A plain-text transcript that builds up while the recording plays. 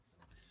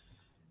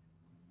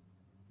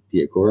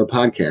The Agora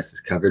podcast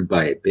is covered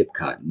by a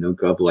BIPCOT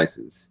no-gov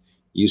license.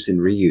 Use and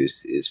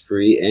reuse is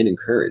free and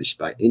encouraged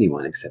by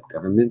anyone except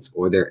governments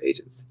or their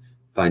agents.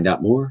 Find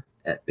out more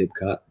at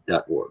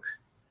bipcot.org.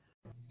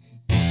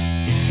 There's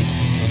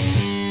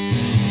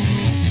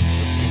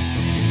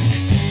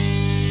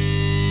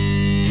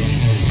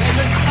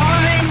a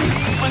time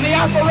when the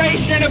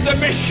operation of the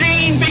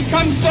machine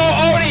becomes so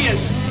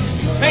odious,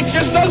 makes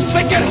you so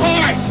sick at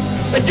heart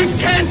that you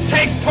can't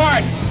take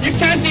part. You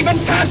can't even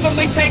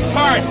passively take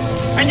part.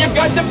 And you've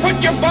got to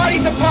put your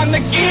bodies upon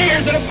the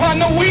gears and upon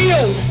the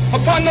wheels,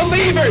 upon the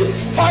levers,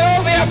 by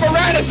all the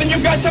apparatus, and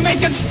you've got to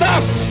make it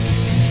stop.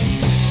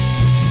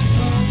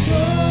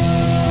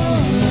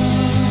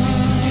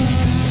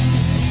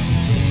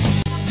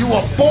 You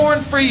were born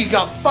free, you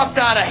got fucked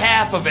out of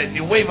half of it, and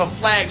you wave a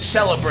flag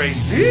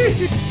celebrating.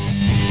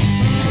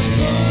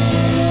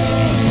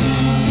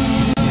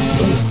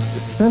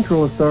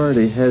 Central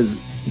authority has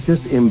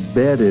just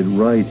embedded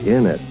right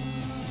in it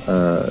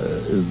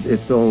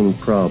its own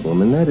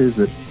problem, and that is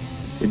that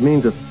it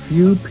means a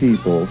few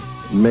people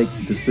make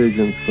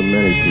decisions for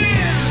many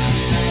people.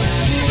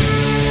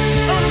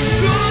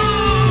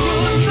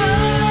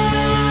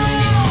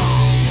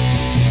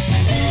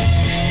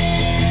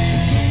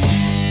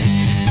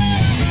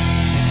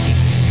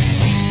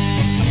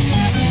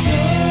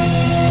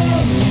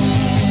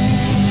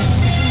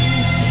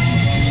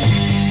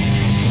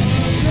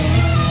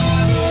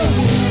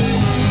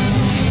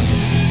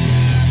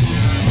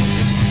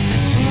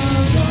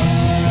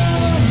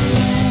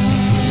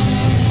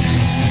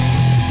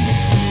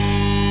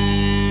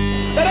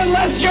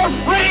 You're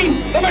free,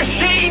 the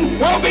machine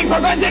will be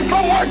prevented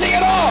from working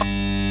at all.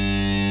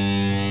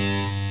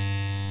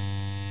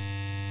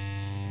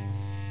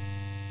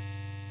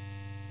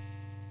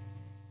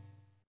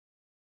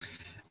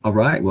 All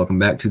right, welcome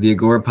back to the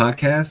Agora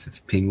podcast. It's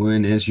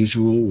Penguin as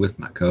usual with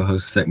my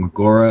co-host Sek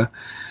Magora,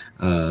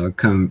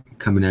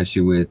 coming at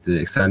you with the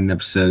exciting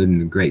episode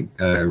and a great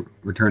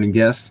returning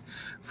guests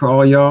for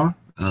all y'all.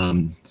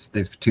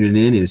 Thanks for tuning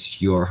in. It's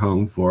your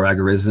home for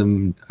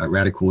agorism,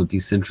 radical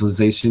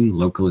decentralization,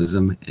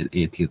 localism, and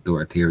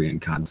anti-authoritarian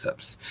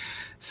concepts.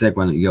 Sek,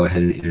 why don't you go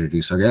ahead and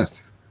introduce our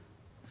guest?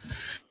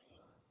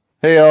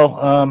 Hey,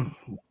 y'all.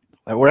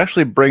 We're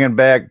actually bringing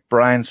back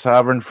Brian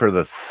Sovereign for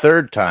the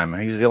third time.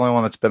 He's the only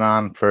one that's been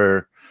on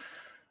for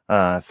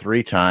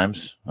 3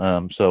 times.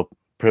 So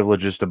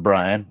privileges to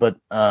Brian. But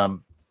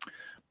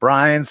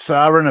Brian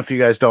Sovereign, if you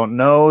guys don't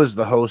know, is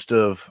the host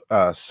of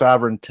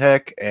Sovereign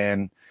Tech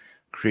and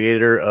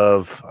creator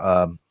of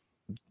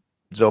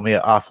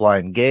Zomia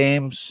Offline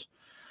Games,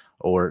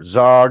 or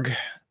Zog,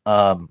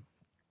 and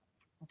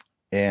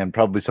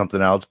probably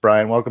something else.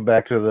 Brian, welcome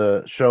back to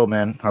the show,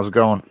 man. How's it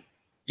going?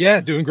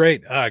 Yeah, doing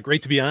great.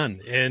 Great to be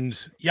on.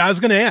 And yeah, I was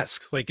going to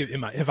ask, like,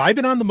 have I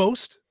been on the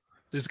most?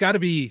 There's got to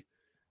be.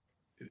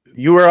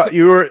 Yes,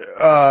 you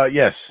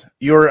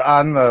were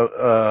on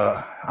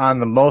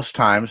the most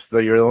times. Though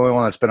you're the only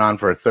one that's been on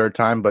for a third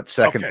time, but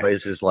second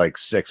place is like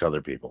 6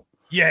 other people.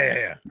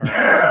 Yeah. All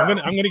right.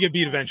 So I'm gonna get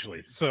beat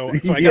eventually. So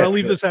I gotta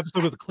leave this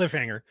episode with a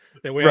cliffhanger.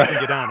 That way I can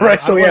get on.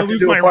 Right. So we have to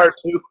do a part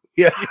 2.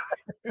 Yeah.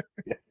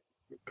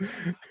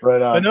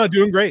 Right on. But no,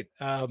 doing great.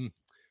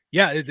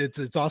 Yeah,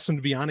 it's awesome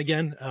to be on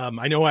again.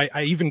 I know I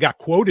even got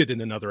quoted in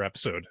another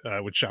episode,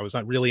 which I was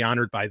not really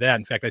honored by that.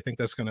 In fact, I think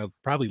that's going to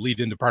probably lead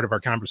into part of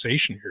our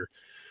conversation here.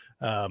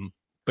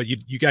 But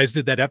you guys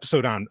did that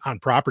episode on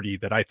property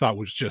that I thought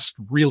was just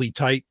really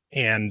tight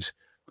and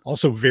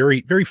also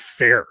very, very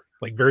fair.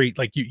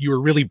 Like you were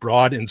really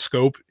broad in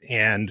scope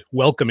and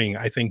welcoming,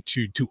 I think,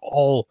 to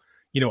all,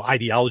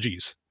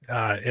 ideologies.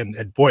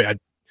 And boy,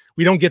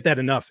 we don't get that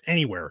enough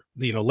anywhere,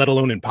 let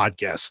alone in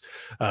podcasts.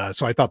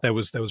 So I thought that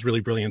was really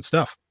brilliant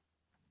stuff.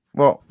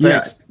 Well,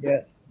 thanks.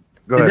 Yeah.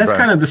 Go ahead, that's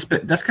Brian.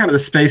 That's kind of the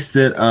space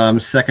that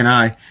Sek and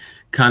I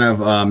kind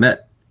of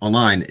met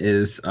online,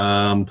 is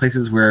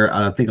places where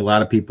I think a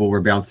lot of people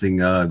were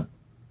bouncing a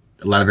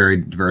lot of very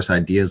diverse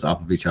ideas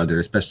off of each other,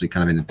 especially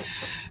kind of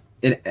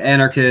in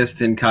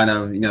anarchist and kind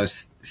of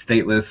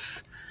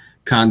stateless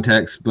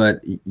context.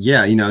 But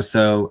yeah,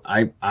 so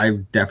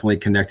I've definitely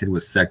connected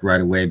with Sek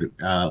right away.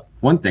 But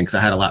one thing, because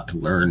I had a lot to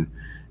learn.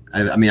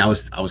 I mean, I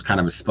was kind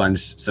of a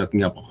sponge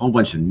soaking up a whole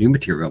bunch of new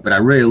material, but I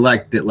really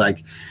liked that,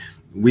 like,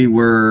 we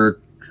were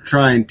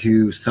trying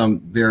to some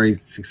very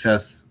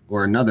success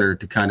or another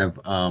to kind of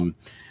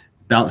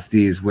bounce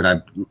these, what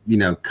I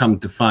come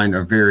to find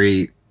are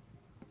very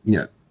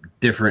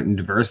different and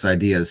diverse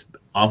ideas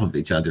off of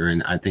each other.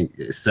 And I think,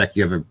 Sek,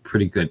 you have a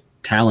pretty good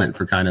talent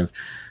for kind of,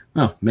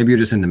 well, maybe you're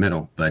just in the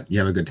middle, but you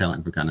have a good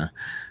talent for kind of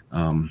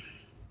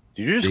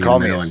did you just call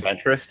me a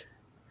centrist?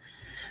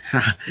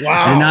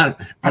 Wow.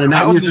 I did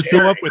not use the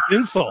show up with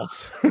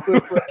insults.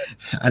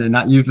 I did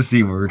not use the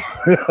C word.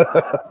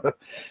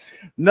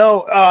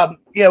 No,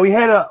 yeah, we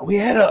had a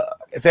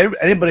if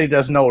anybody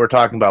doesn't know what we're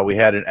talking about, we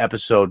had an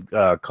episode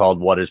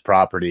called What is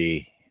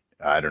Property?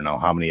 I don't know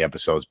how many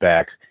episodes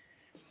back.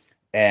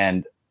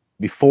 And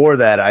before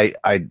that, I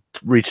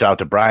reached out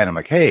to Brian. I'm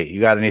like, hey, you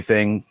got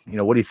anything,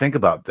 what do you think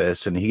about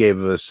this? And he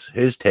gave us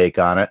his take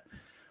on it.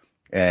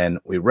 And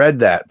we read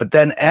that. But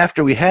then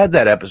after we had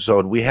that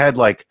episode, we had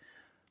like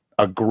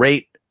a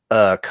great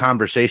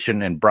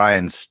conversation in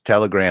Brian's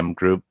Telegram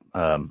group,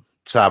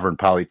 Sovereign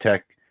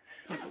Polytech,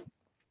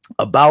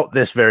 about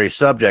this very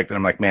subject. And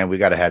I'm like, man, we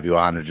got to have you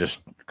on to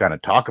just kind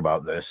of talk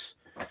about this.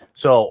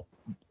 So,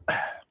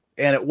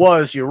 and it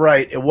was, you're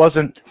right. It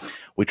wasn't,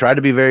 we tried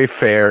to be very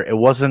fair. It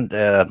wasn't,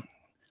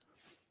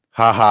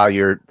 haha,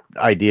 your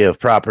idea of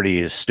property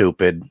is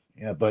stupid.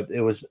 Yeah, but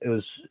it was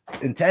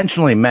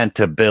intentionally meant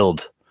to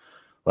build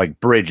like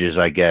bridges,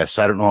 I guess.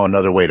 I don't know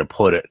another way to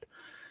put it.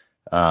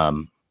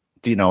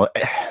 You know,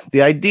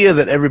 the idea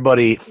that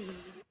everybody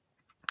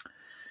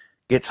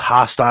gets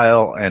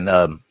hostile and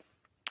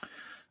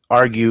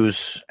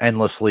argues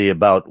endlessly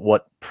about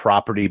what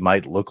property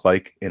might look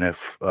like in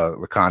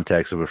the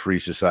context of a free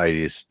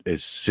society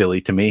is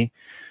silly to me.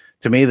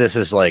 To me, this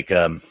is like,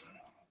 you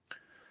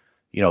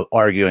know,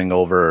 arguing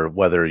over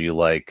whether you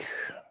like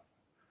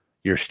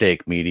your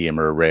steak medium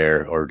or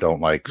rare or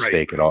don't like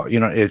steak at all. You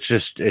know, it's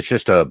just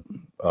a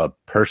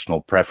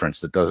personal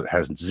preference that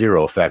has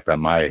zero effect on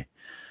my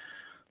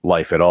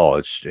life at all.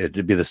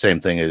 It'd be the same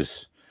thing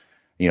as,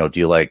 you know, do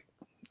you like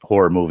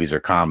horror movies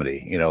or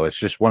comedy? You know, it's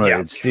just one of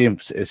it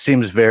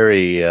seems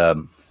very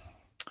you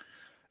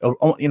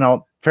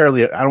know,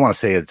 fairly, I don't want to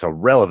say it's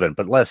irrelevant,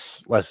 but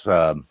less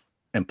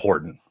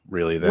important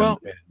really than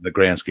in the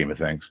grand scheme of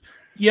things.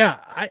 Yeah,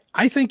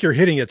 I think you're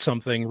hitting at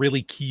something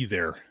really key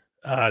there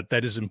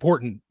that is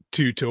important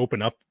to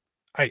open up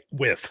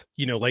with,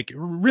 you know, like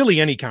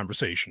really any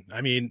conversation. I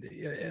mean,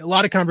 a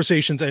lot of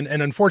conversations, and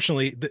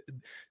unfortunately,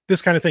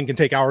 this kind of thing can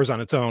take hours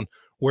on its own,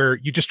 where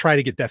you just try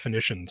to get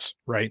definitions,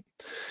 right?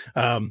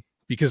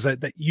 Because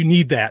that you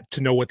need that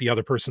to know what the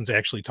other person's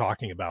actually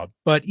talking about.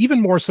 But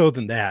even more so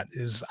than that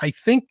is, I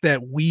think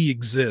that we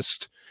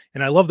exist,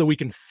 and I love that we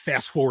can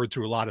fast forward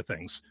through a lot of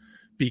things,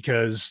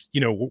 because,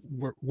 you know,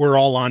 we're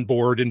all on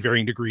board in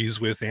varying degrees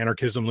with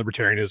anarchism,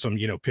 libertarianism,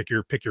 you know, pick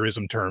your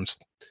ism terms.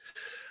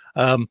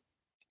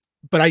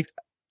 But I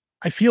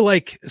feel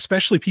like,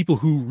 especially people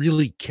who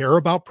really care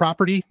about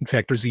property, in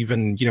fact, there's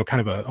even, you know,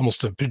 kind of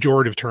almost a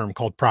pejorative term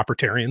called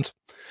propertarians.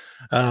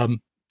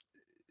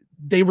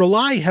 They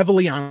rely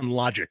heavily on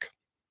logic.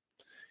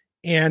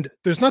 And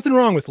there's nothing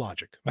wrong with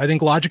logic. I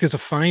think logic is a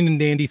fine and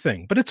dandy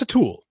thing, but it's a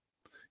tool.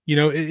 You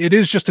know, it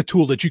is just a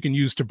tool that you can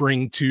use to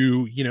bring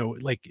to, you know,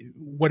 like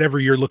whatever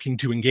you're looking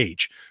to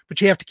engage. But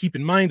you have to keep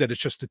in mind that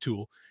it's just a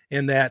tool,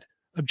 and that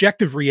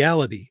objective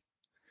reality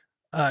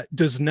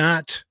does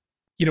not,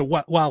 you know,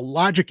 while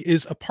logic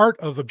is a part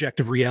of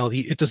objective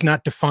reality, it does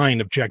not define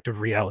objective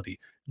reality.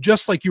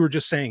 Just like you were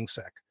just saying,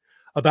 Sec,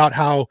 about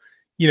how,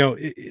 you know,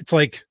 it's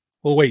like,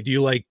 well, wait, do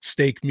you like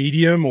steak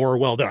medium or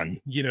well done?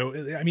 You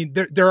know, I mean,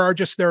 there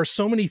are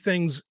so many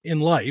things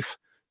in life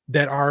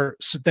that are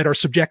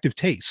subjective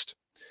taste.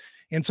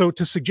 And so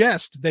to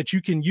suggest that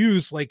you can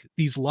use like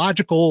these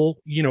logical,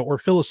 you know, or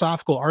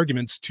philosophical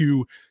arguments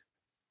to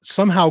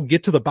somehow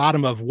get to the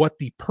bottom of what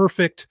the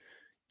perfect,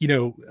 you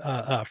know,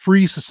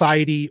 free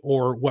society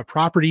or what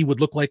property would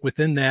look like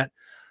within that.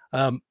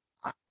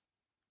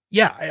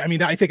 Yeah, I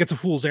mean, I think it's a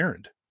fool's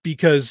errand,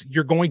 because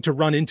you're going to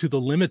run into the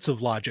limits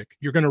of logic.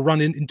 You're going to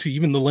run into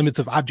even the limits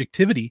of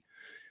objectivity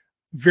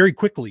very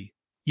quickly,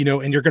 you know,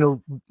 and you're going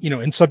to, you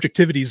know, and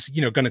subjectivity's,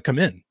 you know, going to come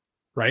in,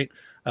 right?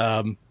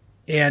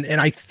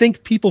 And I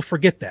think people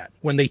forget that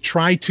when they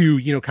try to,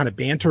 you know, kind of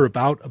banter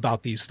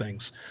about these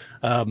things,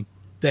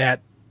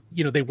 that,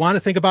 you know, they want to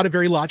think about it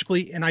very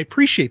logically. And I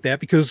appreciate that,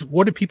 because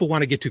what do people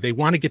want to get to? They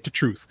want to get to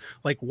truth.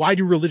 Like, why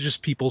do religious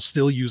people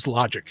still use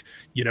logic,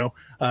 you know,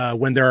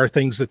 when there are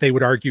things that they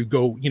would argue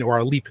go, you know, are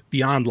a leap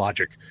beyond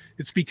logic?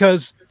 It's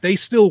because they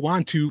still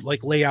want to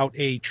like lay out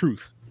a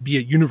truth, be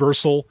it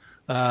universal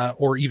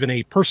or even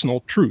a personal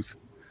truth.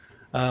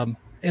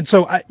 And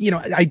so,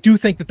 I do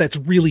think that that's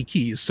really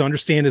key, is to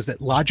understand is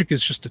that logic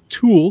is just a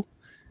tool.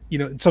 You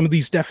know, some of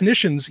these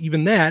definitions,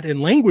 even that,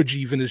 and language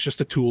even is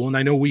just a tool. And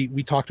I know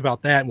we talked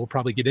about that, and we'll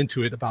probably get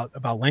into it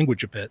about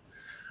language a bit.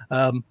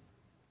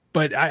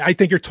 But I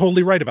think you're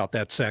totally right about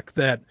that, Sec,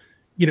 that,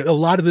 you know, a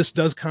lot of this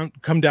does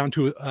come down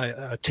to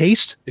a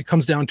taste. It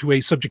comes down to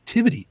a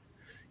subjectivity,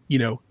 you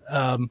know.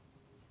 I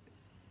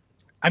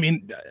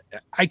mean,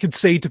 I could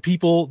say to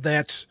people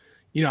that,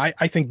 you know,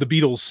 I think the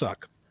Beatles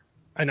suck.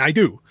 And I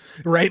do,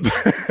 right?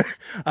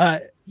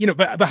 You know,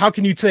 but how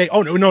can you say,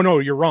 oh no,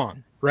 you're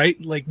wrong, right?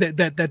 Like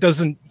that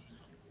doesn't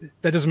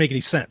make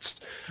any sense,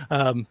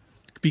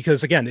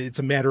 because again, it's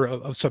a matter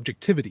of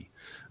subjectivity.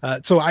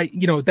 So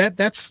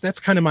that's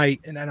kind of my,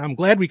 and I'm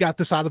glad we got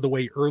this out of the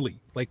way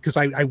early, like, because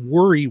I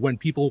worry when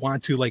people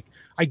want to, like,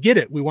 I get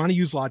it, we want to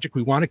use logic,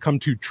 we want to come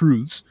to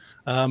truths,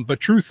 but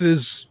truth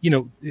is, you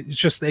know, it's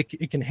just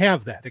it can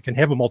have that, it can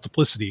have a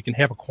multiplicity, it can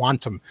have a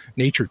quantum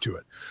nature to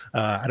it.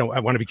 I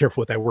want to be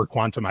careful with that word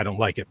quantum. I don't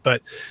like it,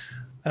 but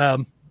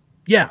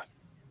yeah.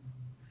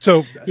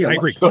 So yeah, I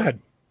agree. Go ahead.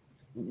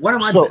 One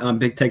of my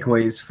big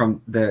takeaways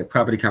from the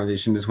property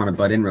conversation, just want to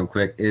butt in real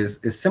quick, is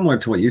similar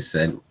to what you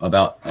said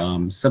about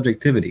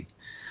subjectivity.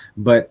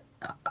 But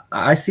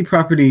I see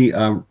property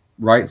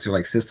rights, or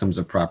like systems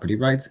of property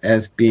rights,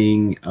 as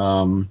being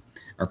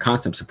or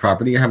concepts of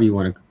property, or however you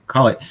want to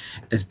call it,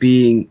 as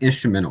being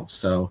instrumental.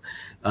 So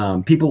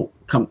people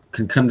can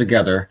come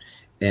together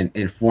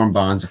and form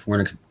bonds or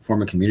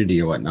form a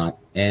community or whatnot.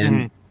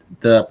 And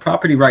the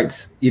property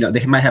rights,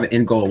 they might have an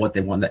end goal of what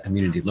they want that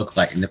community to look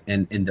like,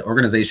 and the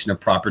organization of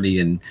property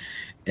and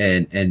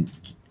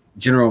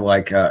general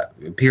like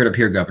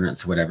peer-to-peer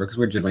governance or whatever, because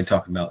we're generally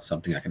talking about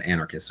something like an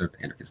anarchist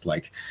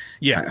like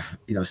kind of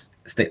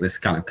stateless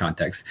kind of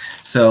context.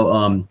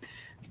 So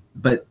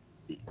but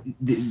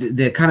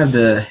the kind of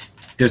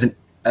there's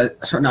a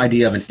certain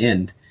idea of an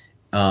end,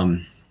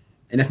 and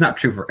it's not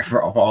true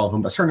for all of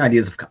them, but certain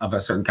ideas of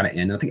a certain kind of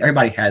end. I think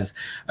everybody has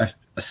a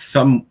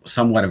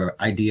somewhat of an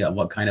idea of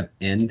what kind of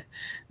end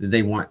that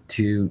they want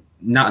to,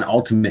 not an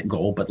ultimate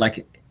goal, but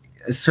like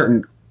a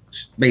certain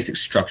basic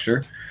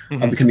structure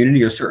of the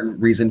community, or a certain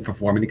reason for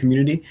forming the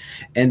community.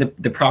 And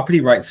the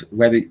property rights,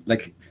 whether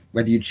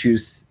you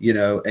choose,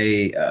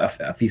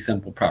 a fee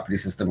simple property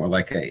system, or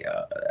like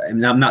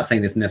and I'm not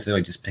saying this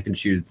necessarily just pick and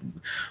choose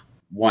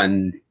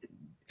one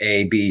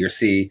A, B, or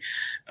C,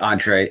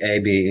 entree A,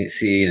 B,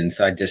 C, and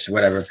side dish,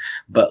 whatever.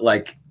 But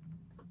like,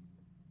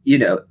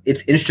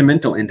 it's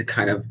instrumental into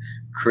kind of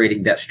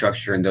creating that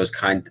structure and those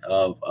kind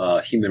of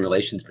human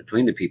relations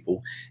between the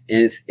people.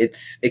 And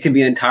it can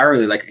be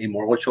entirely like a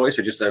moral choice,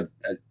 or just a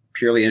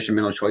purely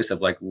instrumental choice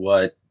of like,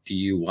 what do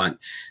you want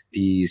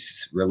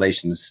these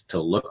relations to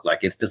look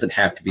like? It doesn't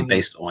have to be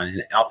based on, and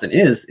it often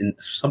is in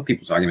some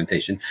people's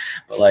argumentation,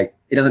 but like,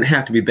 it doesn't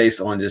have to be based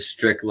on just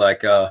strict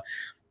like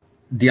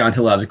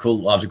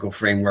deontological logical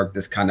framework.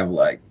 This kind of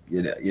like,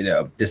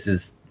 this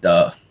is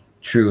the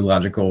true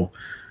logical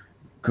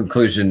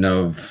conclusion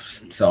of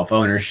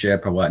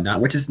self-ownership or whatnot,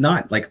 which is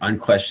not like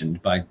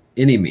unquestioned by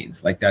any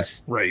means. Like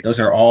that's right. Those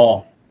are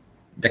all,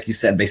 like you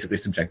said, basically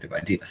subjective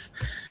ideas.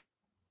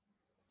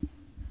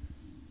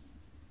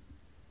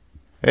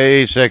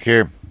 Hey, Sec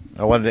here.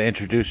 I wanted to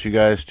introduce you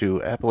guys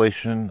to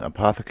Appalachian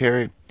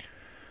Apothecary.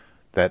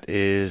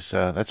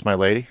 That's my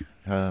lady.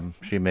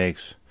 She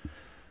makes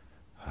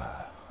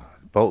a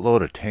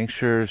boatload of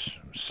tinctures,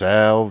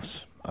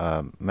 salves,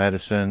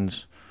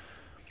 medicines,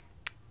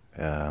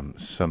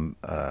 some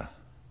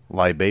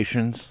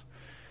libations,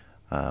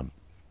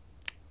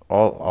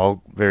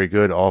 all very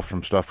good, all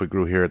from stuff we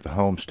grew here at the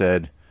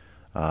homestead.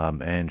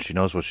 And she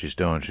knows what she's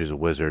doing. She's a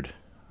wizard.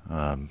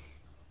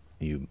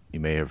 You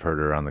may have heard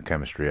her on the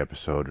chemistry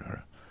episode.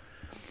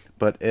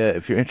 But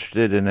if you're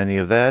interested in any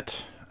of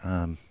that,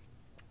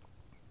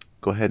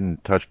 go ahead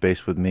and touch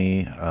base with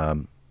me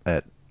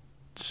at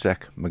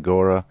Sec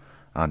Magora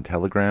on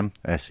Telegram,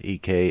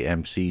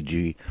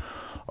 SEKMCGORA,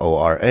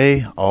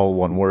 all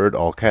one word,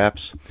 all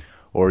caps.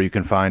 Or you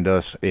can find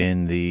us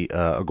in the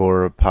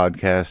Agora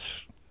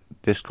Podcast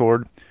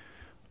Discord,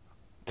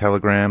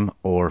 Telegram,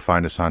 or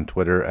find us on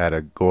Twitter at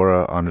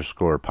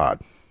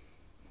Agora_pod.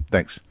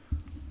 Thanks.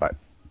 Bye.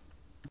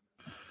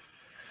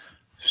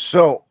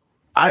 So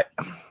I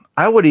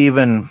would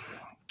even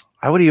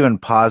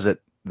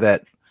posit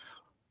that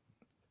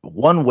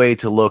one way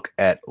to look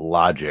at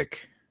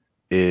logic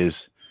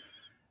is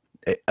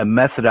a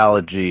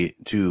methodology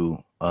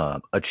to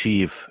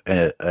achieve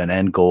an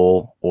end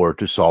goal or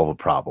to solve a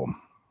problem.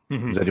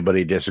 Does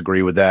anybody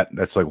disagree with that?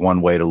 That's like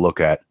one way to look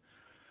at,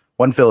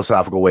 one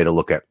philosophical way to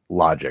look at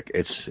logic.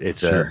 It's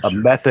a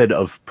method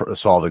of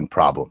solving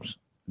problems,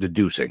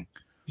 deducing.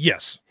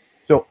 Yes.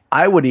 So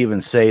I would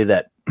even say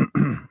that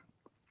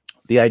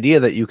the idea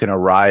that you can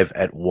arrive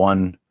at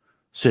one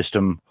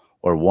system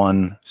or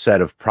one set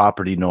of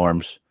property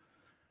norms,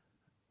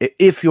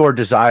 if your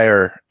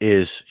desire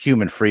is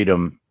human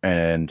freedom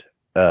and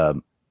a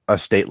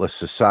stateless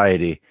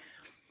society,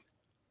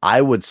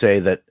 I would say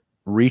that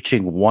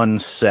reaching one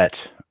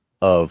set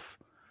of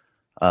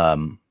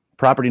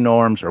property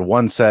norms, or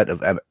one set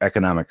of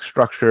economic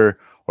structure,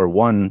 or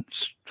one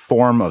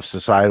form of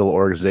societal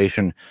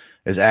organization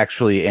is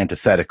actually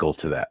antithetical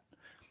to that.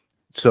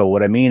 So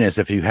what I mean is,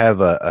 if you have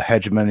a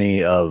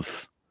hegemony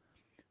of,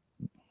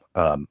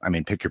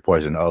 pick your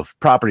poison, of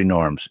property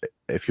norms,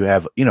 if you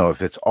have,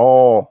 if it's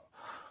all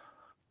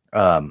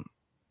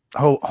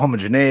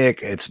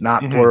homogeneic, it's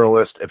not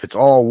pluralist, if it's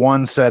all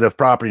one set of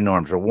property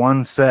norms or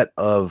one set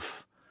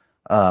of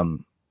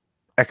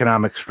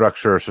economic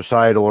structure or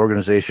societal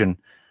organization,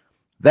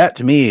 that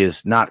to me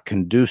is not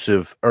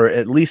conducive, or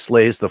at least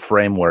lays the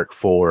framework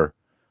for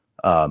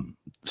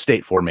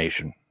state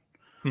formation.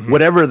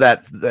 Whatever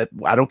that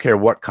I don't care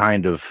what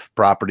kind of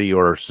property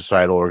or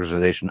societal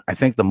organization. I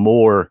think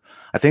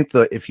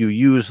if you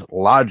use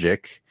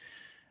logic,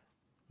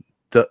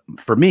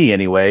 for me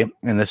anyway,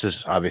 and this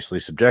is obviously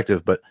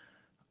subjective, but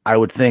I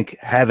would think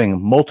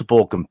having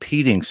multiple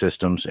competing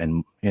systems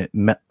and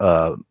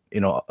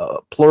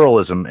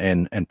pluralism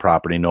in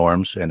property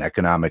norms and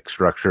economic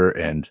structure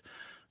and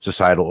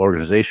societal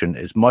organization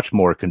is much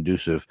more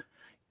conducive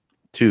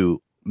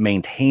to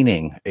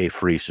maintaining a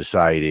free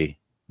society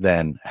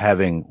than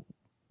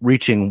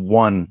reaching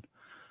one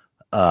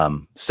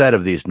set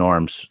of these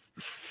norms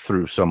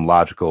through some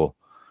logical.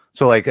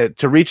 So like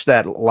to reach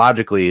that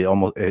logically,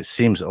 it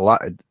seems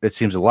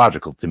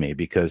illogical to me,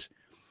 because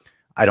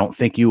I don't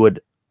think you would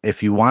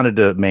if you wanted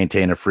to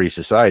maintain a free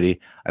society,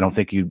 I don't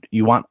think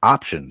you want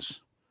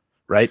options,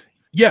 right?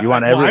 Yeah, you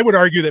want I would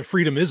argue that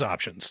freedom is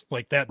options.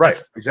 Like that, right?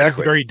 That's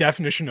Exactly. the very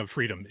definition of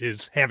freedom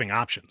is having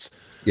options.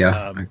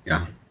 Yeah,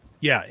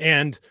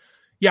 and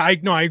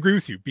I agree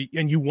with you.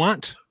 And you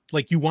want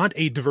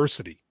a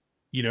diversity.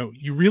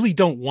 You really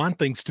don't want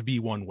things to be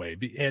one way.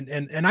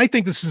 And I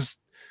think this is,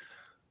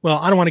 well,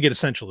 I don't want to get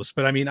essentialist,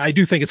 but I mean, I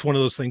do think it's one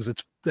of those things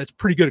that's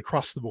pretty good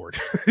across the board.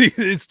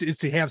 is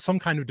to have some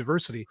kind of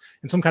diversity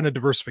and some kind of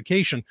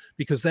diversification,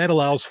 because that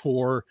allows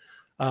for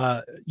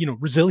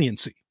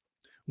resiliency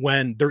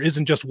when there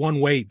isn't just one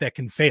way that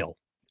can fail.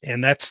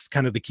 And that's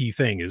kind of the key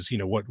thing is,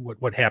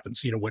 what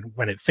happens,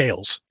 when it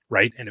fails,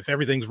 right? And if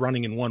everything's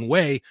running in one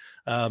way,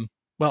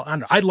 well,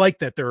 I like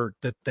that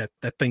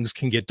that things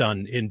can get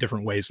done in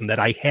different ways, and that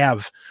I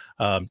have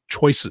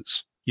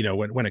choices,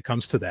 when it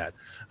comes to that.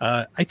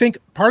 I think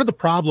part of the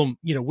problem,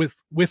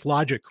 with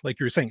logic, like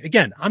you were saying,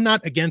 again, I'm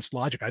not against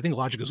logic. I think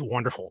logic is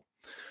wonderful.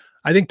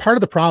 I think part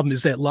of the problem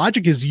is that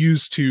logic is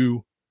used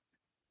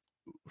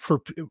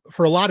for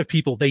a lot of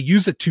people, they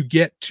use it to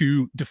get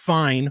to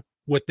define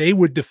what they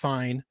would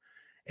define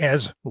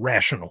as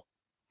rational.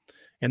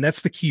 And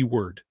that's the key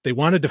word. They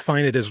want to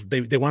define it as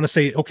they want to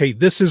say, okay,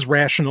 this is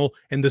rational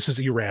and this is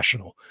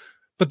irrational.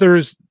 But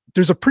there's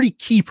a pretty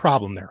key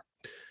problem there.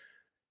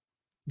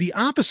 The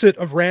opposite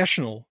of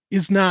rational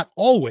is not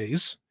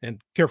always, and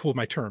careful with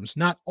my terms,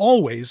 not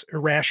always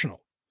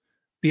irrational.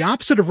 The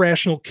opposite of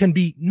rational can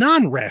be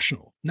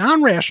non-rational.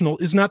 Non-rational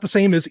is not the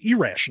same as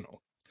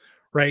irrational,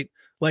 right?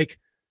 Like,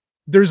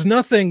 there's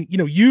nothing,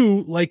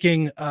 you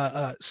liking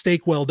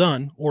steak well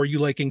done, or you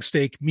liking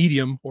steak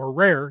medium or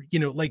rare,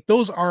 like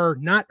those are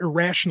not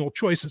irrational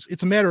choices.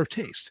 It's a matter of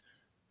taste.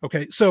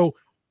 Okay. So,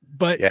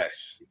 but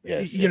yes.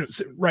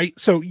 Right.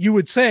 So you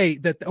would say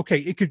that, okay,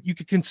 you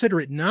could consider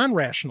it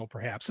non-rational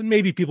perhaps. And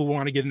maybe people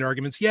want to get into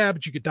arguments. Yeah,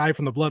 but you could die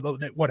from the blood,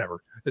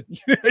 whatever.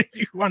 If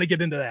you want to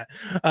get into that.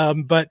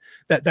 But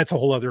that's a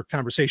whole other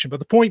conversation.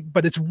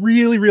 But it's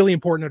really, really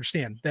important to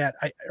understand that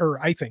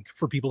I think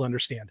for people to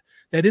understand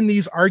that in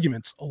these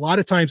arguments, a lot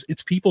of times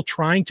it's people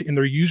trying to, and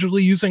they're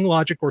usually using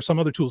logic or some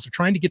other tools, they're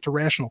trying to get to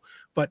rational.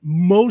 But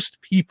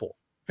most people,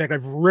 in fact,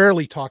 I've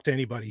rarely talked to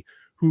anybody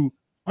who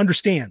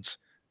understands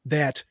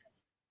that,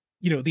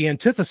 the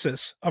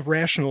antithesis of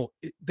rational,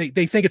 they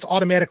think it's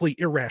automatically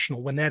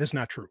irrational when that is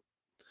not true.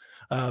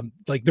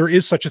 Like there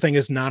is such a thing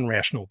as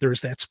non-rational.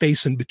 There's that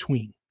space in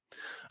between,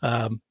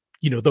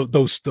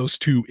 those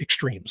two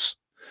extremes.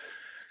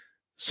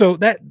 So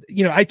that,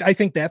 I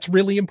think that's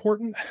really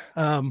important.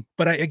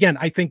 But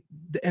I think,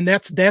 and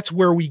that's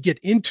where we get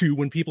into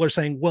when people are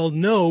saying, well,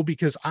 no,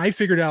 because I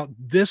figured out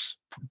this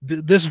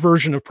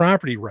version of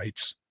property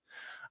rights,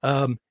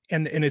 and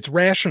it's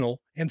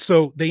rational. And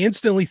so they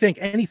instantly think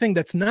anything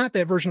that's not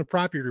that version of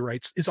property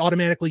rights is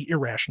automatically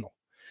irrational,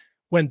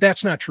 when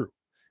that's not true.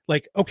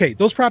 Like, okay,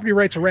 those property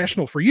rights are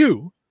rational for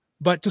you,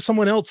 but to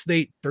someone else,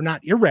 they're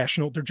not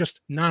irrational. They're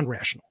just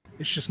non-rational.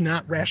 It's just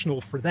not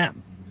rational for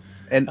them.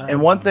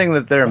 And one thing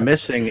that they're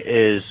missing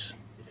is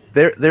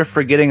they're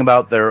forgetting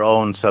about their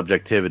own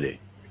subjectivity.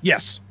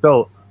 Yes.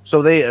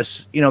 So they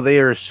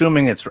are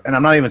assuming it's, and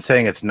I'm not even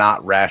saying it's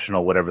not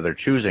rational, whatever they're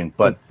choosing,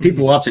 but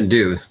people often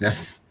do.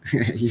 That's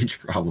a huge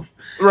problem.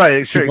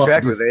 Right. Sure. People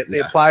Exactly. often,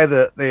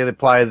 They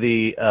apply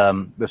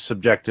the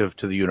subjective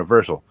to the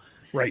universal.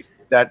 Right.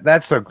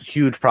 That's a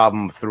huge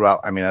problem throughout.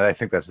 I mean, I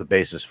think that's the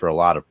basis for a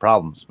lot of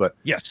problems, but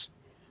yes.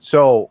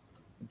 So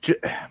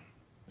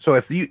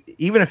if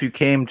you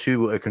came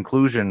to a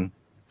conclusion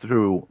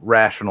through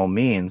rational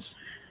means,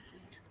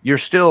 you're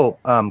still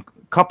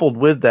coupled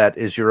with that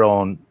is your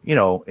own,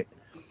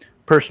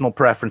 personal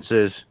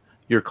preferences,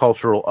 your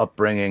cultural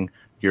upbringing,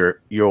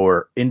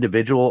 your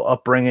individual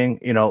upbringing.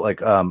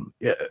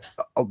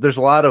 There's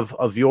a lot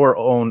of your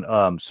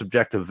own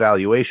subjective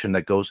valuation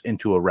that goes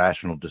into a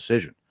rational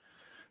decision.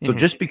 So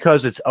just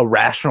because it's a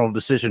rational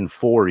decision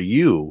for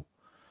you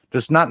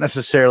does not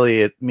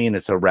necessarily mean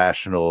it's a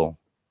rational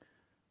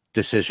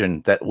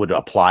decision that would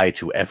apply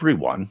to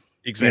everyone.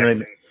 Exactly. You know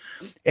what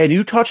I mean? And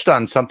you touched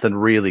on something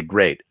really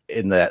great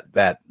in that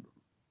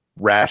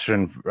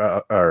rational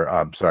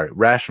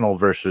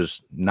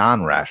versus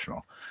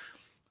non-rational.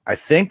 I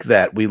think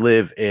that we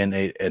live in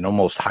an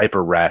almost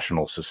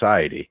hyper-rational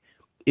society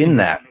in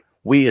that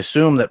we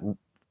assume that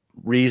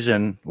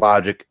reason,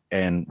 logic,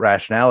 and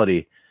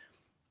rationality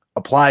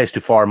applies to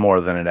far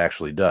more than it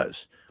actually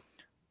does.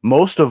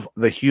 Most of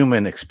the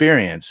human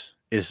experience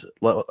is,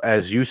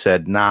 as you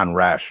said,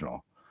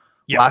 non-rational.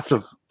 Yep.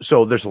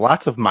 There's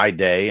lots of my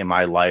day and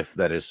my life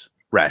that is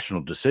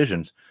rational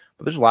decisions,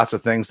 but there's lots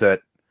of things that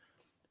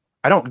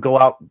I don't go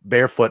out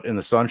barefoot in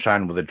the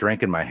sunshine with a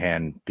drink in my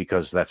hand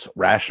because that's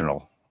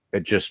rational.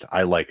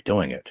 I like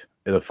doing it.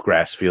 If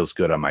grass feels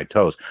good on my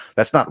toes,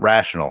 that's not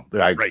rational.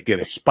 I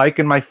get a spike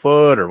in my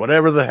foot or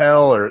whatever the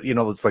hell, or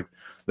it's like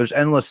there's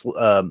endless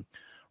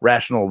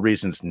rational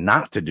reasons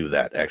not to do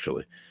that,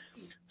 actually.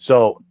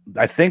 So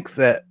I think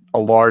that a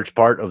large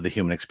part of the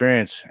human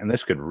experience, and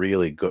this could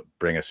really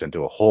bring us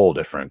into a whole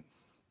different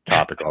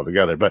topic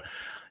altogether, but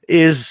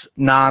is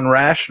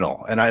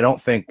non-rational. And I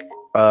don't think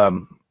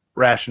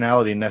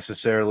rationality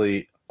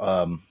necessarily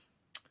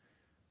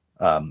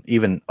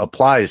even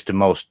applies to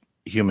most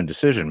human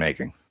decision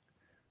making.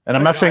 And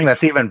I'm not saying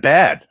that's even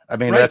bad. I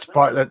mean, that's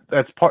part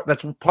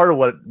of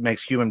what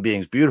makes human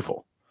beings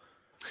beautiful.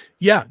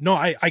 Yeah, no,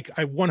 I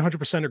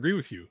 100% agree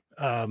with you.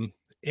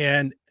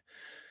 And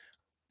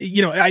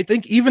I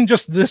think even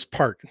just this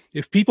part,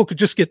 if people could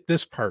just get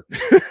this part,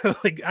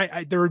 like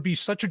there would be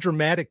such a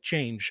dramatic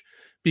change,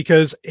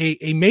 because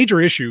a major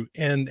issue,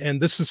 and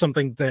this is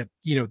something that,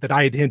 that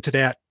I had hinted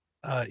at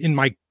in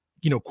my,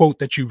 quote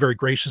that you very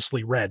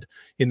graciously read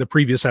in the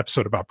previous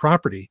episode about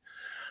property.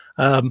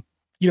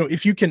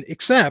 If you can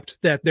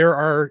accept that there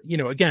are,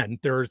 again,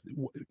 there are,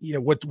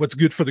 what's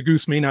good for the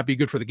goose may not be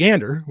good for the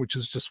gander, which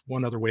is just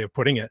one other way of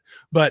putting it,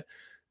 but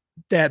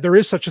that there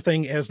is such a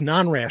thing as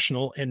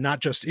non-rational and not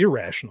just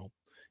irrational.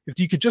 If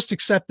you could just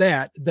accept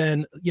that,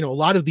 then, a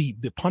lot of the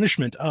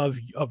punishment of,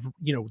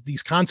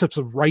 these concepts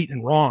of right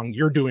and wrong,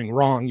 you're doing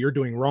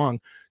wrong,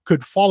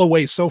 could fall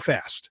away so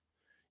fast,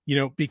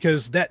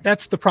 because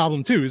that's the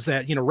problem too, is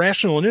that,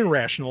 rational and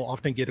irrational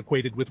often get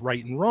equated with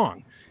right and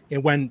wrong.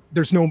 And when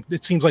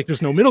it seems like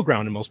there's no middle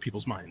ground in most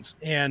people's minds.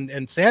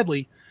 And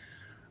sadly,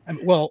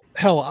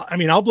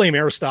 I'll blame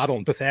Aristotle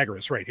and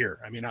Pythagoras right here.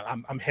 I mean,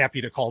 I'm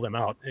happy to call them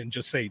out and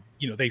just say,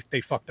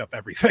 they fucked up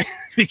everything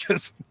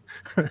because,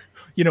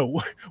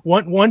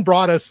 one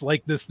brought us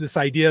like this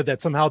idea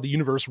that somehow the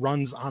universe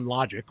runs on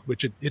logic,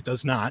 which it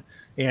does not.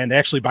 And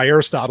actually by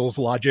Aristotle's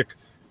logic,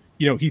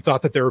 he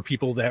thought that there were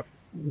people that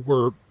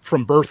were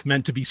from birth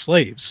meant to be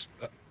slaves.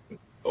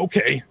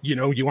 Okay.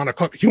 You want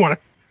to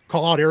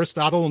call out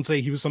Aristotle and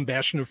say he was some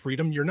bastion of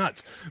freedom, you're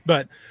nuts.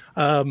 But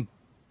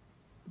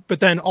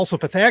then also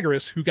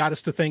Pythagoras, who got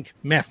us to think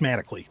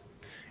mathematically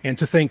and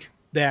to think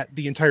that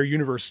the entire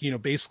universe,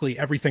 basically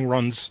everything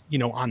runs,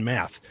 on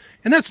math.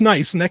 And that's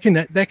nice. And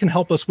that can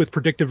help us with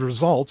predictive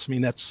results. I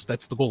mean, that's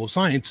the goal of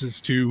science,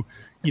 is to,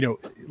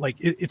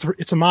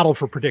 it's a model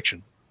for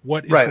prediction.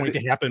 What is going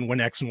to happen when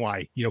X and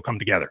Y, come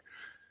together.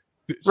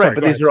 Sorry, right.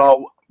 But these are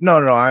all,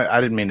 no,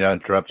 I didn't mean to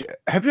interrupt you.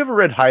 Have you ever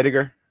read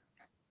Heidegger?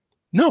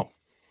 No.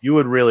 You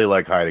would really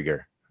like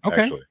Heidegger.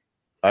 Okay. Actually.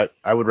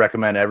 I would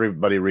recommend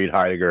everybody read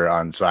Heidegger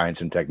on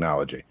science and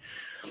technology.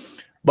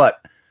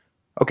 But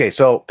okay,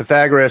 so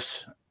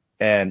Pythagoras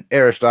and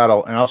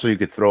Aristotle, and also you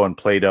could throw in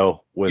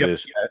Plato with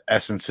his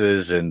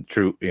essences and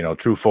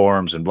true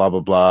forms and blah blah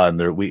blah.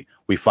 And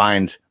we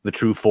find the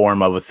true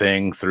form of a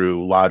thing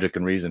through logic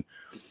and reason.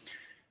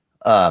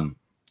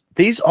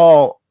 These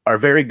all are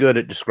very good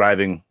at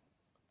describing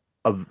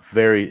a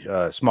very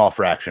small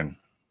fraction.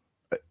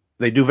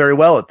 They do very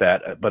well at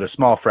that, but a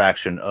small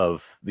fraction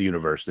of the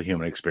universe, the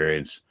human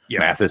experience. Yeah.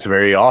 Math is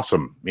very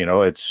awesome.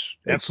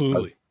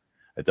 Absolutely.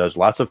 It does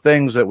lots of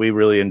things that we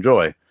really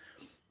enjoy,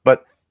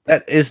 but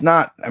that is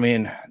not,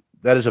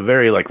 that is a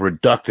very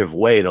reductive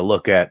way to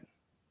look at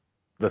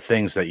the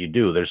things that you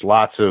do. There's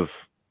lots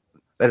of,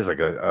 that is like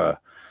a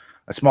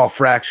small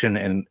fraction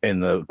in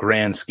the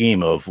grand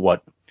scheme of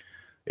what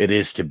it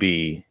is to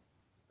be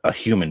a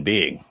human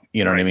being.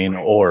 You know what I mean?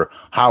 Or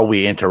how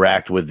we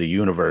interact with the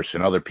universe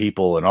and other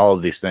people and all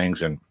of these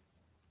things. And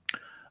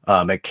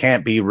it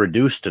can't be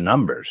reduced to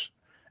numbers.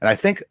 And I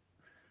think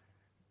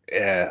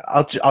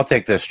I'll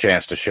take this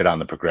chance to shit on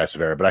the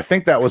progressive era, but I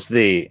think that was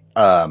the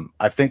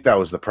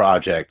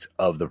project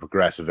of the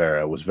progressive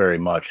era, was very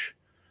much,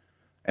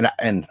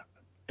 and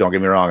don't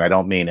get me wrong, I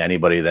don't mean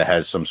anybody that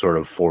has some sort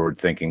of forward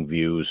thinking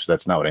views.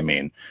 That's not what I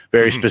mean.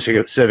 Very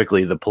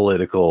specifically, the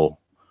political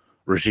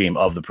regime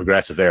of the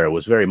progressive era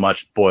was very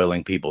much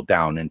boiling people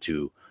down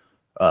into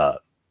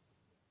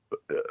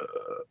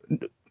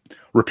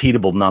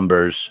repeatable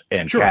numbers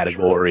and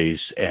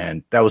categories,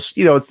 and that was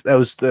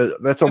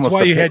that's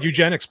why you had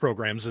eugenics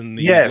programs in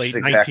the late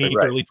 19th,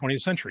 early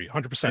 20th century.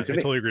 100%. I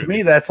totally agree. To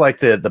me, that's like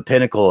the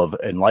pinnacle of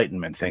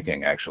Enlightenment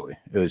thinking. Actually,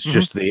 it was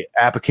just the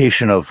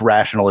application of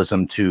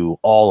rationalism to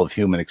all of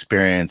human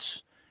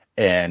experience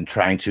and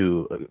trying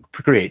to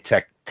create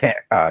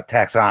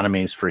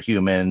taxonomies for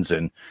humans,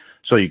 and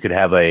so you could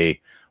have a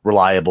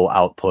reliable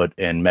output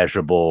and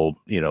measurable,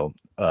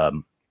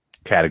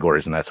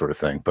 categories and that sort of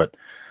thing. But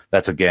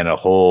that's, again, a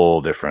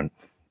whole different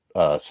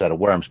set of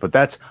worms. But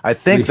I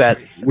think that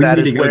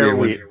is where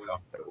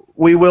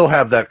we will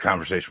have that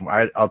conversation.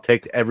 I'll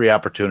take every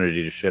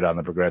opportunity to shit on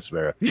the progressive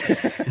era.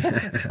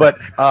 But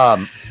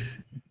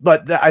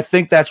I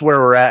think that's where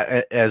we're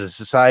at as a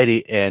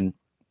society. And,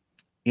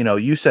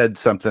 you said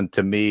something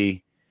to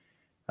me,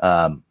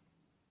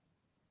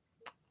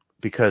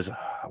 because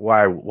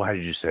why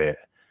did you say it?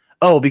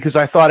 Oh, because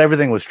I thought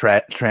everything was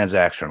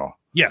transactional.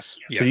 Yes.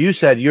 Yeah. So you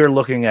said you're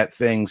looking at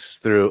things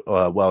through,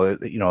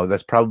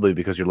 that's probably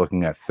because you're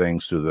looking at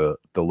things through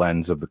the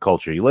lens of the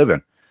culture you live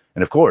in.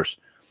 And of course,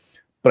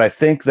 but I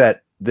think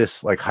that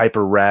this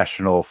hyper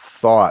rational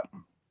thought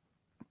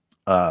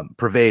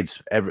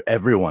pervades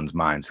everyone's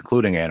minds,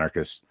 including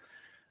anarchists,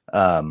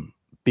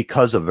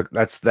 because of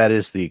that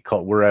is the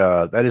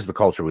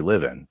culture we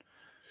live in.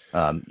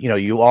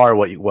 You are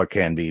what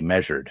can be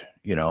measured,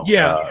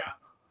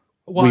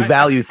 we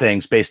value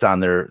things based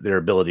on their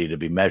ability to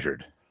be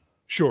measured.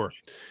 Sure.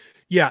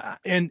 Yeah,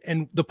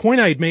 and the point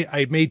I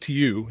had made to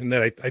you, and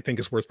that I think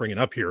is worth bringing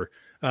up here,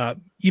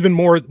 even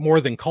more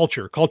than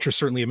culture. Culture is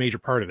certainly a major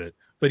part of it,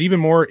 but even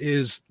more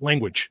is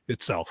language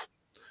itself.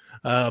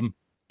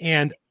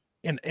 And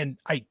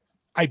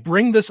I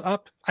bring this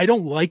up. I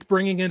don't like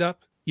bringing it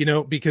up,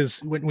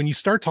 because when you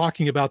start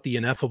talking about the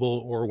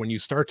ineffable, or when you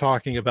start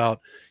talking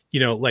about,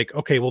 like,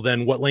 okay, well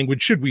then what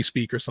language should we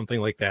speak, or something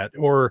like that,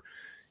 or,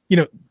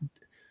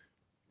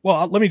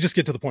 well, let me just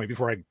get to the point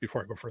before I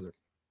go further.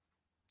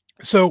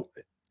 So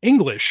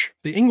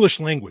the English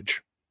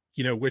language,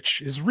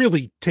 which is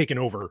really taken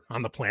over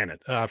on the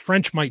planet.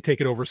 French might take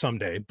it over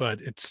someday,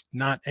 but it's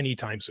not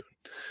anytime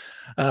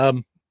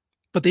soon.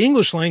 But the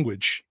English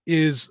language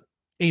is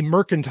a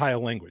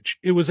mercantile language.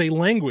 It was a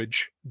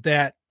language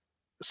that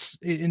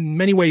in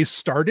many ways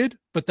started,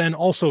 but then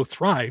also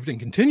thrived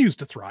and continues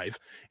to thrive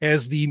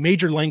as the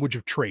major language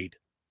of trade.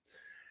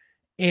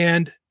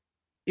 And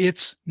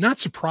it's not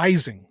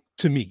surprising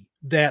to me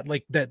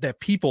that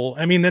people,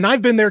 I mean, and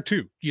I've been there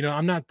too,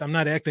 I'm not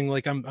acting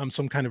like I'm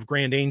some kind of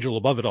grand angel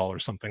above it all or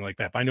something like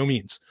that, by no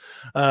means.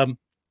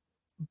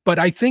 But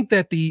I think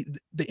that the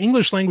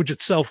English language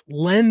itself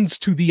lends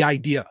to the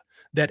idea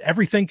that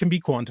everything can be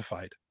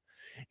quantified,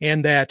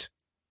 and that,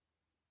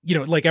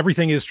 like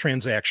everything is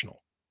transactional.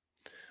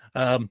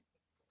 I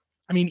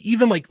mean,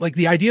 even like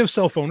the idea of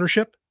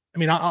self-ownership. I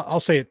mean,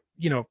 I'll say it,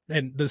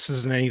 and this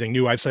isn't anything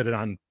new. I've said it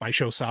on my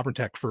show Sovereign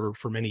Tech for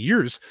many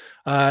years.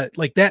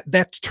 Like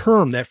that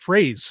term, that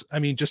phrase, I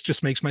mean,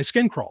 just makes my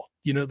skin crawl.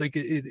 Like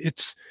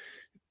it's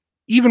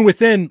even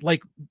within,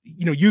 like,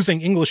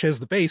 using English as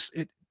the base,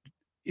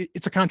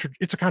 it's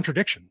a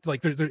contradiction.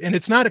 Like and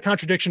it's not a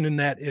contradiction in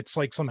that it's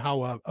like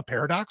somehow a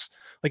paradox.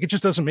 Like it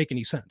just doesn't make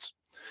any sense.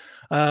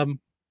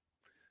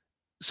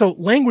 So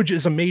language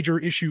is a major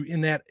issue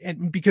in that,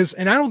 and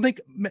I don't think,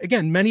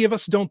 again, many of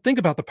us don't think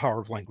about the power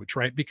of language,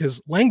 right?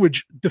 Because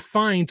language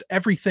defines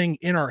everything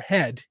in our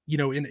head,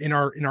 in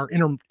our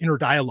inner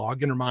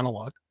dialogue, inner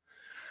monologue.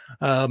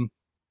 And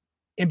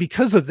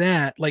because of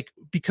that,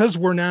 because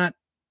we're not,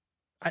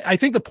 I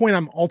think the point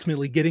I'm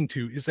ultimately getting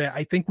to is that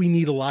I think we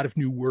need a lot of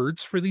new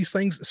words for these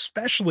things,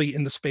 especially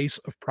in the space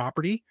of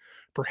property,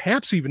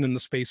 perhaps even in the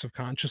space of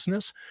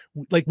consciousness.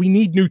 Like we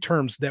need new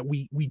terms that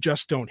we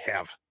just don't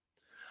have.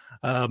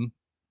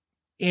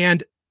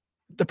 And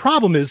the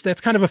problem is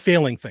that's kind of a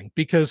failing thing,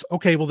 because,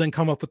 okay, well then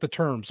come up with the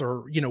terms,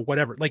 or,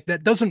 whatever. Like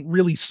that doesn't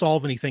really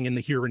solve anything in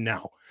the here and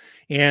now.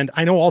 And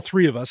I know all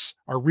three of us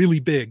are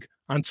really big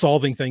on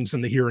solving things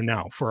in the here and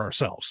now for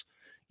ourselves,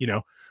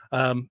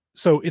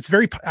 so it's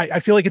I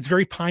feel like it's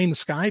very pie in the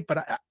sky, but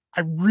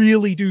I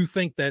really do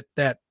think that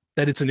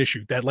it's an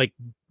issue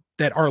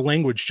that our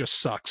language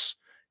just sucks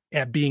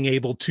at being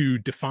able to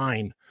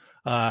define,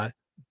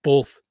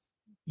 both,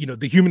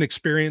 the human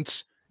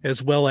experience,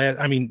 as well as,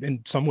 I mean,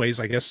 in some ways,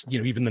 I guess,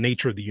 even the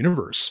nature of the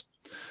universe.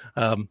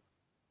 I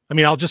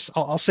mean,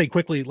 I'll say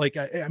quickly, like,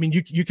 I mean,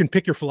 you can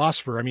pick your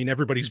philosopher. I mean,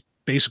 everybody's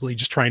basically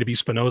just trying to be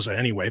Spinoza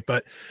anyway,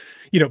 but,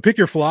 pick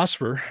your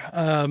philosopher.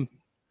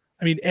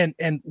 I mean,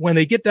 and when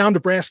they get down to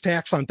brass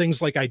tacks on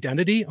things like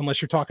identity,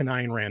 unless you're talking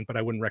Ayn Rand, but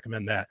I wouldn't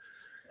recommend that.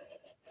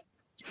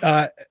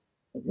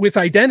 With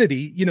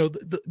identity,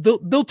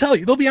 they'll tell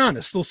you, they'll be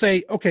honest. They'll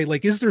say, okay,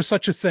 like, is there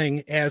such a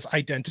thing as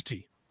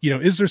identity?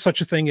 Is there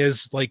such a thing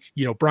as, like,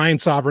 Brian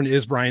Sovereign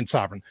is Brian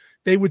Sovereign?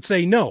 They would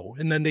say no.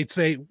 And then they'd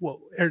say, well,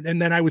 and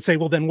then I would say,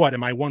 well, then what?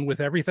 Am I one with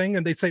everything?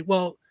 And they'd say,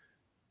 well,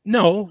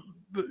 no.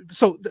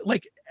 So,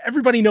 like,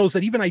 everybody knows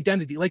that even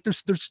identity, like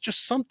there's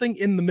just something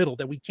in the middle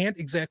that we can't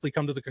exactly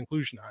come to the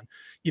conclusion on,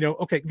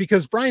 okay,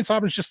 because Brian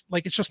Sovereign's just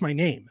like, it's just my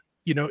name,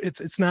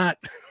 it's not,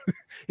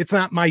 it's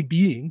not my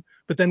being.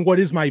 But then what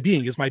is my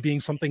being? Is my being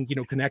something,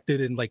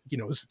 connected, and, like,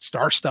 is it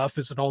star stuff?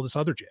 Is it all this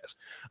other jazz?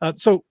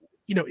 So,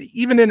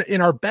 even in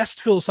our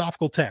best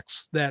philosophical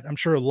texts that I'm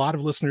sure a lot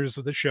of listeners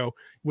of the show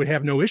would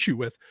have no issue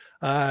with,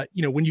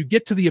 when you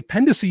get to the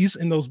appendices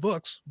in those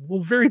books,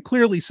 will very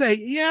clearly say,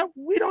 yeah,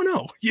 we don't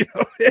know,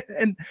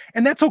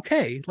 and that's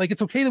okay. Like,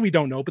 it's okay that we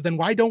don't know, but then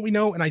why don't we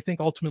know? And I think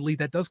ultimately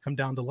that does come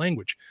down to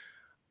language.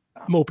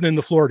 I'm opening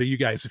the floor to you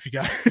guys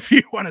if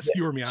you want to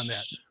skewer me on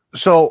that.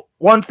 So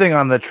one thing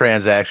on the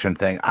transaction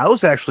thing, I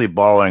was actually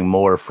borrowing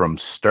more from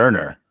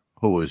Stirner,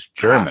 who was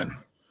German,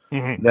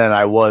 than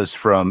I was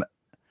from.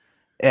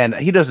 And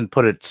he doesn't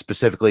put it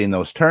specifically in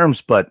those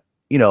terms, but,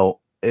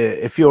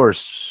 if you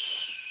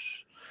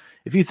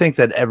think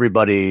that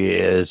everybody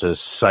is a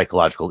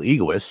psychological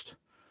egoist,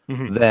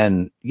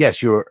 then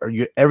yes,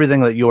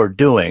 everything that you're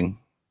doing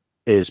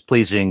is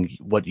pleasing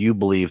what you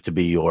believe to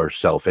be your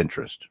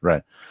self-interest,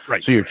 right?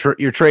 Right. So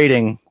you're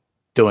trading,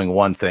 doing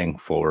one thing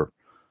for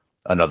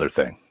another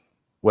thing,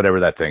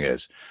 whatever that thing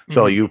is.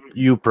 So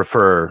you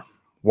prefer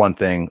one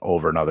thing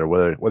over another,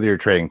 whether you're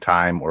trading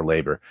time or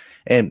labor.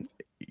 And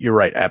you're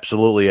right.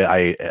 Absolutely.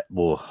 I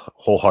will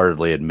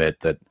wholeheartedly admit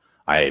that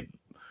I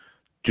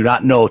do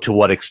not know to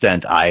what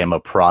extent I am a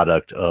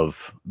product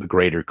of the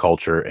greater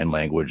culture and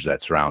language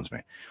that surrounds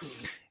me.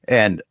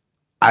 And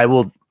I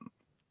will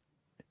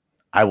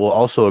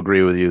also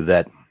agree with you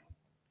that,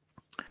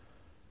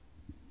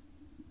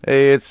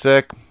 hey, it's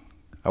Sick.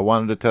 I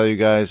wanted to tell you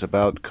guys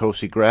about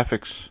Cosi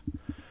Graphics.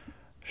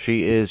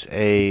 She is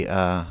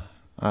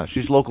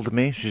she's local to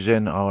me. She's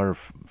in our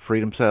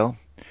Freedom Cell.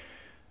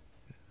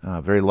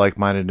 Very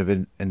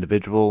like-minded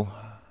individual.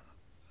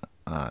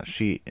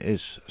 She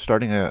is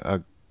starting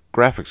a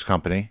graphics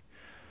company.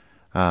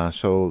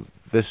 So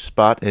this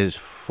spot is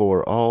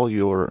for all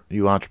you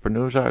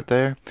entrepreneurs out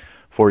there.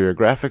 For your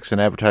graphics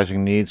and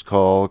advertising needs,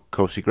 call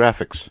Cosi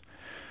Graphics.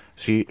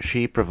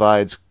 She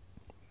provides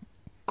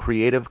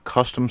creative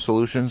custom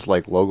solutions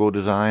like logo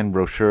design,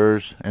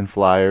 brochures and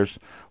flyers,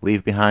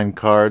 leave behind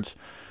cards,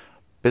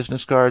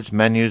 business cards,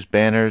 menus,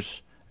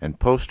 banners, and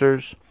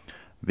posters,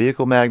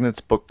 vehicle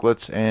magnets,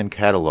 booklets, and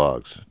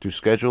catalogs. To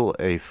schedule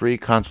a free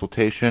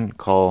consultation,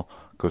 call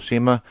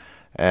Cosima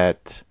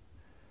at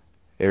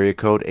area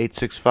code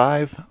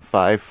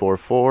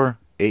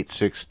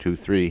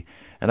 865-544-8623.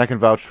 And I can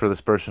vouch for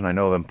this person. I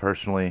know them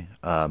personally.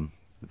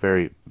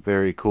 Very,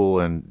 very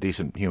cool and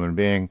decent human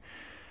being.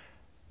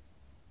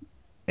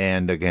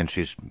 And again,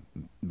 she's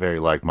very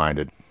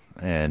like-minded.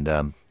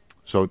 And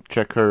so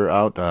check her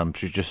out.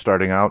 She's just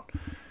starting out.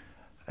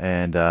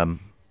 And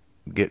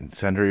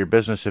send her your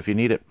business if you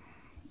need it.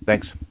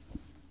 Thanks.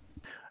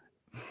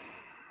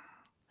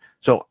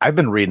 So I've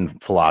been reading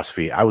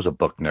philosophy. I was a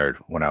book nerd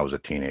when I was a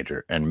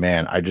teenager. And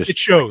man, it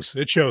shows,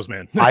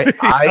 man.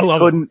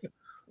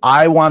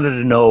 I wanted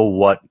to know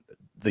what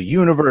the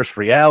universe,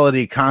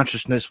 reality,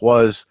 consciousness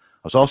was.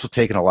 I was also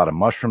taking a lot of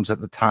mushrooms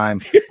at the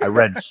time. I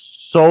read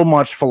so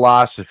much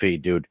philosophy,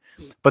 dude.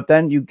 But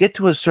then you get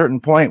to a certain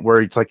point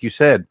where it's like you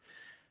said,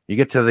 you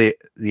get to the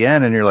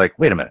end and you're like,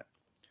 wait a minute.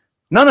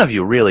 None of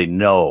you really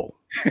know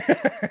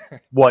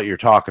what you're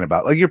talking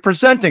about. Like, you're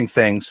presenting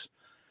things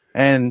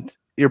and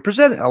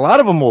a lot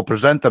of them will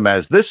present them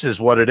as this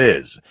is what it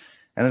is.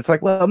 And it's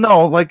like, well,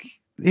 no, like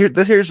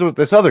here's what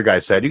this other guy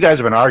said. You guys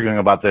have been arguing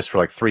about this for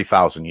like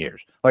 3,000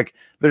 years. Like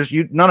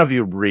none of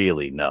you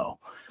really know.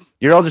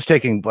 You're all just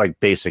taking like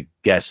basic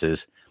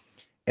guesses.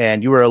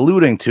 And you were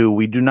alluding to,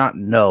 we do not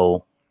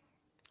know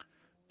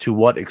to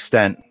what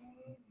extent,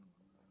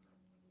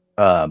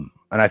 and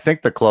I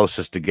think the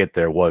closest to get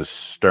there was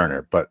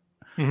Stirner, but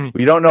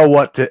we don't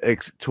know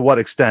to what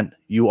extent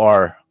you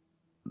are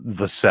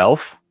the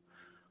self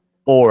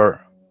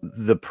or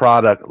the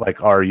product.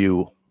 Like, are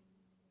you,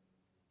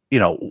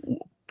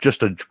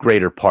 just a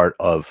greater part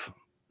of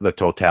the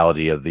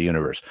totality of the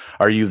universe?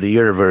 Are you the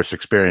universe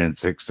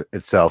experiencing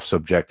itself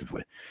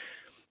subjectively?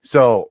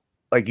 So,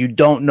 like, you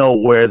don't know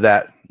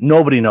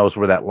nobody knows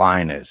where that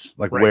line is,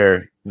 like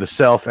where the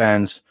self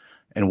ends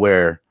and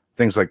where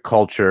things like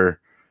culture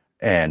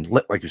and,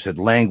 like you said,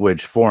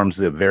 language forms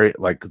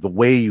the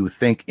way you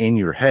think in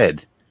your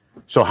head.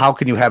 So how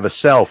can you have a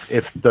self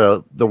if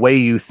the way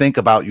you think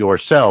about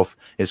yourself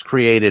is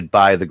created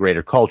by the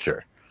greater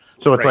culture?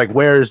 So it's like,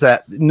 where is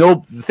that?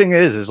 No, the thing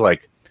is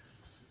like,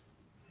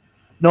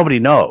 nobody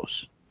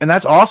knows. And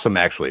that's awesome,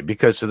 actually,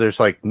 because there's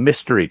like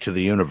mystery to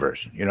the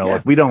universe,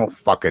 like we don't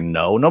fucking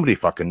know. Nobody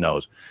fucking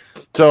knows.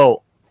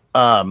 So,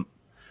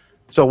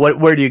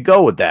 where do you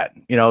go with that?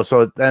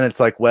 So then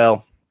it's like,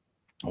 well,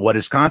 what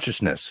is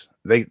consciousness?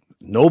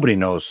 Nobody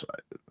knows.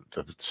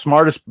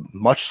 The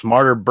much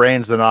smarter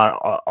brains than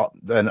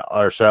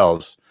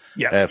ourselves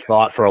have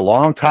thought for a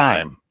long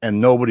time, and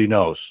nobody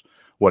knows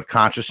what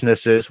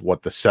consciousness is,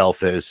 what the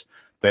self is.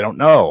 They don't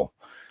know.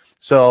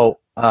 So,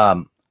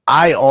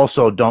 I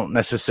also don't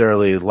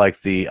necessarily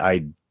like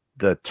the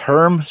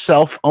term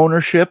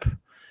self-ownership,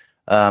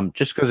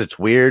 just because it's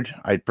weird.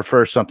 I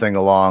prefer something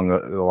along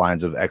the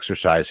lines of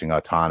exercising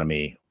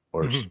autonomy,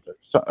 or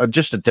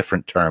just a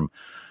different term.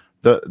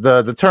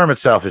 The term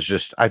itself is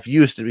just, I've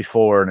used it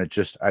before, and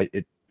it's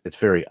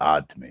very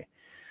odd to me.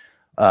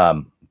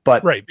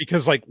 But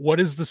because like,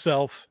 what is the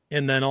self?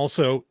 And then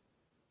also,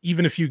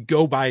 even if you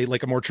go by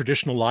like a more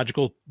traditional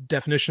logical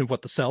definition of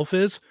what the self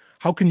is,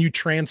 how can you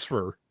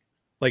transfer?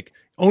 Like,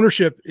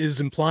 ownership is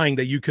implying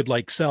that you could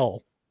like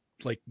sell.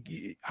 Like,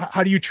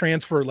 how do you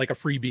transfer like a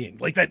free being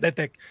like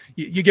that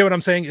you get what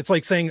I'm saying? It's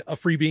like saying a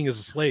free being is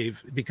a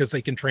slave because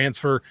they can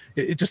transfer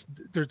it. Just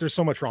there's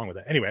so much wrong with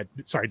it. Anyway,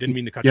 sorry, didn't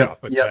mean to cut you off,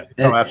 but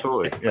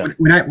absolutely. Yeah.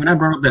 When I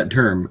brought up that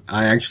term,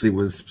 I actually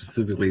was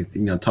specifically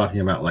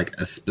talking about like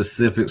a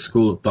specific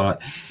school of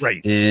thought,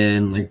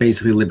 in like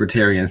basically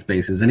libertarian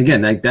spaces. And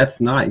again, like that's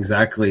not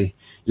exactly,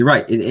 you're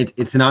right.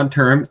 It's an odd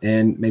term,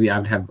 and maybe I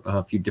would have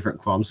a few different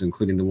qualms,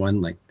 including the one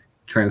like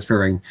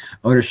transferring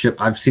ownership.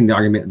 I've seen the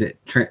argument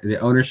that the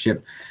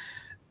ownership,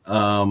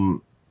 I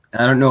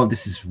don't know if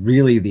this is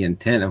really the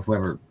intent of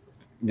whoever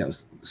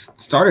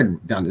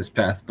started down this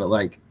path, but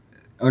like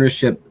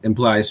ownership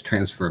implies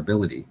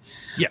transferability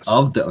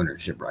of the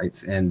ownership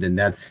rights, and then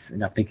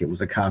and I think it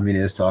was a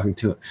communist arguing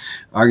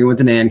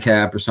with an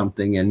ANCAP or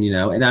something, and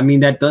and I mean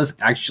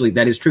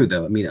that is true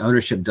though. I mean,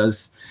 ownership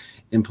does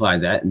imply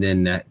that, and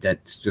then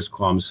that's just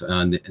qualms.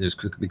 There's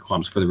could be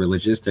qualms for the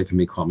religious. There can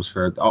be qualms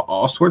for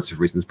all sorts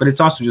of reasons, but it's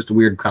also just a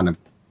weird kind of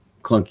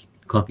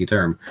clunky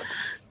term.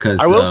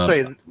 Because I will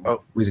say,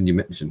 reason you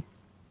mentioned.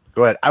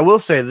 Go ahead. I will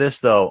say this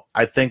though.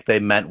 I think they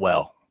meant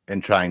well in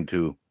trying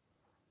to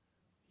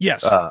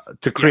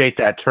create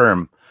that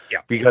term, Yeah.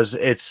 because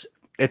it's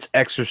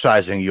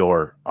exercising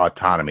your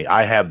autonomy.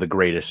 I have the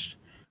greatest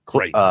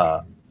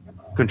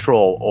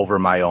control over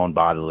my own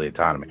bodily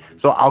autonomy.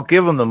 So I'll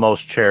give them the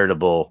most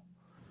charitable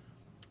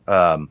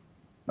interpretation.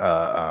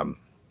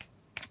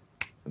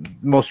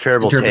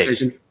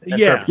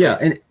 take. Yeah.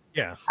 And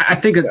Yeah. I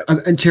think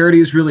and charity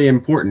is really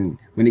important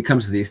when it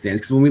comes to these things,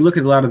 because when we look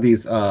at a lot of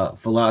these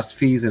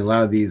philosophies and a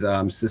lot of these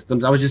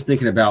systems, I was just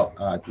thinking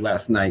about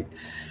last night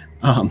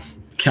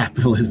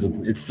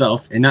capitalism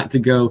itself, and not to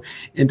go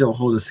into a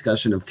whole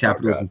discussion of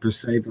capitalism per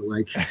se, but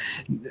like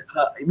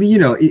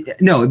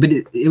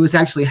it was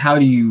actually, how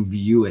do you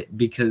view it?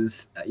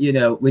 Because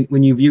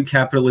when you view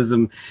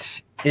capitalism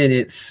in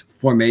its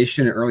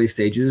formation in early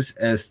stages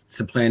as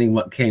supplanting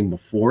what came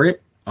before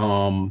it,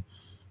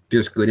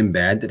 there's good and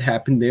bad that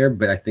happened there,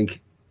 but I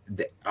think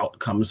the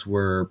outcomes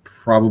were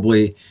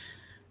probably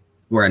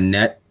a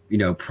net,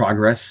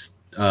 progress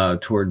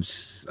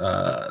towards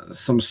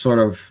some sort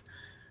of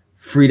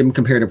freedom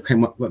compared to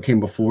what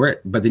came before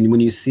it. But then when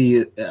you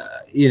see,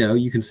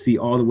 you can see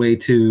all the way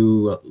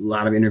to a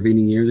lot of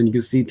intervening years, and you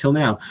can see till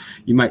now.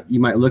 You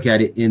might look at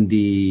it in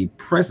the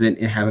present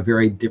and have a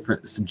very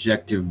different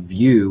subjective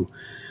view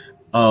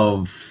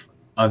of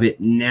it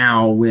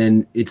now,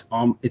 when it's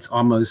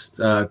almost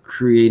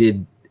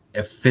created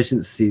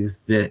efficiencies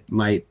that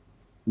might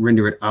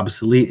render it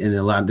obsolete, and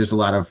there's a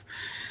lot of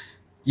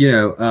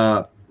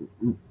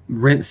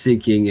rent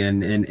seeking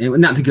and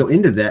not to go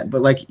into that,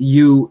 but like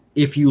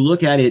if you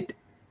look at it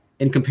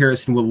in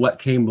comparison with what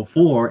came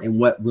before and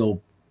what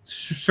will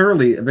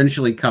surely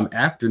eventually come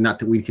after, not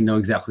that we can know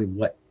exactly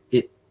what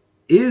it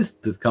is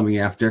that's coming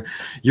after,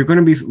 you're going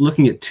to be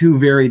looking at two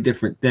very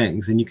different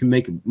things, and you can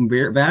make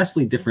very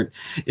vastly different.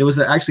 It was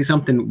actually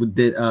something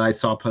that I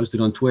saw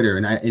posted on Twitter,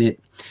 and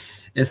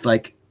it's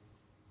like,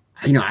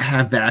 I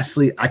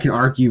can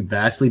argue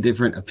vastly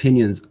different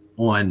opinions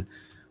on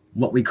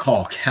what we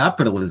call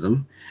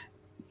capitalism.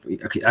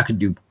 I could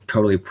do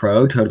totally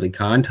pro, totally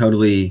con,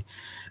 totally,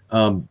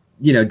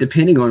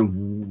 depending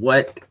on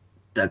what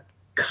the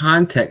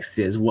context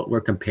is, what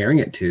we're comparing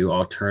it to,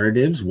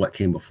 alternatives, what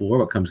came before,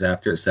 what comes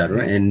after,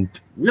 etc. And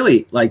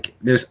really, like,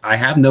 I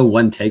have no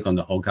one take on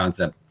the whole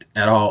concept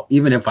at all.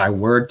 Even if I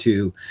were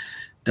to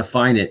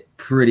define it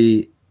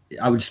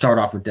I would start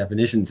off with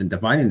definitions and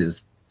define it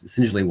as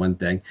essentially one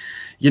thing.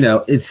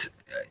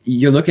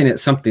 You're looking at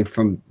something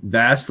from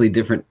vastly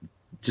different,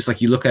 just like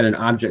you look at an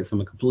object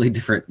from a completely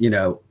different,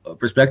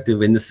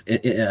 perspective in this,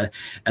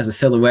 as a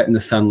silhouette in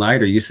the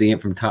sunlight, or you seeing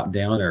it from top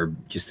down, or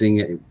just seeing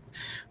it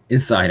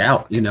inside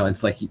out.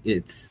 It's like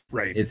it's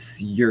right.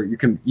 It's you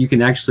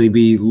can actually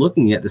be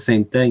looking at the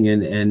same thing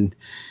and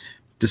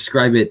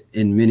describe it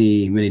in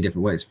many, many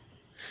different ways.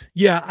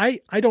 Yeah,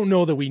 I don't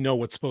know that we know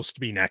what's supposed to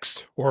be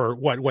next, or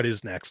what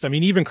is next. I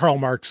mean, even Karl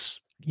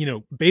Marx,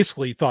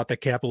 basically thought that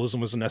capitalism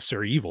was a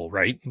necessary evil,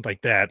 right?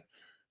 Like that.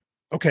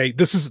 Okay,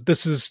 this is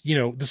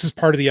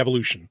part of the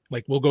evolution.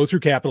 Like, we'll go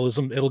through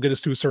capitalism, it'll get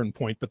us to a certain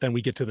point, but then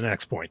we get to the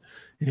next point.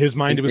 In his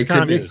mind, it was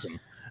communism.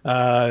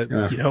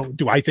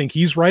 Do I think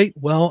he's right?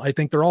 Well, I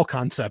think they're all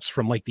concepts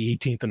from like the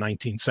 18th and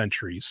 19th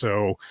century.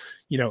 So,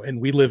 and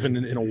we live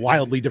in a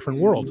wildly different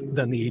world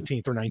than the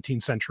 18th or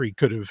 19th century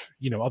could have,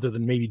 other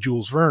than maybe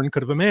Jules Verne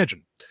could have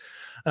imagined.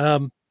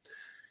 I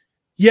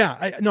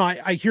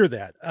hear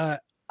that. I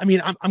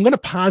mean, I'm going to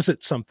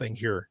posit something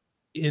here,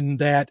 in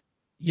that,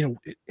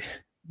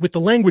 with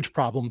the language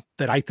problem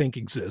that I think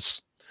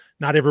exists,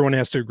 not everyone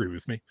has to agree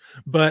with me,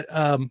 but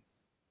a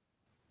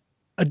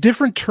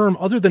different term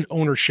other than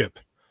ownership,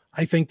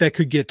 I think that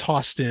could get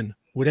tossed in,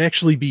 would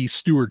actually be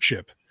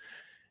stewardship.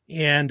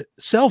 And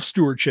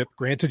self-stewardship,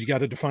 granted, you got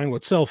to define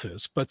what self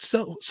is, but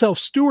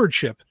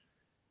self-stewardship,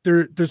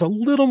 there's a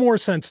little more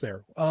sense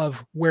there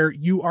of where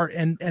you are,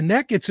 and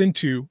that gets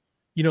into,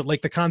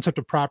 like the concept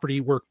of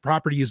property, where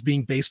property is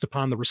being based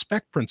upon the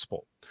respect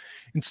principle,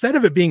 instead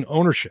of it being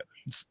ownership,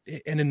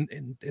 and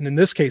in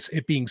this case,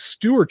 it being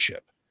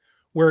stewardship,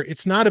 where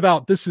it's not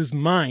about this is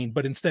mine,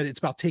 but instead it's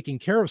about taking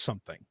care of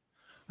something.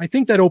 I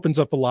think that opens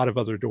up a lot of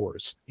other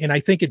doors. And I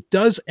think it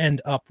does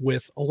end up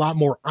with a lot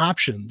more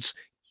options,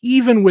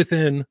 even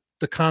within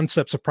the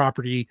concepts of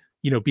property,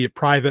 be it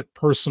private,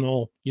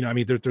 personal,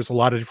 there's a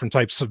lot of different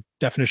types of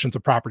definitions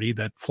of property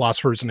that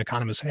philosophers and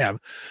economists have.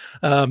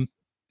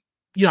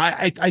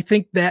 I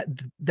think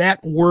that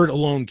word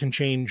alone can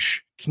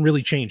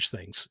really change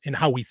things in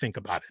how we think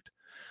about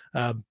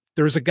it.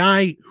 There's a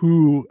guy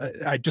who,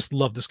 I just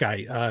love this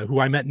guy, who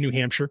I met in New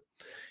Hampshire,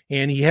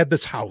 and he had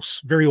this house,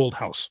 very old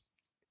house.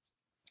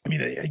 I mean,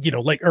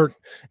 or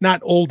not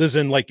old as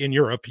in like in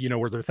Europe,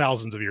 where they're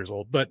thousands of years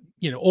old, but,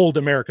 old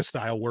America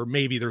style, where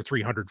maybe they're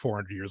 300,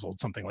 400 years old,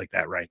 something like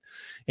that. Right.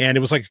 And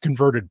it was like a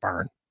converted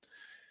barn.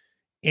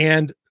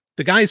 And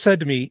the guy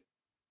said to me,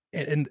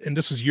 and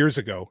this was years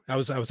ago, I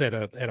was at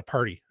a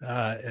party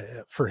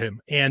for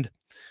him. And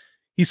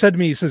he said to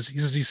me, he says,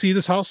 you see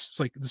this house? It's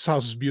like, this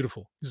house is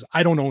beautiful. He says,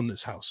 I don't own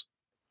this house.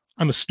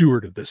 I'm a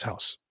steward of this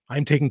house.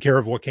 I'm taking care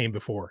of what came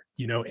before,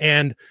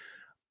 and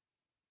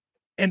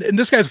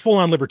this guy's a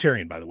full-on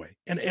libertarian, by the way.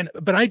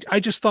 But I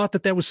just thought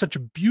that was such a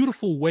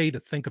beautiful way to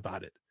think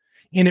about it,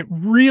 And it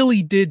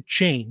really did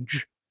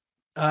change.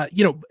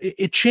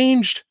 It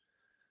changed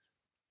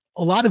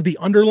a lot of the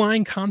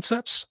underlying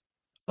concepts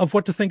of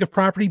what to think of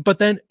property, but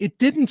then it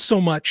didn't so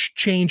much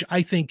change,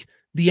 I think,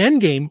 the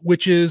end game,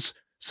 which is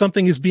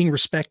something is being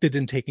respected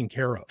and taken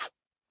care of.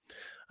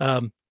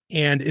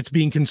 And it's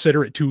being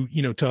considerate to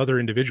other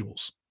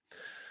individuals.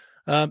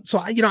 So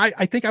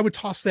I think I would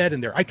toss that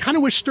in there. I kind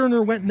of wish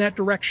Stirner went in that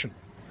direction.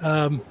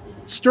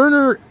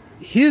 Stirner,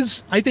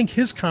 I think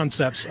his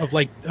concepts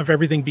of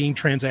everything being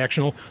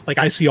transactional, like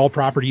I see all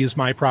property as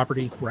my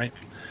property, right?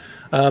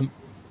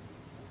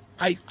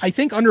 I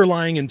think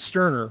underlying in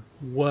Stirner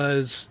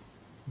was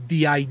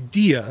the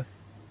idea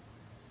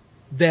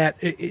that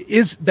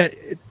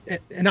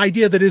an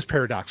idea that is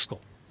paradoxical,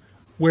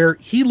 where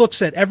he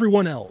looks at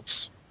everyone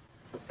else,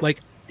 like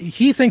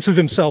he thinks of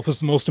himself as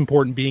the most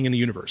important being in the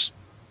universe,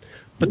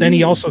 but then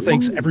he also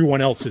thinks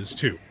everyone else is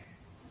too.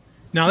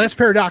 Now that's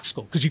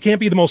paradoxical because you can't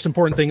be the most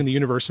important thing in the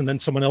universe and then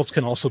someone else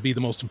can also be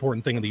the most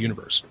important thing in the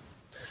universe.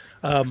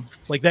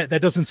 That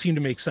doesn't seem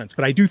to make sense,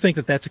 but I do think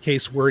that that's a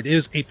case where it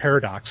is a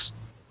paradox,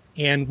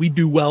 and we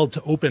do well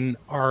to open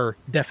our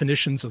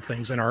definitions of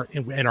things and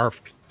our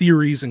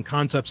theories and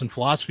concepts and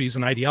philosophies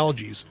and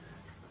ideologies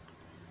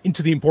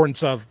into the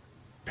importance of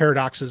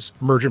paradoxes,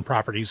 emergent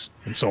properties,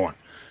 and so on.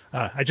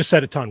 I just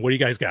said a ton. What do you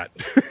guys got?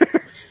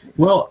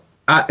 Well,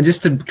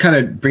 just to kind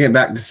of bring it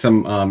back to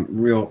some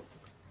real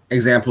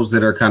examples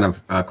that are kind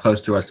of close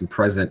to us and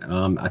present.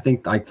 I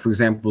think, like, for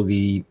example,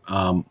 the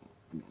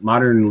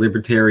modern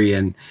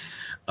libertarian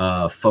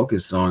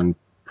focus on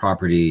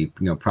property,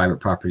 private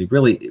property,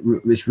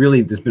 there's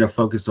been a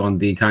focus on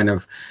the kind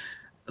of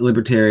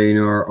libertarian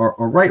or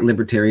right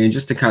libertarian,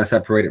 just to kind of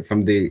separate it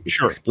from the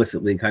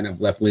explicitly kind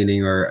of left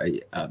leaning or I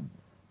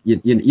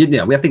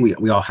think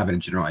we all have a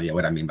general idea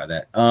what I mean by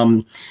that.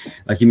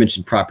 Like you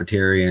mentioned,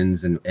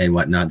 proprietarians and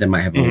whatnot, that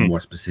might have a little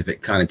more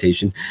specific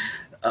connotation.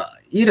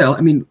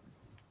 I mean,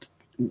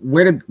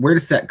 where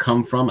does that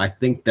come from? I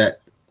think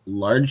that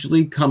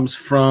largely comes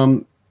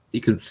from,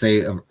 you could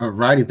say a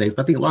variety of things,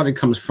 but I think a lot of it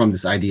comes from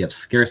this idea of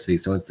scarcity.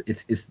 So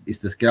it's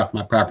this, get off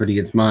my property,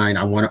 it's mine,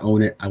 I want to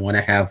own it, I want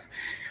to have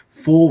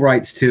full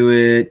rights to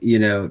it,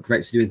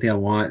 rights to do anything I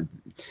want,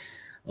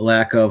 a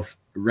lack of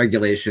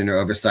regulation or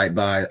oversight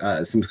by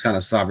some kind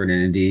of sovereign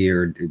entity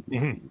or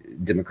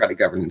democratic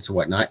governance or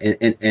whatnot.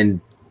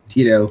 And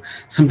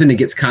something that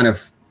gets kind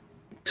of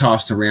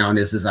tossed around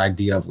is this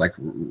idea of like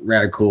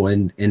radical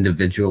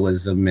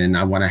individualism, and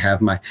I want to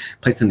have my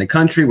place in the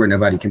country where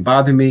nobody can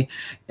bother me.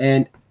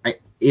 And I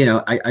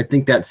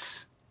think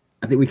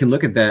we can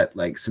look at that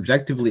like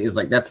subjectively is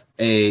like that's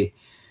a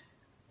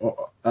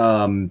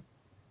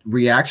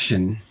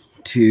reaction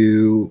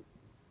to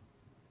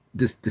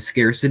the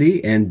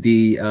scarcity and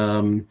the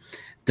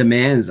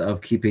demands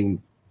of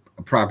keeping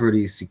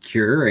property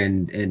secure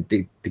and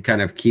to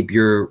kind of keep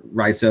your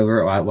rights over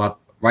it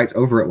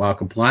while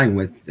complying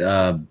with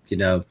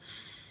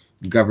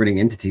governing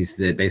entities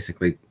that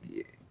basically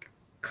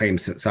claim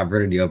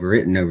sovereignty over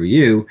it and over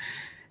you.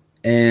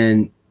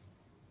 And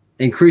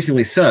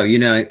increasingly so,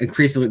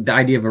 increasingly the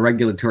idea of a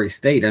regulatory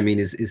state, I mean,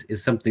 is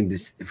something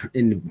this,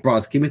 in the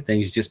broad scheme of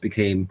things, just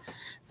became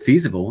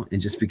feasible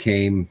and just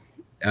became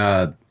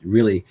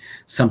really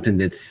something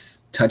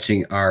that's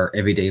touching our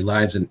everyday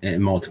lives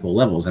in multiple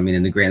levels. I mean,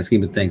 in the grand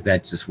scheme of things,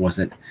 that just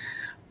wasn't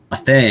a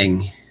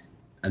thing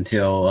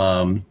until,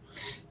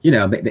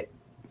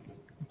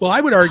 well,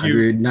 I would argue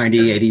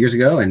 190, 80 years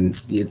ago. And,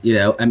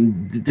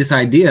 this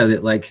idea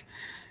that like,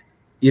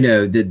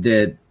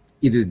 that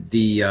either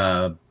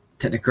the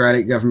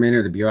technocratic government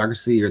or the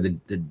bureaucracy or the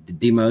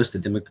demos,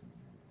 the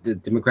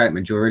democratic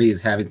majority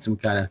is having some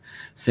kind of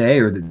say,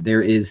 or that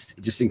there is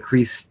just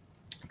increased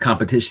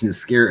competition and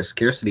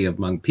scarcity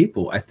among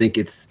people. I think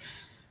it's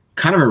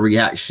kind of a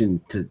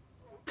reaction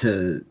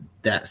to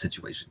that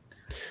situation.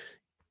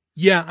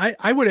 Yeah,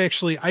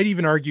 I'd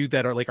even argue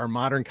that our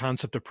modern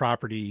concept of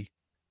property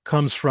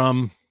comes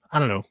from, I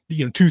don't know,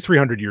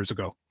 200-300 years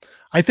ago.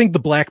 I think the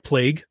Black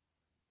Plague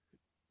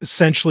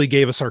essentially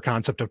gave us our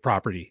concept of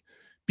property,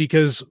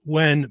 because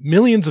when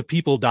millions of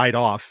people died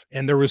off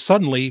and there was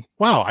suddenly,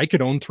 wow, I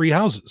could own 3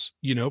 houses,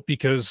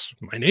 because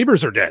my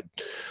neighbors are dead.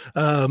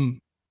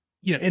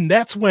 And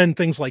that's when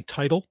things like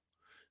title,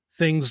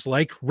 things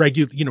like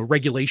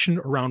regulation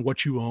around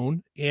what you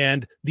own,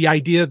 and the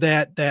idea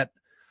that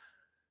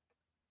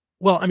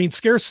well, I mean,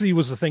 scarcity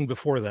was the thing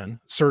before then,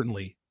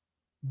 certainly.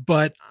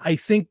 But I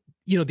think,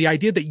 the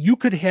idea that you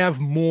could have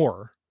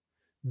more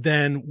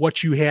than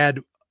what you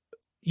had,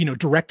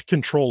 direct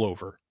control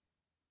over.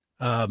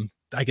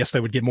 I guess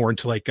that would get more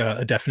into like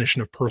a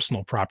definition of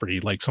personal property,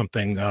 like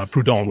something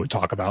Proudhon would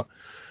talk about.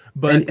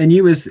 But and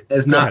you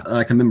as not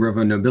like a member of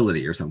a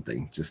nobility or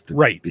something, just to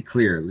be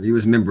clear. You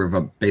was a member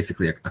of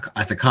basically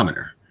as a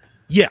commoner.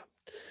 Yeah.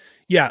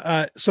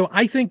 Yeah. So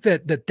I think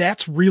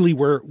that's really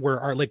where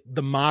our, like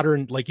the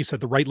modern, like you said,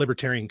 the right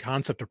libertarian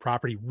concept of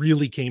property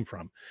really came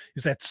from,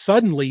 is that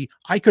suddenly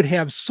I could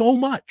have so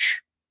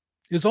much.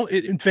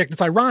 In fact,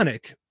 it's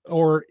ironic,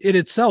 or it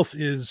itself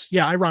is,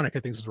 ironic, I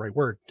think is the right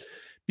word,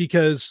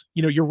 because,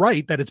 you know, you're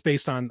right that it's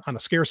based on a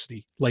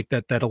scarcity, like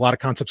that a lot of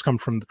concepts come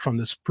from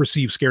this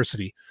perceived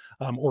scarcity,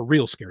 or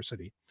real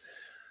scarcity.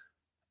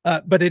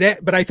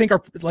 But I think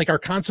our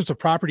concepts of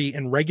property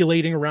and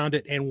regulating around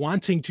it and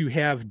wanting to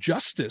have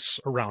justice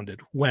around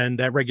it when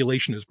that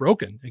regulation is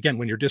broken. Again,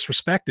 when you're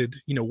disrespected,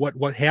 you know,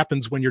 what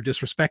happens when you're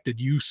disrespected?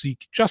 You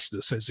seek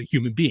justice as a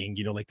human being,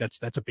 you know, like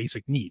that's a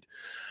basic need.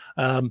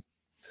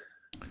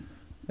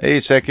 Hey,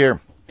 Sek here.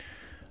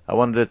 I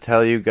wanted to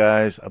tell you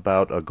guys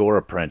about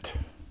Agoraprint.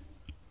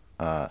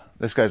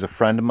 This guy's a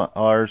friend of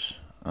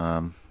ours,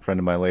 friend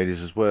of my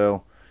ladies as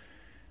well.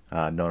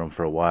 Known him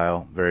for a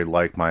while. Very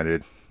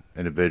like-minded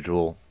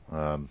individual,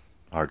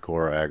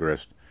 hardcore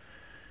agorist.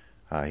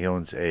 He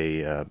owns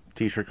a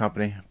t-shirt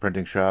company,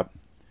 printing shop.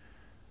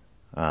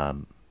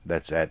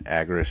 That's at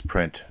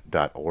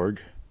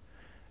agoristprint.org.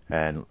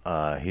 And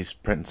he's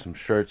printing some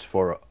shirts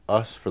for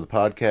us for the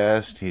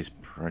podcast. He's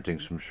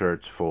printing some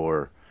shirts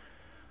for...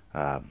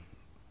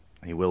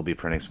 he will be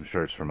printing some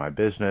shirts for my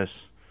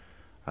business.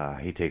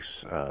 He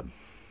takes, fiat,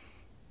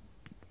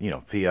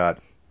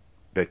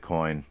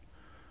 Bitcoin,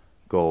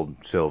 gold,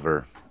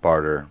 silver,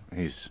 barter.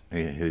 He's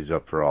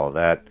up for all of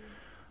that.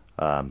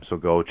 So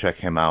go check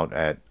him out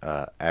at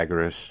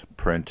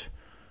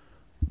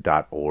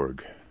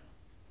agoristprint.org.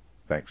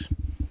 Thanks.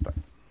 Bye.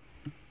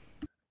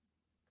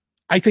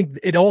 I think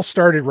it all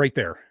started right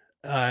there.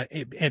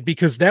 And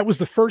because that was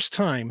the first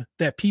time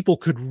that people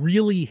could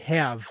really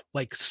have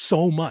like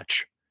so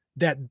much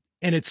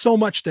and it's so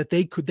much that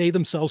they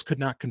themselves could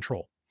not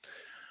control.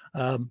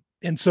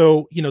 And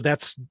so, you know,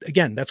 that's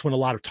when a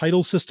lot of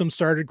title systems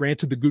started.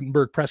 Granted, the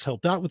Gutenberg press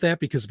helped out with that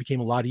because it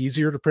became a lot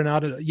easier to print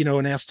out,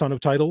 an ass ton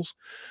of titles.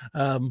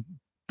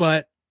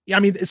 But I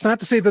mean, it's not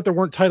to say that there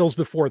weren't titles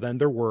before then.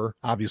 There were,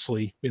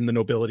 obviously, in the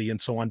nobility and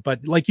so on.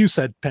 But like you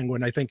said,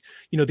 Penguin, I think,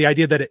 you know, the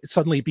idea that it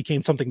suddenly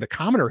became something the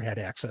commoner had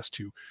access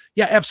to.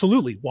 Yeah,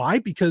 absolutely. Why?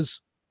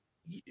 Because,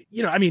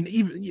 you know, I mean,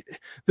 even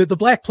the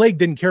Black Plague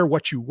didn't care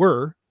what you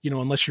were, you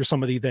know, unless you're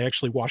somebody that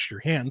actually washed your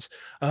hands.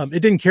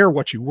 It didn't care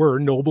what you were,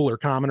 noble or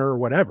commoner or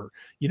whatever,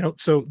 you know.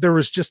 So there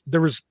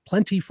was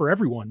plenty for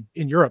everyone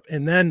in Europe.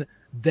 And then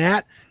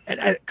that,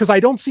 because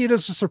I don't see it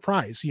as a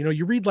surprise. You know,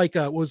 you read like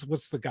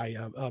what's the guy,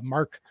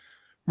 Mark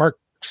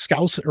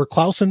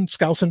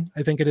Skousen,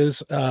 I think it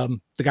is, the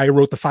guy who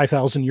wrote the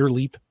 5,000 Year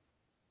Leap,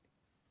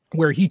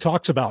 where he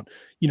talks about,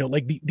 you know,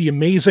 like the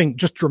amazing,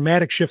 just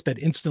dramatic shift that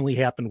instantly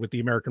happened with the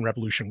American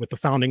Revolution, with the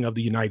founding of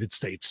the United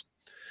States.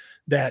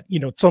 That, you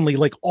know, suddenly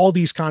like all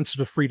these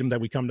concepts of freedom that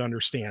we come to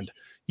understand,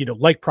 you know,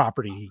 like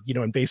property, you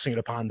know, and basing it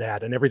upon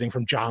that and everything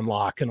from John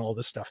Locke and all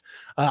this stuff.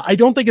 I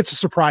don't think it's a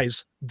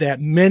surprise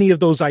that many of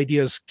those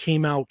ideas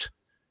came out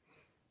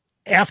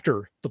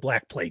after the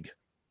Black Plague.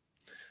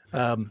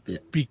 Because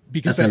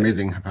that's an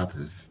amazing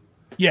hypothesis.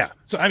 Yeah.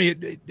 So, I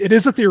mean, it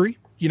is a theory,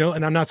 you know,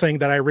 and I'm not saying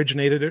that I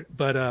originated it,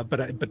 but I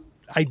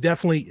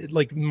definitely,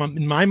 like,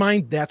 in my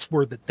mind, that's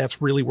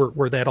really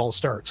where that all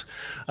starts.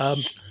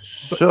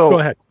 So go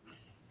ahead.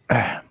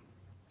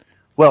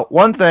 Well,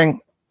 one thing,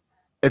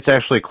 it's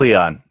actually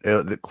Cleon,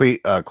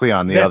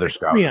 Cleon, the other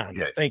scholar. Cleon,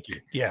 yeah. Thank you.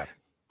 Yeah.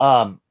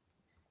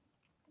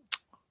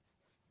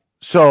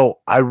 So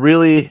I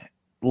really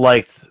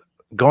liked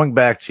going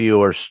back to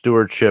your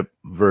stewardship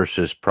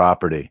versus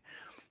property.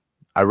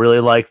 I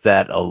really like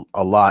that a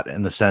lot,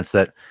 in the sense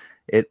that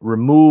it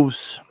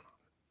removes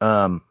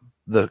the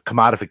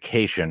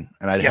commodification.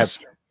 And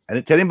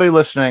and to anybody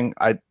listening,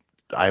 I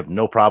have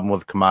no problem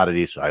with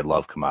commodities. I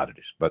love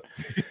commodities, but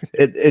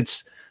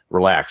it's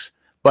relax.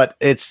 But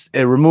it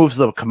removes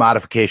the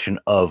commodification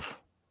of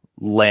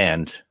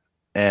land,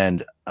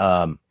 and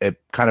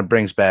it kind of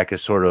brings back a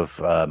sort of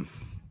a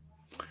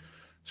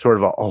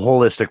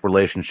holistic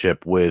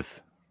relationship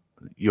with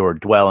your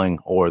dwelling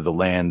or the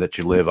land that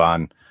you live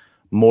on,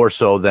 more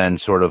so than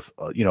sort of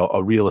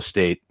a real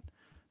estate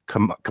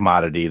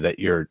commodity that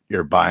you're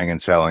buying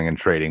and selling and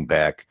trading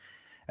back.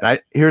 And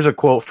here's a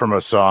quote from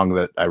a song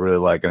that I really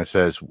like, and it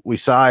says, "We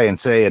sigh and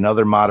say,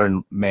 another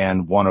modern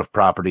man, one of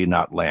property,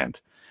 not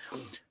land."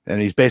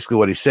 And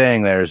what he's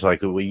saying there is,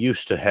 like, we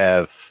used to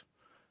have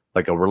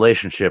like a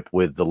relationship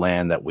with the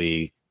land that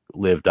we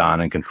lived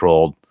on and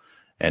controlled,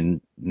 and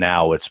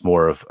now it's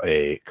more of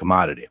a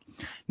commodity.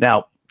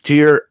 Now, to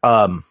your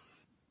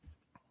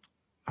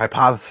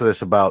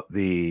hypothesis about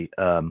the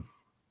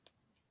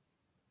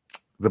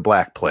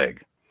Black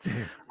Plague,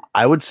 mm-hmm.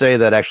 I would say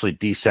that actually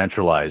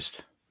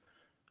decentralized.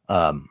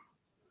 Well,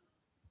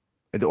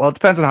 it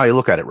depends on how you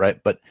look at it,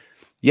 right? But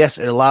yes,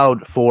 it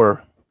allowed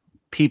for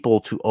people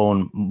to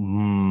own,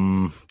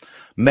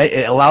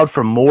 it allowed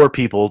for more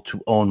people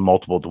to own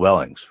multiple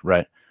dwellings,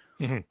 right?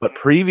 Mm-hmm. But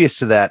previous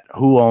to that,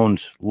 who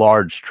owned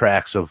large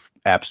tracts of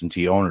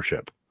absentee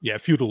ownership? Yeah,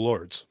 feudal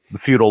lords. The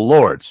feudal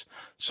lords.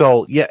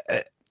 So yeah,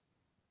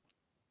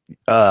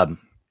 I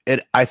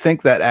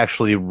think that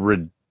actually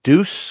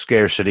reduced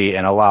scarcity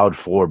and allowed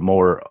for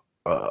more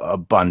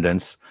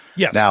abundance.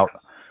 Yes. Now,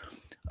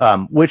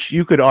 which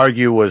you could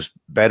argue was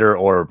better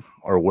or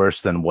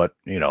worse than what,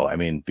 I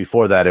mean,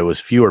 before that, it was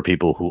fewer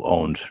people who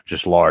owned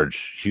just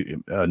large,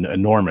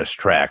 enormous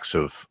tracts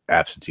of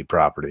absentee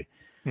property.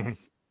 Mm-hmm.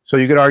 So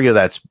you could argue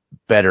that's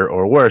better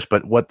or worse,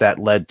 but what that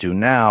led to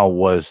now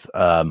was,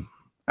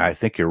 I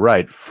think you're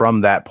right. From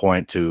that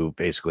point to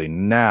basically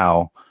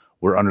now,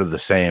 we're under the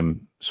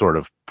same sort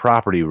of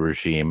property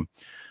regime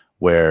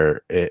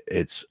where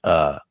it's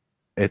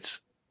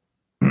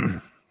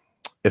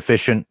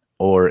efficient,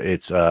 or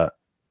it's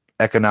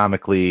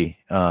economically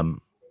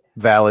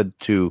valid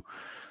to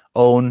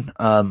own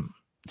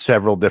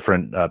several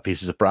different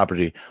pieces of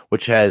property,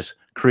 which has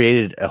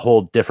created a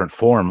whole different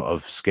form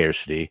of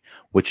scarcity,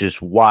 which is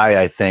why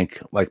I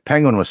think, like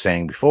Penguin was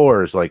saying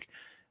before, is like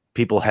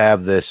people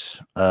have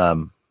this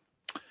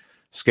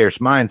scarce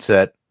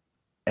mindset,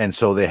 and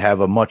so they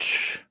have a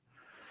much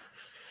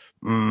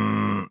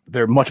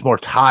they're much more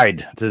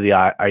tied to the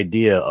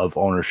idea of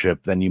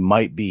ownership than you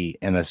might be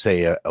in a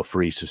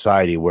free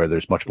society where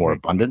there's much more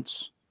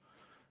abundance.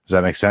 Does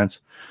that make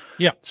sense?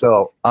 Yeah.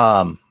 So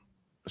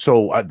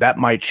that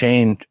might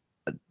change.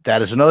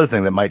 That is another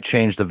thing that might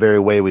change the very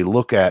way we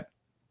look at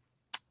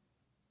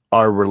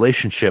our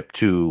relationship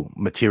to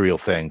material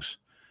things.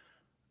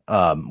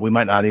 We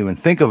might not even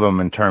think of them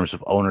in terms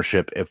of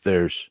ownership if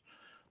there's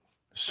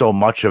so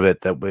much of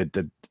it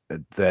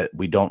that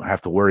we don't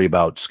have to worry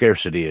about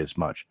scarcity as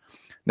much.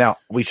 Now,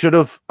 I should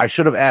have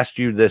asked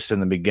you this in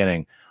the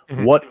beginning.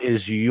 Mm-hmm.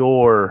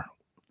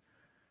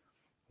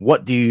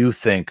 What do you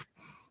think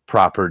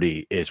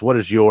property is? What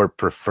is your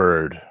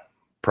preferred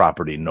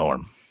property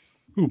norm?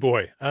 Oh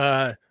boy.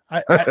 I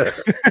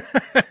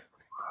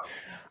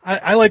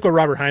like what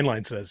Robert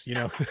Heinlein says,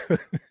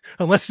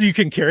 unless you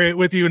can carry it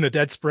with you in a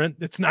dead sprint,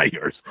 it's not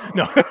yours.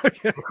 No.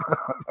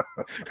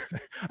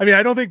 I mean,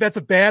 I don't think that's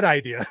a bad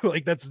idea.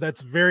 Like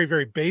that's very,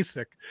 very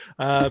basic.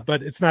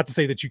 But it's not to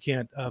say that you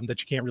can't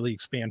really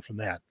expand from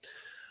that.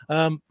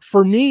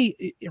 For me,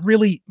 it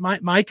really,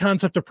 my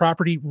concept of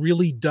property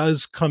really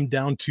does come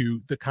down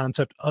to the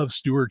concept of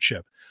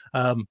stewardship.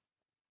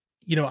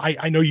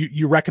 I know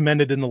you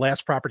recommended in the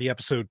last property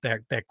episode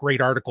that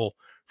great article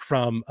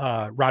from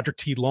Roger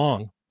T.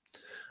 Long,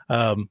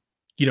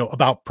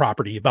 about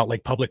property, about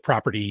like public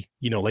property,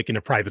 like in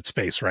a private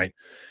space, right?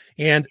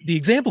 And the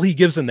example he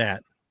gives in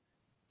that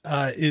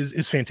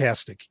is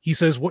fantastic. He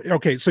says,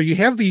 okay, so you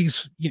have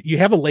you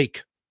have a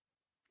lake,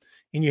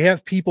 and you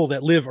have people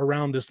that live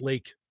around this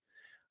lake.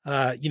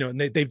 And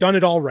they've done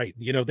it all right.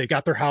 They've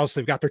got their house,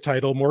 they've got their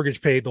title,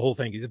 mortgage paid, the whole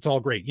thing. It's all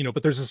great,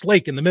 but there's this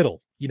lake in the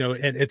middle,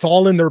 and it's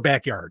all in their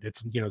backyard.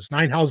 It's, it's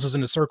 9 houses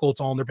in a circle.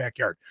 It's all in their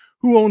backyard.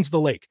 Who owns the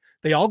lake?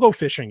 They all go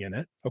fishing in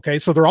it. Okay.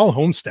 So they're all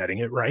homesteading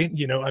it, right?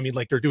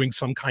 Like they're doing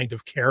some kind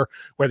of care,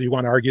 whether you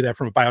want to argue that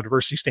from a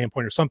biodiversity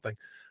standpoint or something.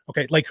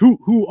 Okay. Like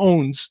who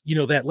owns,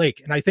 that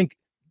lake? And I think,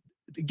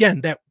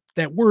 again, that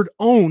word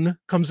own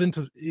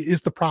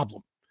is the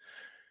problem.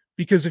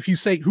 Because if you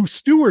say who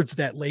stewards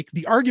that lake,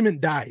 the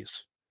argument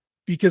dies.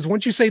 Because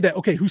once you say that,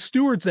 okay, who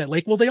stewards that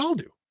lake? Well, they all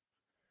do.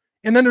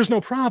 And then there's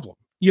no problem.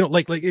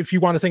 Like if you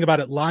want to think about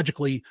it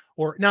logically,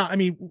 or now, I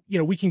mean,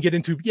 we can get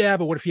into,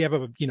 but what if you have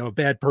a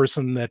bad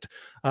person that,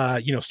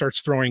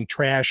 starts throwing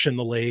trash in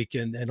the lake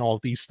and all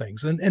of these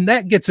things. And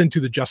that gets into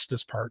the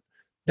justice part.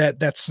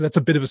 That's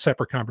a bit of a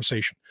separate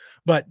conversation,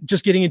 but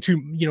just getting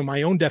into,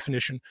 my own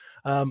definition.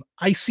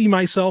 I see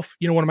myself,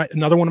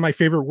 another one of my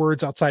favorite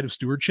words outside of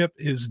stewardship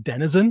is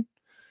denizen.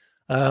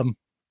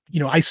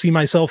 I see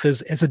myself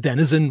as a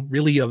denizen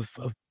really of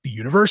the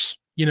universe,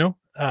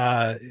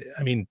 I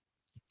mean,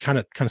 kind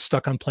of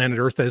stuck on planet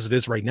Earth as it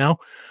is right now.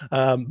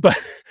 But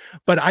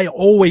I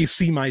always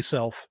see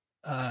myself,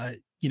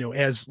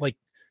 as like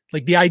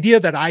the idea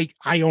that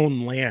I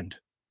own land,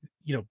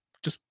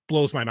 just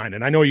blows my mind.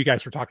 And I know you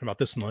guys were talking about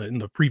this in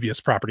the previous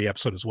property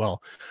episode as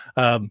well.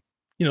 The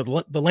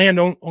land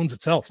owns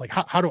itself. Like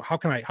how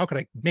can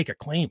I make a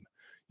claim,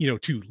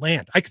 to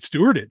land? I could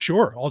steward it,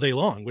 sure, all day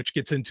long, which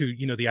gets into,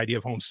 the idea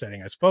of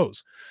homesteading, I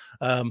suppose.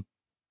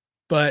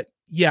 But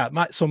yeah,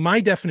 my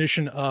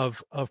definition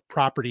of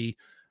property,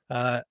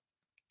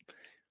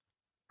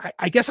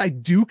 I guess I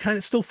do kind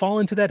of still fall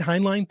into that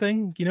Heinlein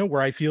thing,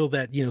 where I feel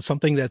that,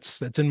 something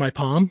that's in my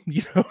palm,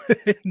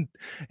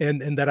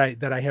 and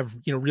that I have,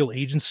 real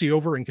agency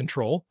over and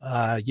control,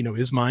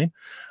 is mine.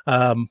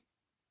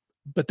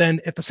 But then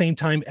at the same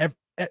time,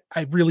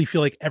 I really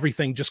feel like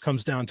everything just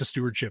comes down to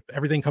stewardship.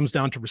 Everything comes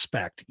down to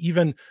respect.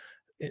 Even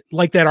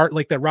like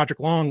that Roger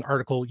Long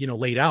article,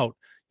 laid out,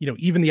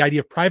 even the idea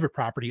of private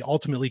property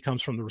ultimately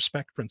comes from the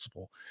respect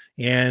principle.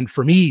 And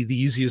for me, the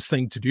easiest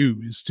thing to do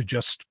is to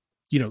just,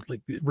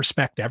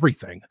 respect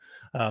everything,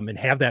 and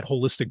have that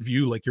holistic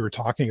view, like you were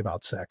talking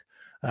about, Sec.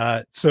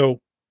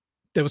 So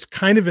that was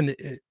kind of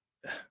a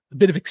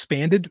bit of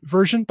expanded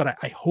version, but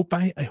I hope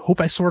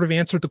I sort of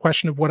answered the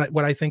question of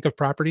what I think of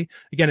property.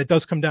 Again, it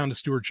does come down to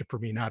stewardship for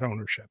me, not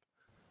ownership.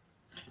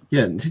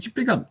 Yeah. Did you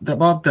pick up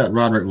that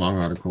Roderick Long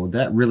article?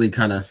 That really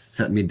kind of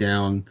set me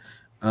down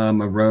a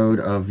road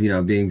of,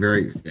 being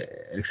very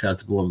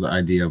acceptable of the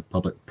idea of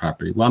public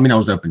property. Well, I mean, I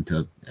was open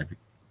to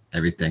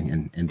everything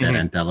in that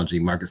anthology,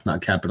 Markets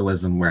Not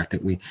Capitalism, where I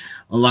think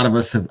a lot of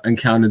us have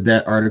encountered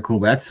that article.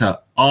 That's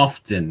a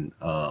often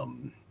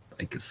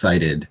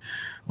cited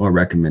or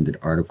recommended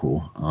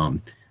article.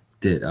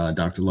 that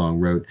Dr. Long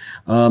wrote.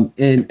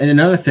 And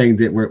another thing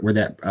that where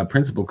that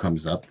principle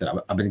comes up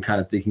that I've been kind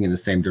of thinking in the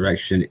same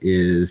direction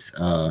is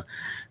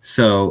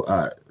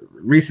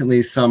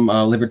recently some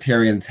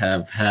libertarians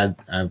have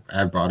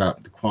brought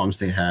up the qualms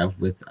they have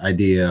with the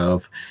idea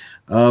of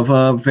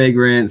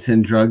vagrants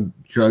and drug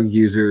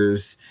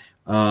users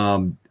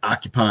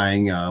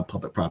occupying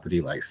public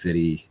property like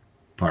city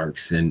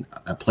parks and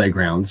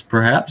playgrounds,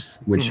 perhaps,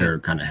 which are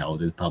kind of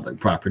held as public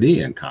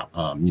property and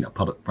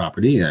public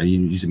property,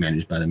 usually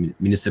managed by the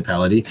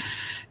municipality,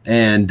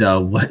 and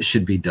what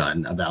should be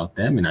done about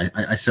them. And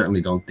I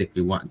certainly don't think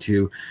we want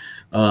to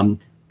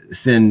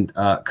send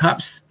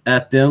cops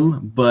at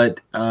them, but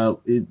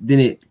then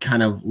it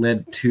kind of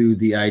led to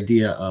the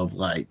idea of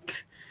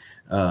like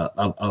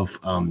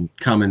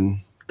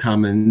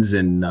commons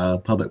and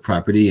public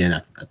property, and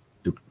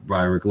the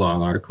Roderick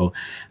Long article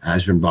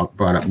has been brought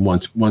up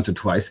once or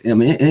twice.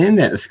 And in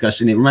that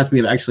discussion, it reminds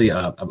me of actually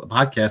a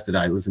podcast that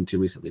I listened to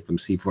recently from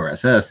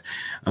C4SS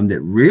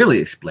that really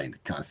explained the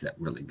concept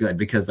really good.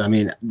 Because I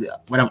mean, the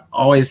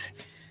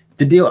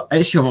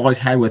issue I've always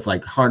had with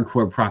like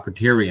hardcore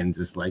proprietarians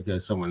is like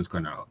someone's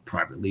going to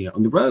privately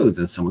own the roads,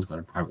 and someone's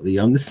going to privately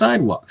own the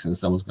sidewalks, and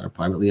someone's going to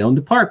privately own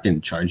the park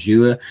and charge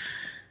you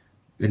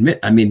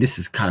I mean, this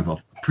is kind of a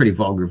pretty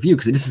vulgar view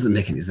because it just doesn't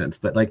make any sense.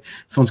 But like,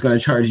 someone's going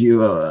to charge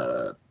you,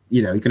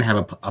 you're going to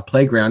have a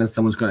playground, and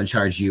someone's going to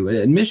charge you an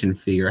admission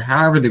fee, or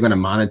however they're going to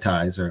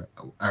monetize or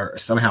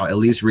somehow at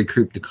least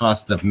recoup the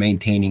cost of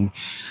maintaining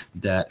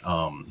that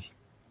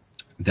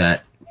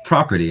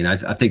property. And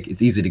I think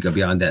it's easy to go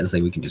beyond that and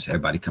say we can just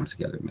everybody comes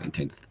together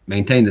and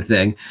maintain the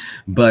thing.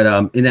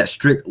 But in that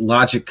strict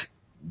logic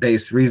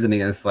based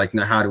reasoning, it's like,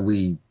 now how do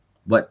we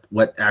what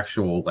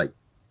actual like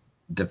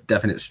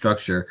definite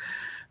structure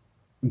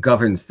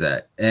governs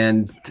that?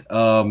 And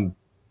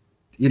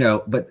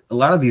but a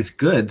lot of these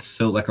goods,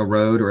 so like a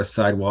road or a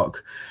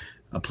sidewalk,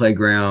 a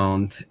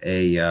playground,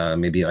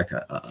 maybe like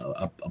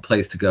a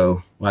place to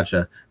go watch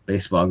a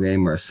baseball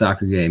game or a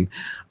soccer game,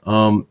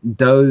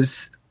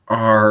 those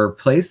are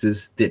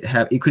places that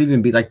have, it could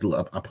even be like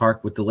a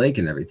park with the lake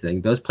and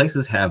everything. Those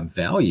places have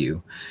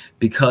value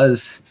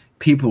because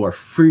people are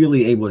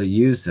freely able to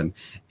use them.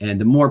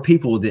 And the more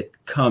people that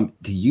come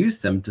to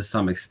use them to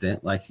some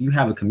extent, like you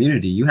have a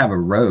community, you have a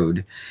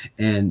road,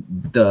 and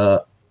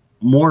the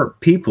more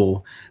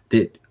people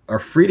that are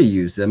free to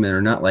use them and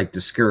are not like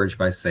discouraged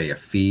by, say, a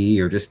fee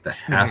or just the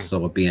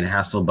hassle of being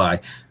hassled by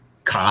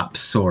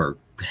cops or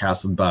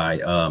hassled by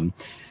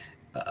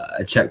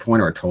a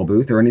checkpoint or a toll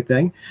booth or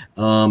anything,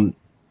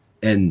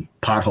 and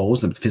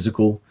potholes and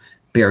physical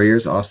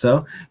barriers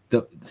also.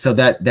 So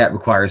that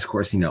requires, of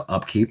course,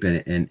 upkeep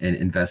and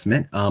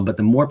investment. But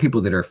the more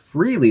people that are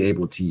freely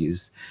able to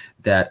use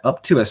that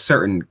up to a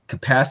certain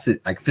capacity,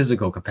 like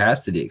physical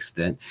capacity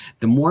extent,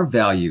 the more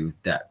value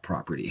that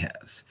property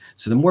has.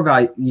 So the more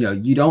value,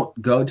 you don't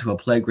go to a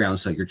playground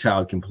so your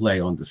child can play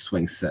on the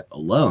swing set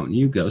alone.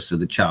 You go so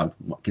the child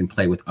can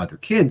play with other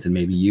kids, and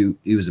maybe you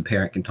as a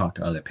parent can talk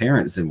to other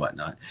parents and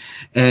whatnot.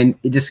 And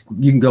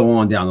you can go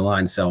on down the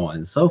line, so on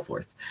and so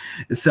forth.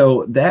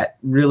 So that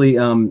really,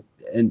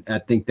 and I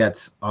think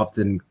that's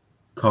often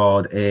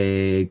called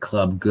a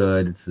club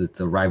good. It's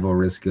a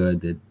rivalrous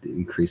good that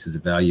increases the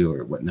value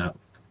or whatnot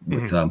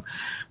with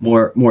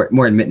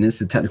more admittance,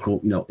 the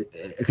technical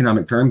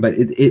economic term. But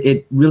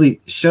it really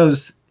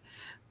shows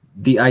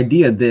the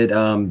idea that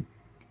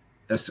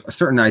a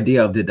certain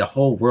idea of that the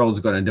whole world is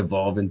going to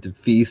devolve into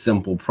fee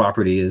simple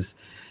property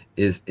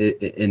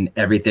and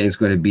everything's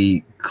going to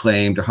be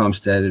claimed or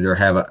homesteaded or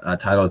have a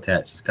title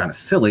attached. It's kind of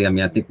silly. I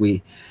mean, I think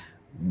we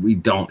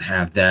don't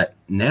have that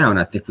now, and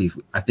I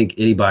think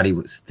anybody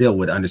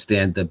would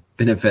understand the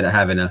benefit of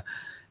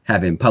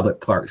having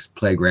public parks,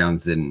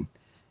 playgrounds, and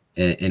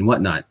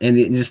whatnot. And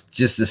it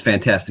just as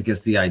fantastic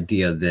as the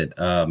idea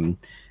that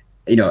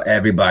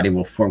everybody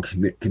will form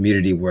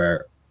community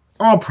where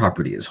all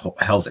property is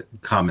held at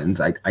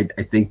commons. I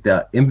think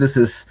the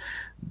emphasis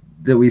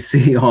that we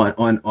see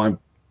on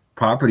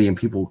property and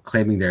people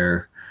claiming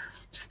their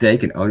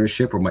stake and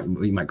ownership, or what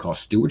you might call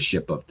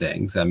stewardship of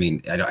things. I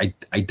mean,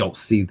 I don't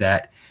see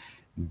that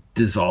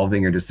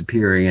dissolving or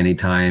disappearing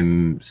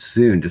anytime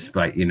soon,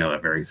 despite a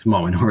very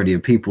small minority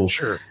of people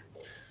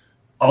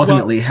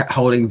ultimately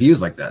holding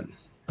views like that.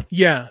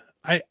 Yeah,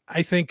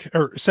 I think.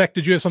 Or Sec,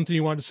 did you have something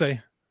you wanted to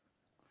say?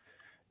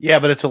 Yeah,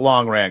 but it's a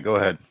long rant. Go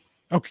ahead.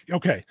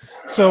 Okay.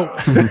 So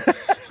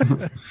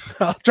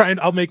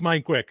I'll make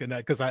mine quick, and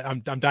because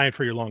I'm dying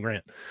for your long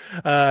rant.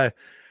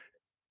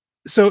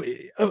 So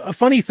a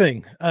funny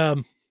thing,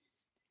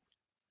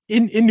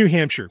 in New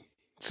Hampshire,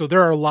 so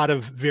there are a lot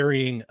of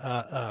varying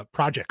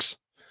projects,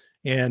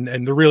 and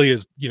there really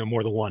is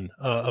more than one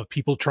of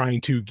people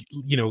trying to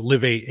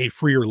live a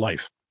freer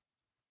life.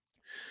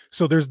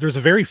 So there's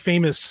a very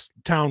famous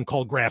town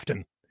called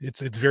Grafton.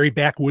 It's very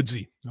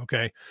backwoodsy.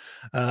 Okay,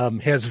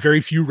 has very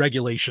few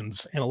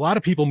regulations, and a lot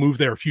of people moved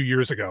there a few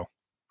years ago.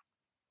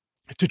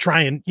 to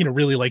try and,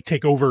 really like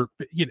take over,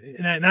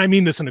 and I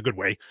mean this in a good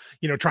way,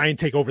 try and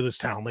take over this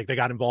town. Like they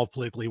got involved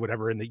politically,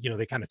 whatever. And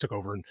they kind of took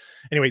over. And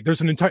anyway,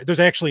 there's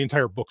actually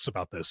entire books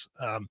about this.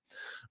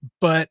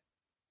 But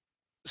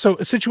so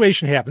a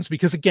situation happens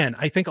because, again,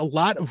 I think a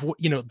lot of what,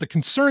 the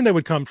concern that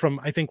would come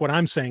from, I think what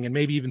I'm saying, and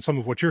maybe even some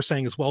of what you're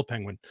saying as well,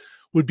 Penguin,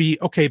 would be,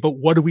 okay, but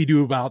what do we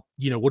do about,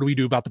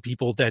 the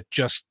people that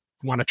just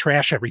want to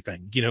trash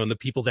everything, and the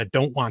people that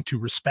don't want to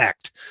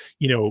respect,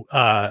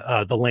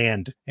 the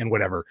land and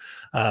whatever,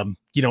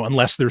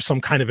 unless there's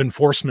some kind of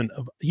enforcement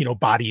of,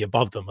 body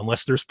above them,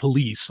 unless there's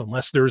police,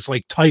 unless there's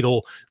like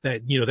title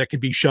that, that could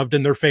be shoved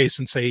in their face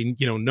and saying,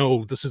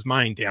 no, this is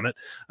mine, damn it.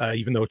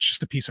 Even though it's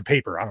just a piece of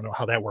paper. I don't know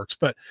how that works,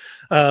 but,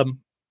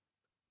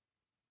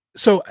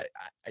 so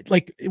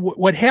like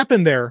what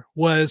happened there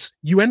was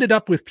you ended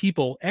up with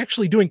people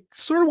actually doing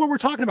sort of what we're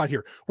talking about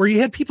here, where you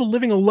had people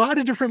living a lot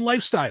of different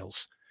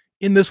lifestyles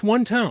in this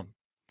one town.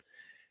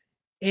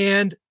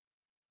 And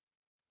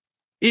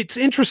it's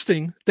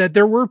interesting that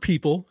there were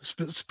people,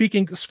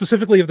 speaking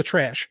specifically of the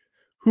trash,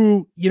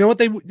 who, what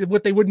they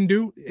wouldn't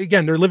do.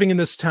 Again, they're living in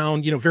this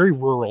town, very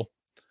rural.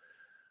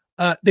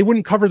 They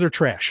wouldn't cover their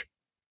trash.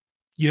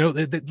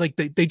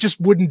 They just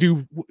wouldn't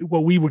do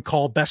what we would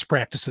call best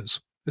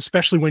practices,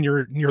 especially when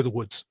you're near the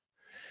woods.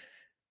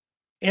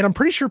 And I'm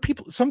pretty sure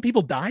some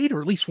people died,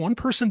 or at least one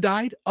person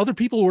died. Other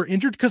people were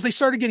injured because they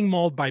started getting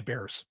mauled by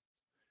bears,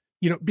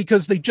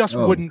 because they just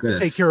wouldn't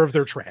take care of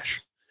their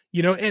trash,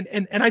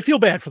 and I feel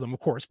bad for them, of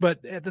course.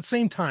 But at the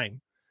same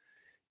time,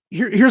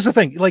 here's the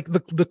thing, like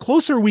the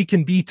closer we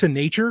can be to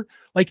nature,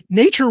 like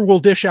nature will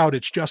dish out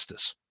its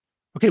justice.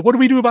 Okay. What do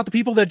we do about the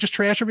people that just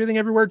trash everything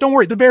everywhere? Don't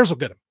worry. The bears will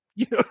get them,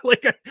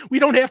 we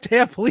don't have to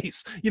have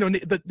police,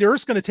 the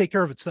Earth's going to take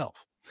care of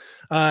itself.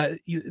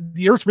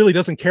 The Earth really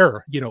doesn't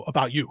care,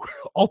 about you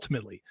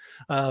ultimately.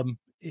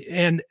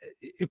 And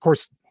of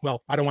course,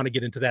 well, I don't want to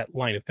get into that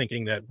line of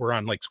thinking that we're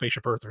on like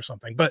Spaceship Earth or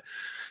something, but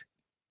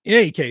in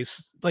any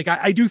case, like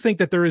I do think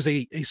that there is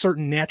a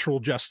certain natural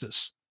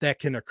justice that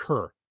can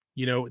occur,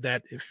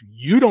 that if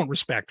you don't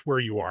respect where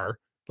you are,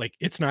 like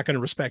it's not going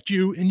to respect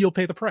you and you'll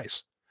pay the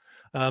price.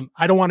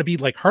 I don't want to be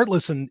like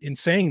heartless in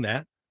saying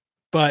that,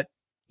 but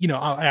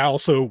I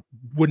also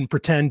wouldn't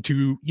pretend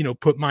to,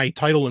 put my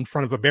title in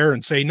front of a bear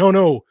and say,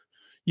 no,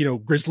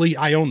 Grizzly,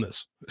 I own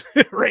this,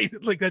 right?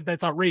 Like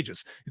that's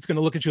outrageous. It's going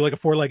to look at you like a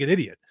four-legged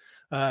idiot.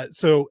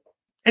 So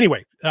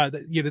anyway,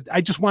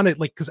 I just want to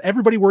because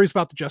everybody worries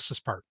about the justice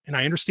part, and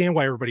I understand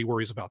why everybody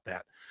worries about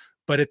that.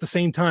 But at the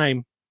same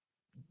time,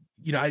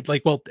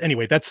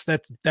 anyway,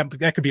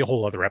 that could be a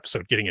whole other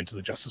episode getting into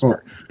the justice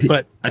part.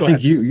 But I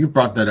think you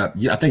brought that up.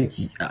 I think,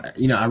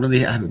 I really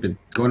haven't been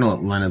going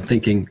on the line of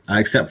thinking,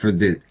 except for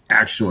the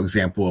actual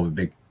example of a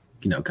big,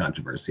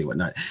 controversy and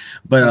whatnot.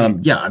 But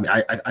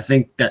I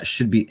think that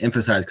should be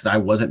emphasized, because I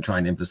wasn't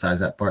trying to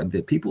emphasize that part,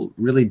 that people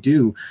really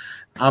do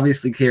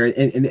obviously care.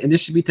 And this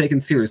should be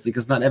taken seriously,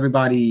 because not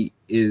everybody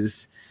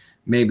is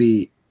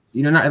maybe,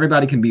 not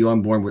everybody can be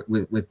on board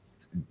with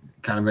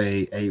kind of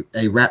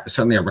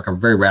certainly a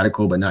very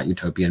radical but not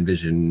utopian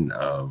vision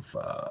of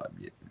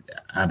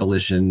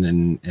abolition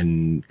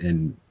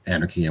and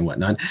anarchy and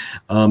whatnot.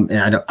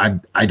 And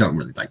I don't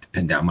really like to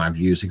pin down my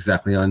views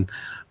exactly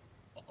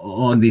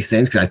on these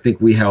things, because I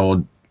think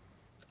we're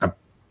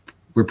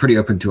pretty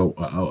open to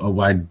a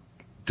wide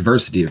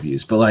diversity of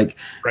views. But like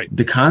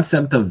the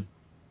concept of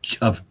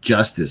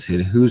justice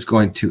and who's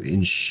going to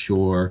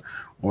ensure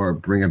or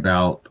bring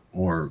about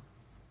or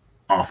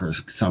offer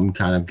some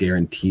kind of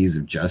guarantees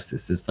of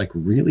justice, it's like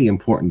really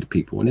important to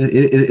people, and it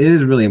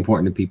is really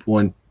important to people,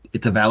 and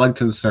it's a valid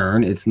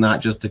concern. It's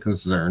not just a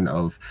concern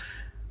of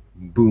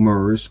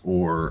boomers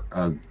or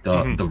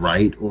the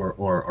right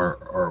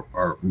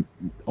or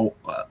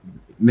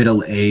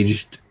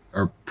middle-aged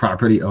or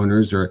property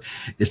owners, or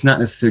it's not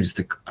necessarily just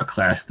a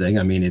class thing.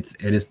 I mean,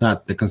 it's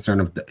not the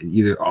concern of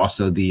either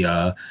also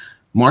the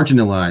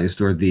marginalized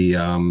or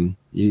the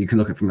you can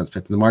look at it from the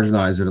perspective of the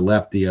marginalized or the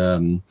left,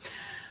 the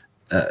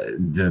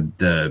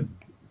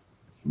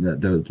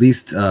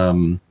least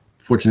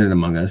fortunate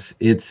among us.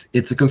 It's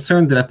a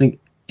concern that I think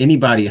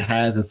anybody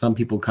has, and some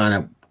people kind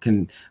of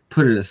can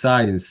put it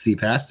aside and see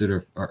past it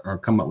or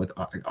come up with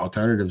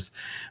alternatives.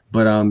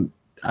 But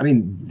I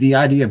mean, the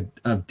idea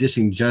of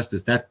dishing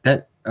justice,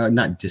 that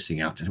not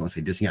dishing out, I don't want to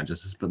say dishing out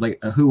justice, but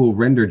like who will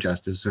render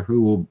justice, or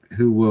who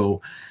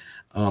will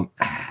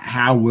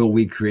how will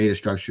we create a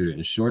structure to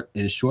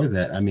ensure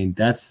that? I mean,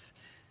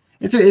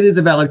 it is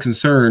a valid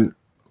concern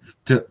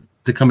to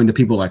come into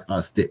people like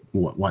us that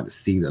want to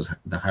see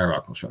the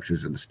hierarchical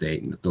structures of the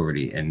state and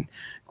authority and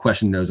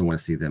question those and want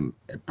to see them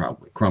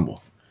probably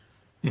crumble.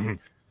 Mm-hmm.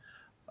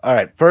 All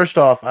right. First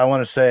off, I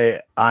want to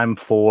say I'm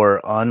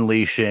for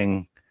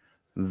unleashing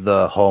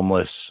the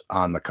homeless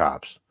on the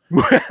cops.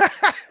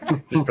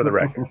 Just for the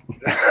record.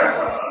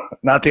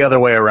 Not the other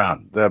way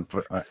around.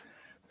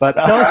 But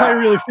tell us how you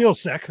really feel,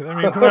 Sec.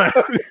 I mean, come on.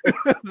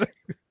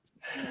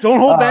 Don't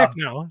hold back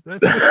now.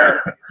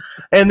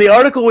 And the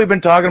article we've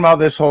been talking about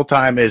this whole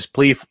time is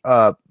Plea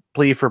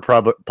for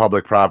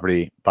Public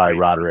Property by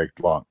Roderick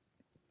Long.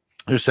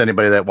 Just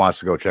anybody that wants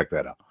to go check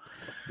that out.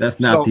 That's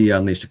not So- the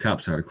Unleash the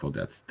Cops article.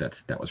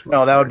 That was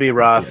No, that would be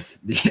Roth.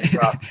 Yes.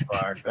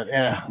 Rothbard, but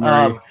yeah.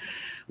 Murray.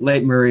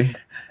 Late Murray.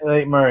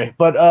 Late Murray.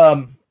 But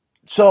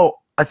so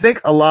I think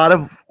a lot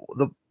of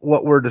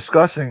what we're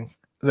discussing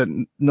that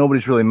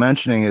nobody's really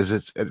mentioning is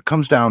it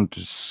comes down to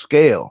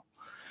scale.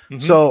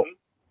 Mhm. So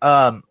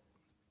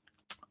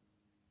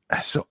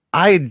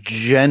I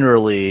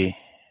generally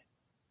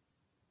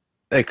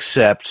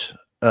accept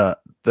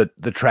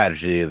the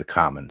tragedy of the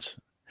commons.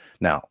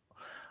 Now,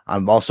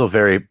 I'm also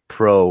very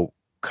pro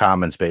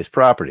commons based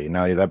property.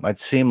 Now, that might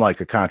seem like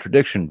a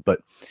contradiction,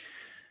 but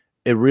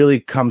it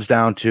really comes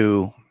down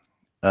to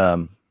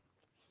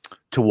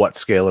what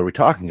scale are we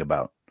talking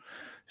about?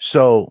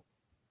 So,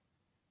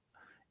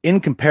 in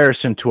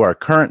comparison to our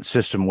current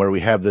system, where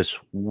we have this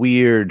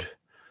weird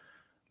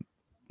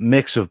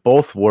mix of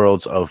both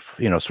worlds of,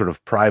 sort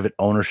of private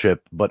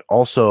ownership, but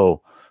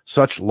also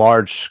such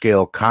large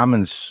scale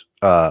commons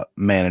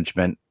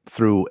management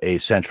through a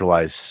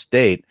centralized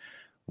state,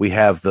 we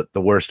have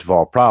the worst of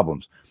all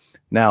problems.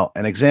 Now,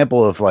 an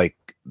example of like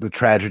the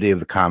tragedy of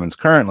the commons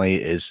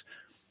currently is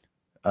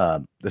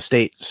the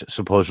state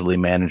supposedly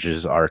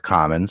manages our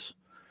commons,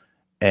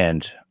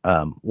 and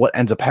what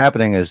ends up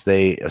happening is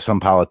some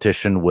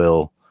politician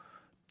will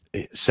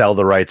sell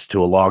the rights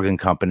to a logging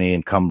company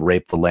and come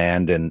rape the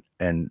land and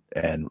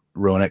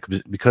ruin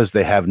it because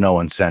they have no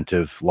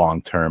incentive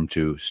long term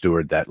to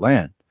steward that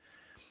land.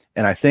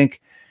 And I think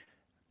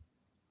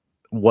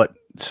what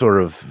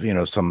sort of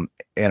some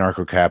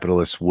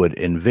anarcho-capitalists would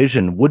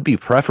envision would be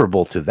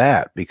preferable to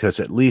that, because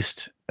at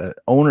least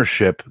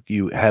ownership,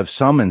 you have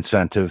some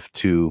incentive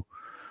to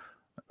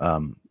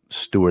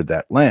steward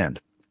that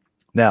land.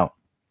 Now,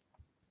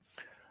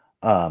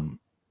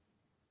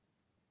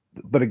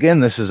 but again,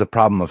 this is a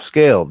problem of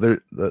scale.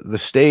 The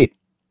state,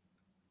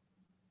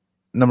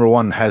 number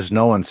one, has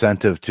no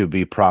incentive to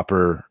be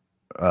proper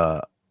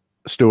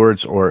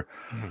stewards or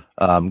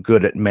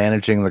good at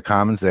managing the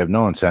commons. They have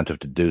no incentive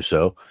to do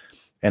so.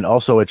 And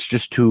also, it's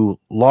just too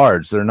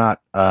large. They're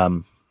not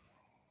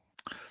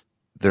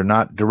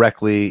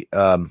directly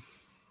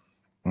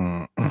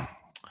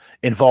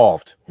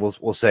involved.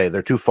 We'll say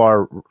they're too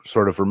far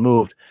sort of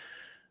removed.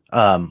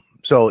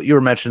 So you were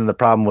mentioning the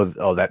problem with,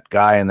 that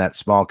guy in that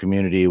small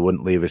community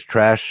wouldn't leave his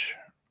trash,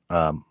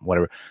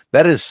 whatever.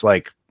 That is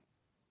like,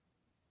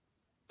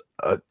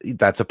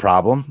 that's a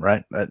problem,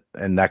 right?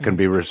 And that can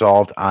be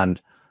resolved on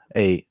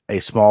a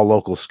small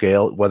local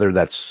scale, whether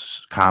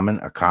that's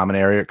a common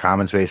area,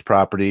 commons-based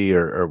property,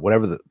 or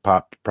whatever the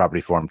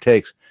property form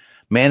takes.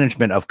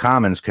 Management of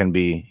commons can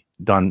be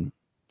done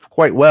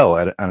quite well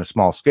on a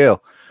small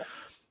scale.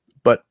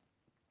 But,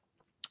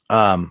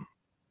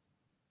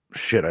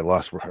 shit, I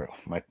lost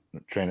my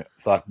train of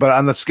thought. But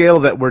on the scale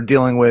that we're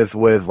dealing with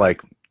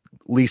like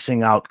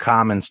leasing out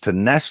commons to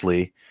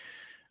Nestle,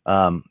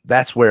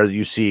 that's where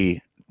you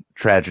see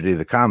tragedy of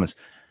the commons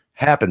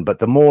happen. But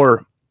the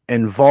more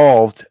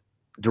involved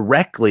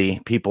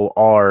directly people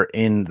are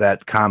in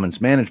that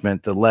commons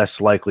management, the less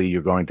likely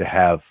you're going to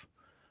have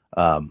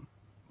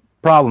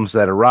problems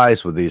that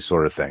arise with these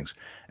sort of things.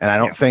 And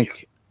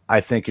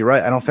I think you're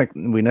right. I don't think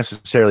we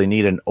necessarily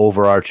need an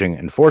overarching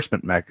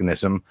enforcement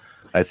mechanism.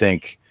 I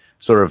think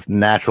sort of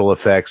natural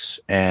effects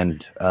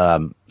and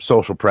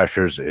social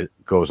pressures, it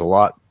goes a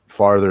lot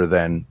farther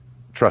than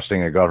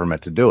trusting a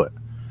government to do it.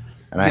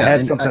 And I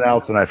had something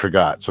else and I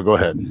forgot. So go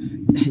ahead.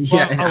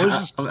 Yeah, I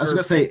was going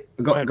to say,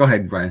 go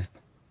ahead, Brian.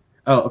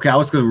 Oh, okay. I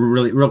was going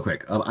to real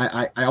quick.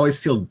 I always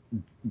feel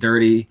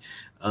dirty,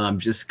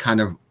 just kind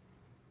of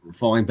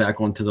falling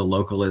back onto the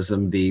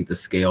localism, the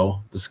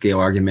scale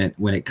argument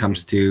when it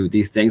comes to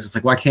these things. It's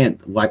like, why can't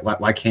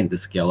the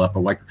scale up?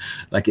 Or like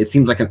it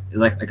seems like I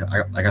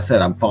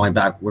said,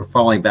 we're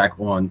falling back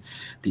on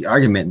the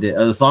argument that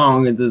as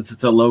long as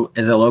it's a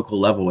local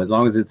level, as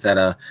long as it's at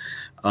a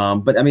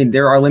but I mean,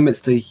 there are limits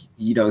to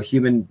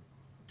human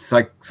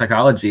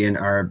psychology, and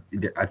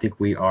I think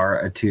we are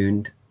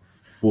attuned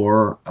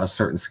for a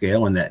certain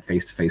scale in that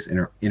face-to-face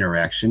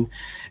interaction.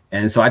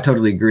 And so I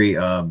totally agree.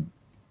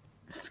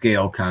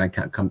 Scale kind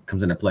of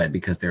comes into play,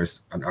 because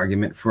there's an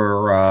argument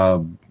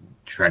for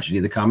tragedy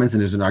of the commons,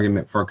 and there's an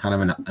argument for kind of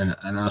an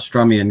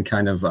Ostromian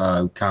kind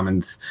of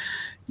commons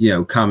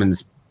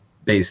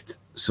based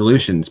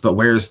solutions. But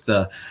where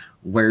do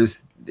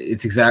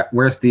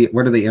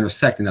they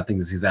intersect? And I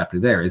think it's exactly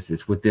there.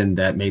 It's within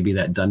that, maybe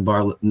that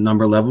Dunbar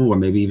number level, or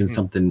maybe even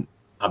something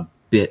a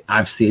bit.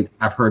 I've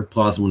heard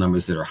plausible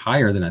numbers that are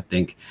higher than, I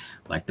think,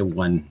 like the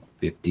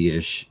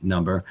 150-ish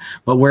number,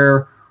 but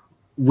where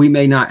we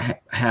may not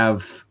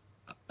have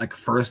like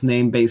first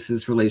name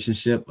basis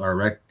relationship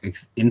or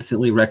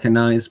instantly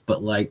recognized,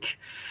 but like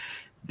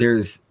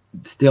there's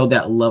still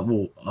that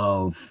level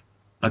of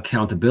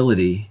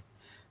accountability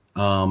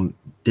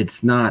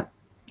that's not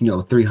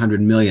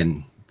 300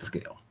 million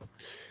scale.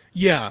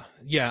 Yeah.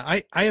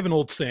 I have an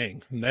old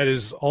saying, and that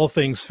is, all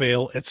things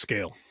fail at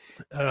scale.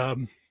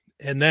 And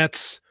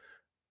that's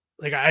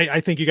like,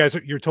 I think you guys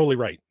you're totally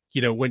right.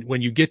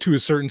 When you get to a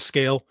certain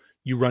scale,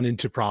 you run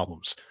into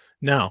problems.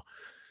 Now,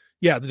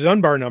 Yeah, the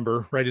Dunbar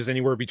number, right, is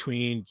anywhere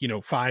between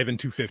 5 and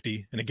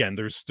 250, and again,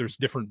 there's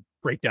different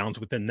breakdowns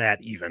within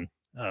that even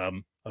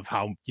of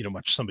how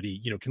much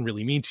somebody can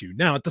really mean to you.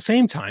 Now, at the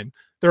same time,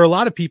 there are a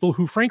lot of people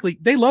who, frankly,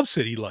 they love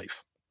city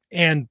life,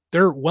 and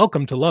they're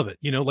welcome to love it.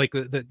 Like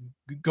the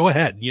go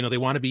ahead. They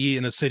want to be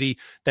in a city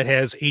that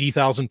has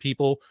 80,000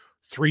 people,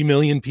 3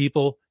 million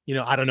people.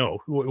 I don't know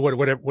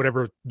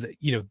whatever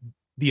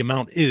the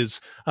amount is,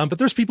 but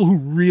there's people who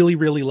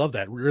really love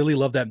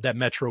that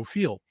metro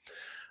feel.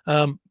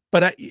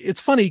 But it's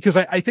funny because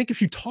I think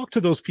if you talk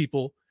to those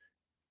people,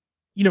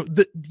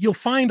 you'll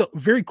find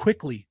very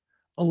quickly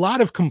a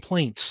lot of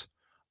complaints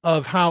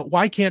of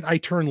why can't I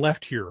turn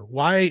left here?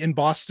 Why in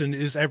Boston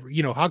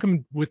how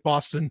come with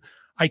Boston,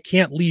 I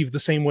can't leave the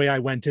same way I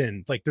went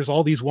in? Like there's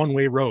all these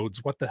one-way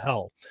roads. What the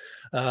hell?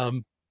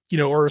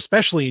 Or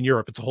especially in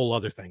Europe, it's a whole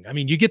other thing. I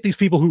mean, you get these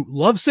people who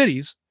love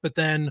cities, but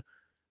then,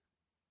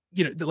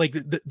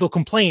 they'll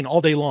complain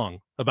all day long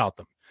about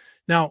them.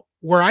 Now,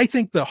 where I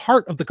think the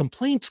heart of the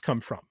complaints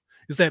come from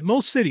is that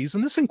most cities,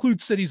 and this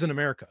includes cities in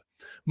America,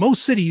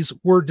 most cities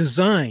were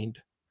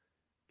designed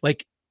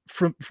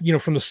from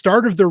the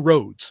start of their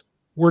roads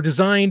were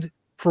designed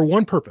for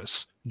one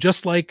purpose,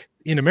 just like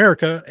in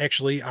America,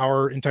 actually,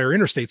 our entire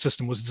interstate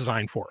system was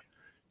designed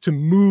to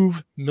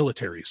move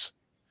militaries.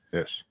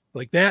 Yes.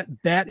 Like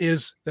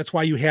that's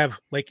why you have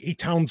like a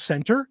town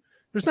center.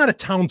 There's not a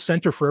town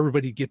center for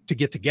everybody to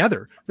get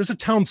together. There's a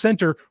town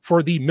center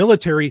for the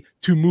military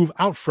to move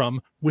out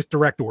from with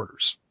direct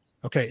orders.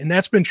 Okay. And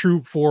that's been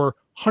true for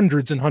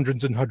hundreds and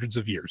hundreds and hundreds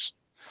of years.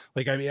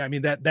 Like, I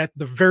mean, that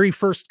the very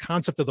first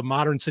concept of the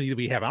modern city that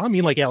we have, I don't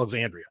mean like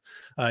Alexandria,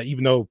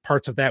 even though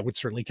parts of that would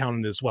certainly count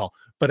in as well.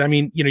 But I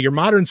mean, your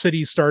modern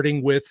cities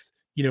starting with,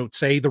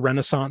 say the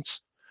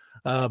Renaissance,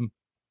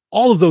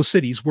 all of those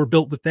cities were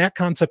built with that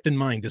concept in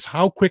mind, is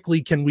how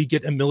quickly can we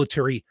get a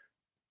military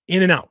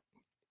in and out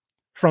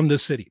from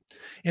this city.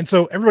 And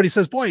so everybody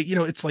says, boy,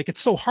 it's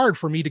so hard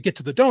for me to get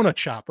to the donut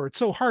shop, or it's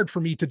so hard for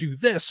me to do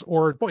this,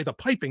 or boy, the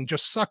piping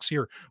just sucks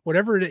here,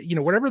 whatever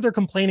they're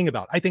complaining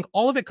about. I think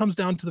all of it comes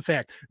down to the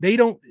fact they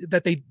don't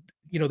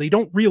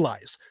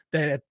realize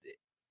that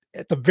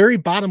at the very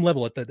bottom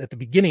level, at the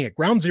beginning, at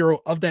ground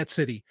zero of that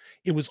city,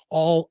 it was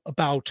all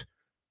about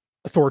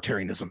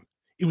authoritarianism.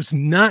 It was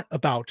not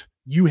about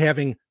you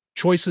having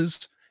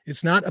choices.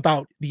 It's not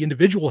about the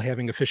individual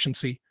having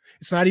efficiency.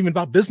 It's not even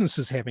about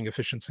businesses having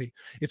efficiency.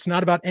 It's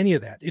not about any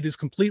of that. It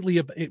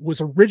was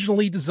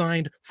originally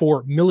designed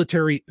for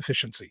military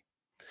efficiency.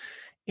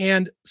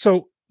 And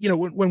so,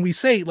 when we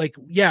say like,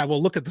 yeah,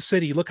 well, look at the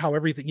city, look how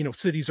everything,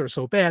 cities are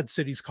so bad.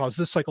 Cities cause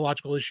this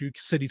psychological issue.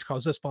 Cities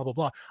cause this, blah, blah,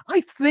 blah. I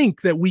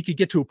think that we could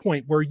get to a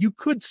point where you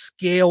could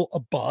scale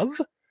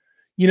above,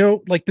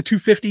 like the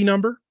 250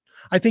 number.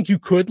 I think you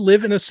could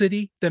live in a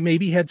city that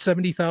maybe had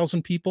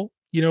 70,000 people,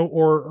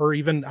 or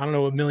even, I don't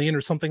know, 1 million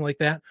or something like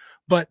that.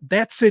 But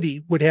that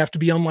city would have to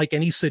be unlike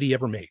any city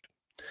ever made.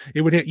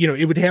 It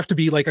would have to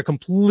be like a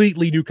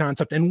completely new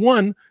concept, and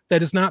one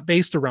that is not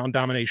based around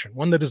domination,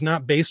 one that is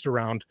not based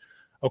around,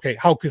 okay,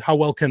 how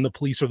well can the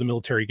police or the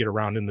military get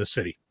around in this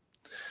city?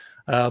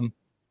 And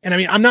I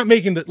mean, I'm not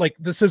making that, like,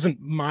 this isn't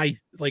my,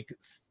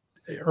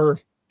 or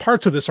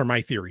parts of this are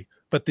my theory,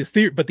 but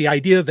the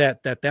idea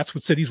that that's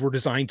what cities were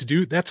designed to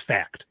do, that's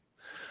fact.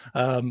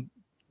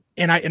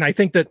 And I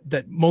think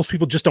that most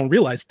people just don't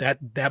realize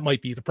that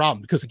might be the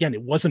problem, because again,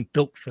 it wasn't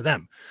built for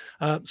them.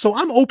 So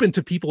I'm open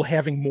to people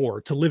having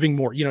more, to living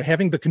more,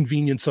 having the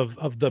convenience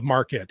of the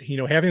market,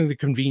 having the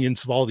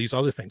convenience of all these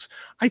other things.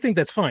 I think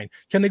that's fine.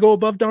 Can they go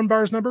above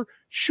Dunbar's number?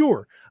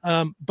 Sure.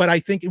 But I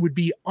think it would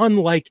be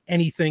unlike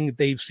anything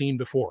they've seen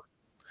before,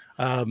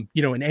 and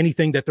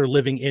anything that they're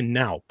living in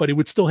now, but it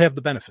would still have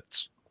the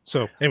benefits.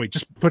 So anyway,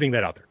 just putting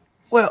that out there.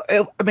 Well,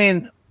 I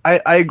mean,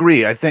 I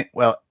agree. I think,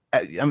 well,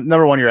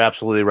 number one, you're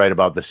absolutely right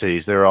about the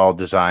cities. They're all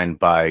designed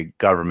by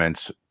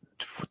governments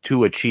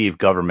to achieve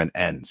government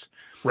ends.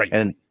 Right.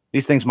 And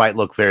these things might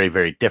look very,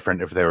 very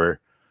different if they were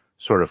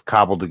sort of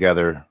cobbled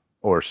together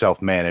or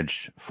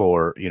self-managed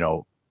for,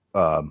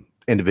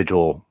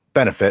 individual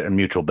benefit and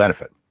mutual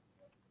benefit.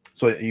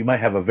 So you might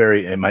have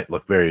it might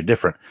look very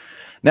different.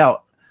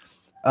 Now,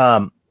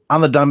 on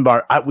the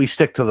Dunbar, we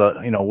stick to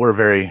we're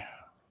very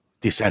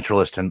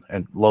decentralist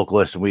and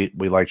localist, and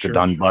we like the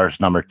Dunbar's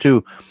number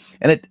 2.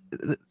 And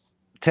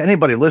to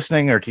anybody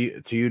listening, or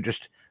to you,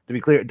 just to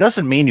be clear, it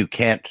doesn't mean you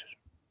can't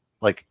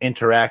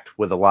interact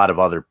with a lot of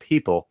other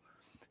people.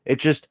 It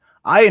just,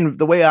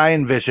 the way I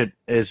envision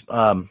it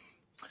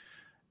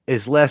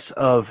is less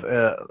of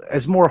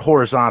as more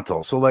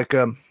horizontal. So I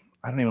don't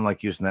even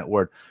like using that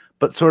word,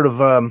 but sort of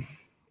a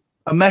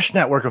mesh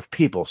network of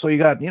people. So you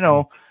got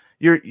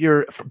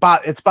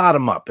it's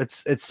bottom up.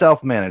 It's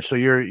self-managed. So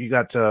you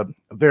got a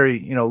very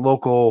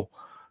local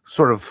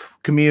sort of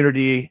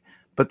community,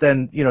 but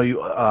then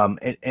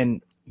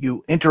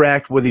you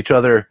interact with each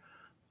other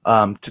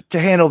to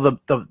handle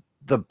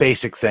the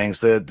basic things,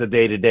 the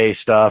day-to-day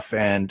stuff,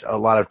 and a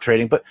lot of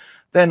trading. But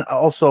then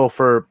also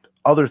for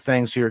other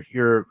things,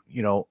 you're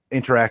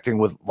interacting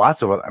with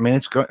lots of other. I mean,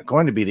 it's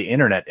going to be the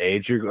internet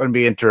age. You're going to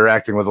be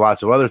interacting with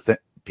lots of other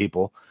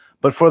people,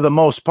 But for the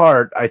most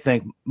part, I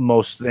think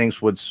most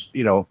things would,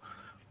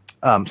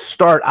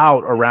 start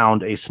out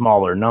around a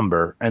smaller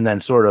number and then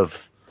sort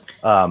of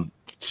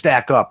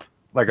stack up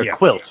like a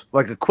quilt,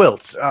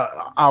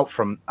 out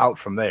from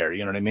there.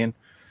 You know what I mean?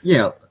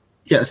 Yeah.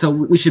 Yeah. So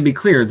we should be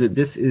clear that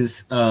this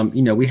is,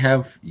 we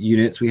have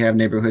units, we have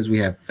neighborhoods, we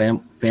have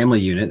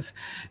family units,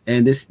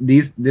 and this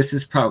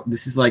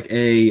is like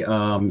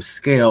a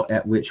scale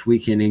at which we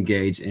can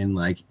engage in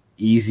like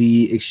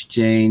easy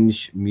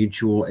exchange,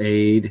 mutual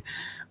aid,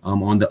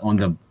 on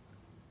the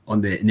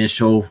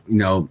initial,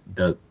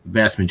 the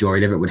vast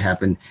majority of it would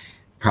happen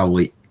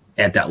probably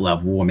at that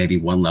level, or maybe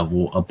one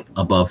level up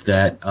above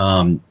that.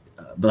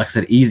 But like I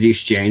said, easy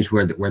exchange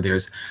where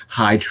there's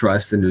high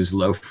trust and there's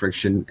low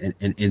friction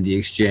in the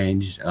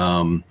exchange.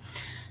 And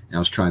I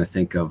was trying to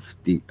think of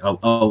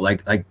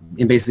like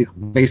in basic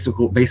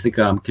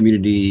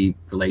community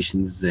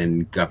relations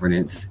and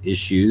governance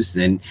issues.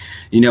 And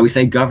we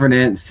say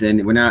governance,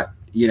 and we're not,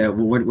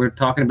 we're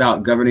talking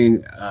about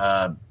governing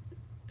a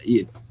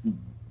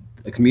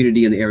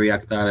community in the area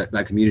occupied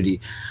by community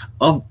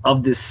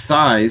of this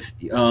size.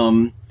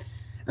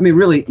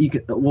 Really,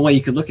 one way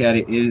you could look at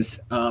it is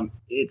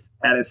it's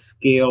at a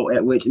scale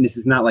at which, and this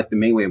is not like the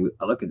main way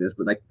I look at this,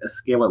 but like a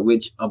scale at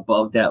which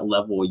above that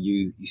level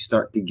you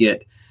start to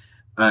get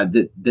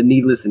the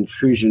needless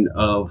intrusion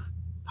of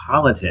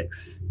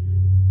politics,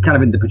 kind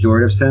of in the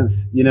pejorative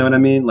sense. You know what I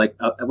mean? Like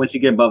once you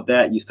get above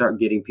that, you start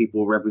getting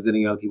people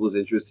representing other people's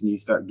interests, and you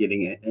start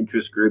getting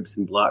interest groups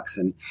and blocks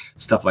and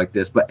stuff like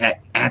this. But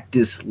at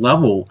this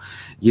level,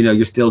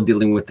 you're still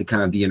dealing with the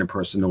kind of the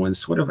interpersonal and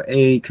sort of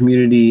a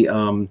community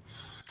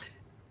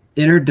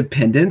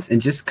interdependence,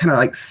 and just kind of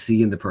like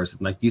seeing the person,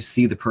 like you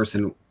see the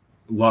person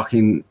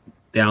walking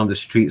down the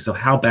street. So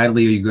how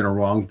badly are you going to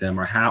wrong them,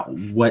 or how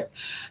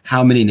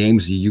many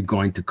names are you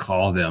going to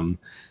call them?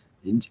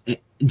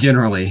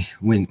 Generally,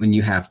 when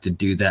you have to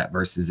do that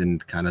versus in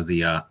kind of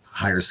the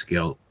higher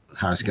scale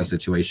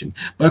situation.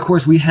 But of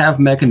course, we have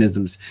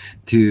mechanisms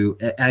to,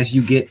 as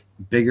you get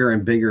bigger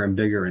and bigger and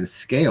bigger in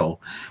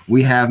scale,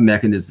 we have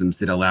mechanisms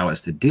that allow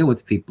us to deal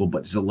with people,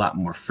 but there's a lot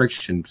more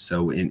friction.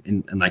 So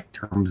in like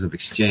terms of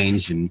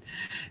exchange and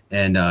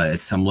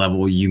at some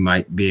level, you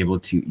might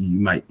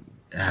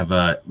have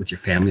with your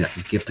family, like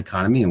a gift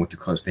economy, and with your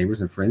close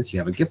neighbors and friends, you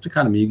have a gift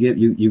economy.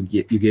 You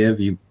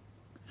give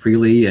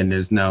freely, and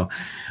there's no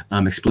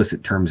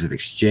explicit terms of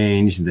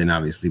exchange. And then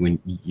obviously when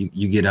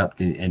you get up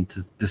and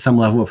to some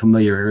level of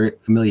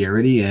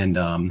familiarity and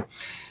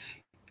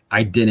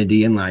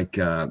identity, and like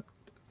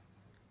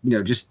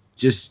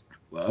just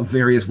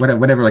various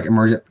whatever like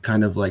emergent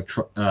kind of like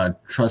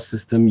trust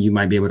system, you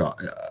might be able to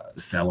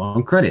sell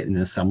on credit. And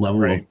then some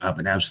level of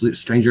an absolute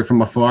stranger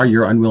from afar,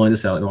 you're unwilling to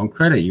sell it on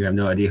credit. You have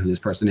no idea who this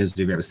person is.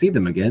 Do you ever see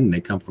them again?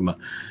 They come from a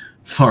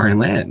foreign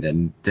land,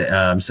 and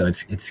so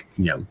it's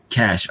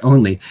cash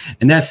only,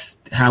 and that's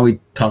how we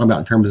talk about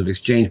in terms of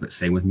exchange. But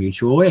same with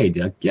mutual aid.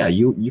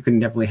 You can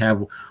definitely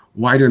have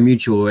wider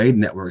mutual aid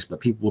networks, but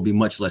people will be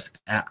much less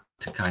apt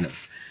to kind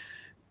of,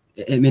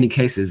 in many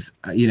cases,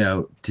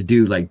 to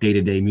do like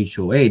day-to-day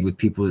mutual aid with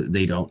people that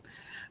they don't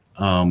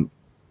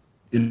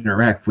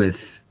interact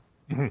with.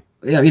 Mm-hmm.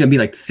 Be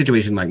like the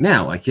situation like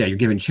now, like, you're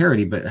giving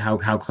charity, but how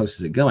close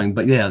is it going?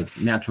 But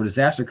natural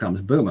disaster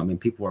comes, boom.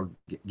 People are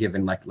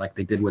given like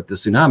they did with the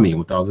tsunami and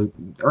with all the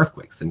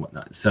earthquakes and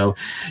whatnot. So,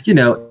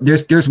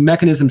 there's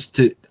mechanisms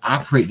to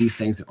operate these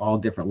things at all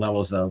different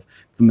levels of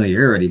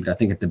familiarity. But I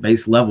think at the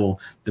base level,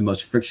 the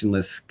most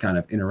frictionless kind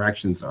of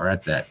interactions are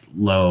at that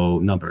low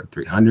number,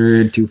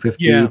 300,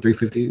 250,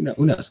 350,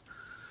 who knows?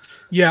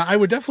 Yeah, I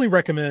would definitely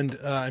recommend.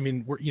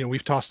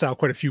 We've tossed out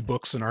quite a few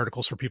books and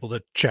articles for people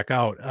to check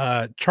out.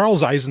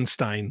 Charles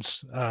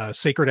Eisenstein's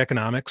Sacred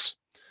Economics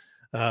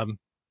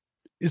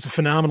is a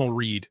phenomenal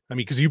read.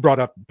 Because you brought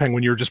up,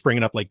 Penguin, you were just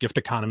bringing up like gift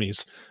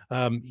economies.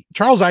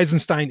 Charles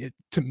Eisenstein,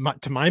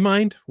 to my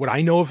mind, what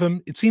I know of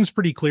him, it seems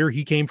pretty clear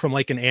he came from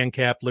like an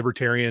ANCAP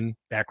libertarian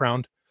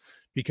background,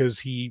 because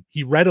he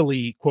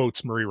readily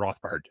quotes Murray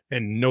Rothbard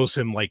and knows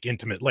him like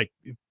intimate, like.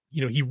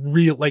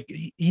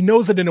 He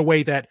knows it in a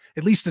way that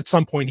at least at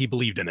some point he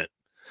believed in it.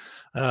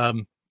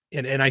 And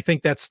I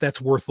think that's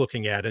worth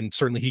looking at. And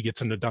certainly he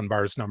gets into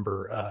Dunbar's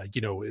number,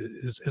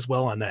 as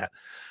well on that.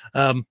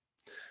 The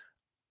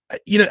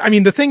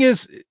thing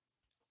is,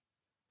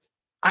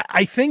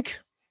 I think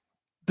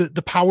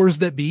the powers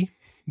that be,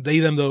 they,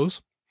 them,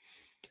 those,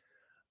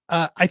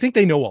 I think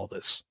they know all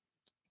this.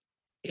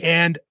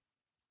 And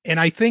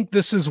I think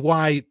this is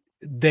why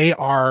they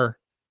are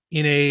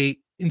in a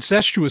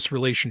incestuous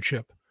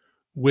relationship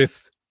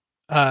with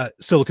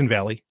Silicon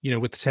Valley,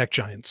 with the tech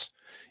giants.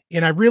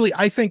 And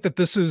I think that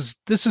this is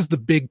the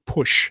big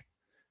push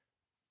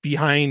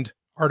behind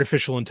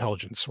artificial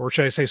intelligence, or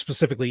should I say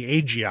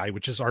specifically AGI,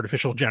 which is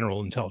artificial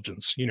general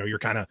intelligence. You're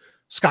kind of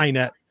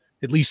Skynet,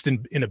 at least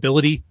in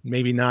ability,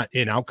 maybe not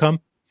in outcome.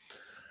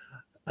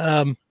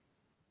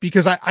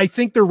 Because I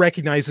think they're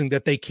recognizing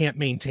that they can't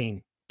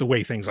maintain the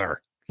way things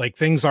are. Like,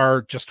 things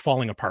are just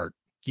falling apart.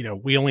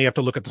 We only have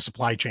to look at the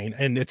supply chain,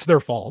 and it's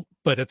their fault.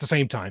 But at the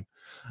same time,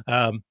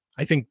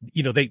 I think,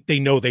 they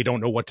know they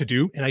don't know what to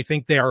do. And I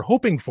think they are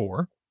hoping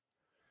for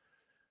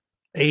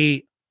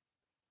a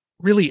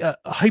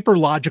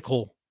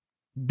hyperlogical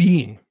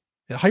being,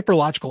 a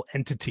hyperlogical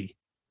entity,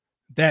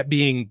 that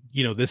being,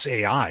 this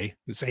AI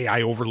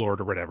overlord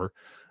or whatever,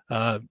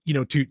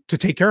 to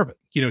take care of it,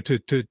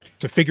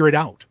 to figure it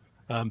out,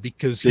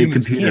 because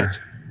humans can't.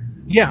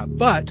 Yeah.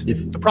 But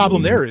the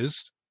problem there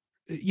is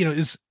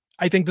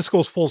I think this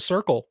goes full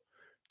circle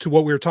to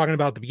what we were talking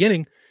about at the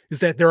beginning, is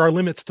that there are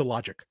limits to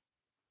logic.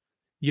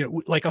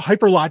 Like a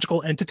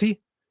hyperlogical entity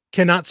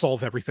cannot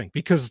solve everything,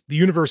 because the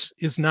universe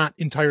is not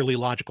entirely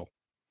logical.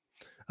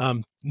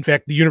 In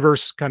fact, the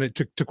universe, kind of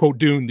to quote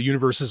Dune, the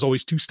universe is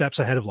always 2 steps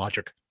ahead of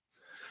logic.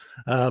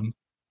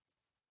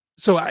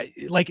 So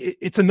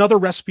it's another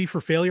recipe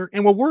for failure.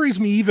 And what worries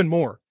me even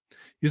more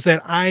is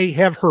that I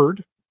have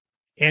heard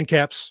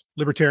ANCAPs,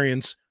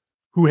 libertarians,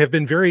 who have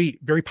been very,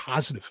 very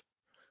positive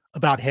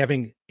about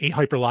having a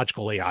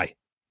hyperlogical AI,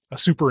 a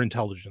super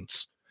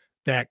intelligence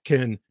that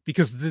can,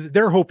 because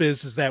their hope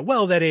is that,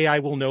 well, that AI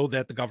will know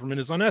that the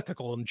government is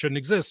unethical and shouldn't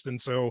exist.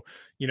 And so,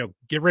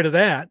 get rid of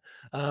that.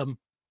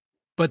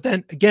 But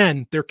then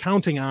again, they're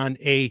counting on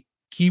a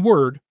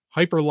keyword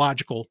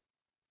hyperlogical,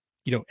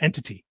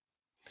 entity.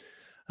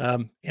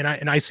 And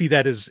I see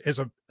that as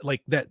a,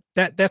 like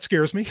that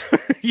scares me,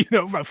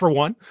 for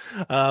one,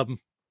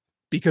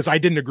 because I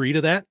didn't agree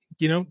to that,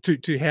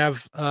 to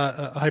have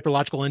a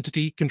hyperlogical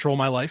entity control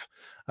my life.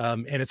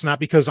 And it's not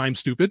because I'm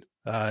stupid.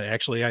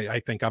 Actually, I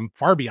think I'm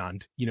far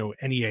beyond,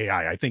 any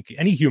AI. I think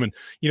any human,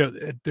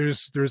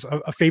 there's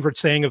a favorite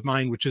saying of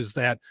mine, which is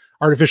that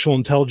artificial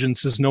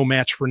intelligence is no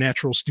match for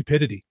natural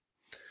stupidity.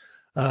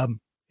 And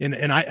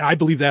I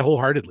believe that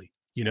wholeheartedly,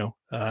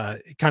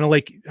 kind of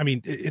like, I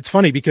mean, it's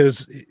funny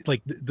because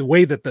like the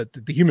way that the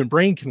human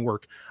brain can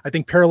work, I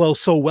think parallels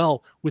so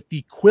well with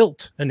the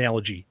quilt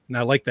analogy. And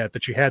I like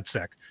that you had,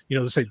 Sec,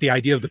 the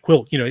idea of the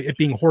quilt, it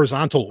being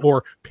horizontal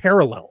or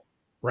parallel,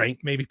 right?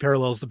 Maybe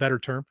parallel is the better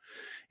term.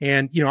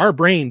 And, our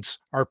brains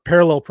are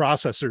parallel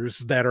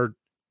processors that are,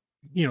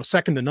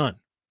 second to none.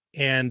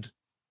 And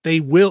they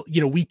will,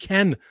 we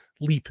can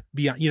leap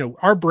beyond,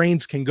 our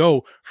brains can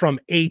go from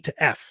A to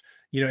F,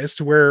 as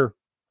to where,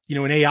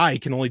 an AI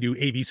can only do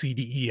A, B, C,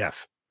 D, E,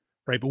 F,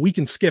 right? But we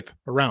can skip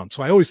around.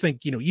 So I always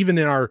think, even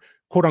in our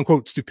quote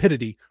unquote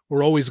stupidity,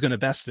 we're always going to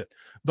best it.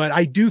 But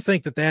I do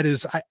think that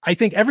is, I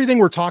think everything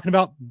we're talking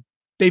about,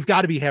 they've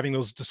got to be having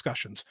those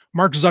discussions.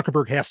 Mark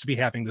Zuckerberg has to be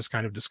having this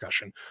kind of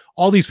discussion.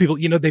 All these people,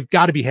 they've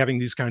got to be having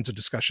these kinds of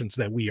discussions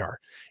that we are.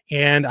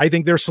 And I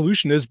think their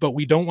solution is, but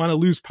we don't want to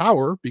lose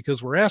power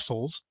because we're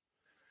assholes.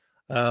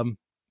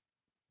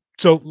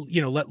 So,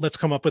 let's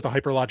come up with a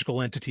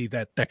hyperlogical entity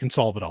that can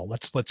solve it all.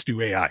 Let's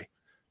do AI.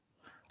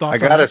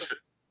 Thoughts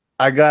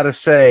I gotta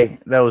say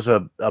that was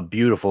a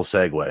beautiful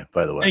segue,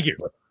 by the way. Thank you.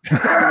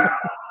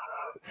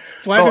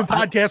 So I've been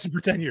podcasting for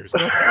 10 years.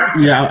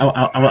 Yeah,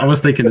 I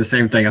was thinking the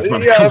same thing. I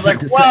was like,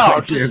 wow,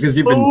 because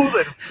you've been smooth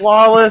and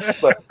flawless,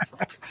 but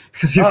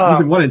because you've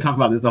been wanting to talk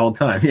about this the whole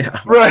time.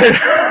 Yeah,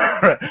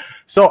 right.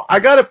 So I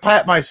got to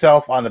pat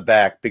myself on the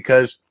back,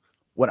 because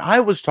when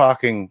I was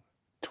talking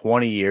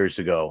 20 years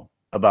ago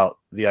about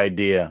the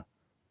idea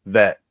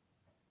that,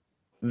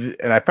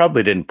 and I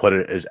probably didn't put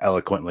it as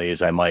eloquently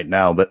as I might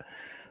now, but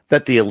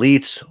that the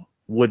elites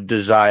would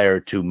desire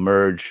to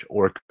merge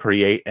or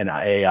create an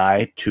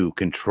AI to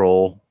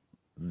control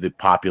the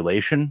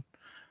population,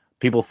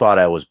 people thought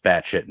I was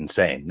batshit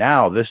insane.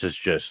 Now this is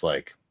just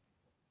like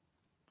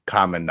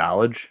common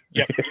knowledge.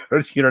 Yep.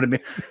 You know what I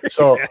mean?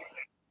 So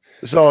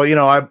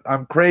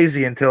I'm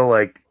crazy until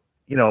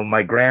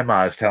my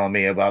grandma is telling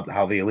me about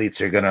how the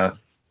elites are gonna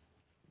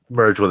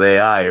merge with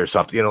AI or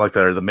something, like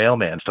the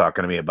mailman's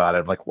talking to me about it.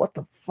 I'm like, what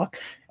the fuck?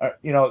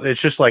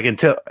 It's just like,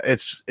 until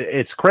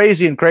it's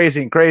crazy and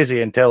crazy and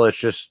crazy until it's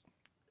just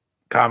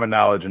common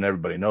knowledge and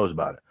everybody knows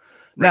about it.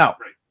 Now,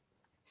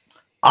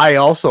 I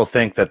also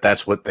think that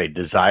that's what they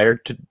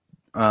desired to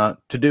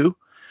do.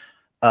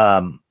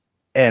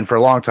 And for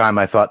a long time,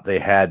 I thought they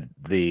had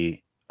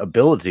the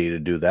ability to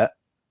do that.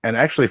 And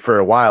actually, for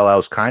a while, I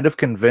was kind of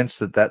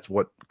convinced that that's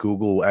what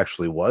Google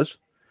actually was.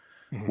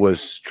 Mm-hmm.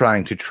 Was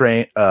trying to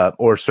train,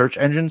 or search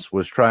engines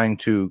was trying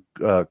to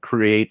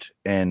create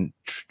and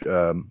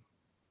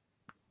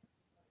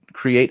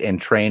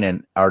train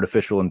an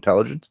artificial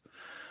intelligence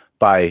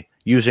by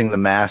using the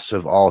mass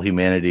of all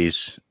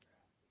humanity's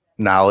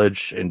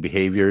knowledge and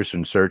behaviors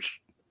and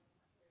search.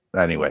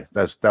 Anyway,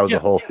 that was the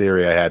whole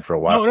theory I had for a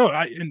while. No,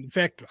 in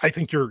fact, I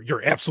think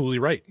you're absolutely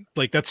right.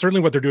 Like, that's certainly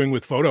what they're doing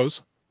with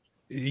photos.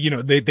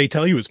 They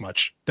tell you as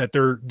much, that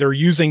they're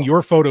using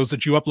your photos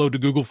that you upload to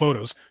Google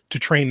Photos to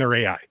train their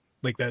AI.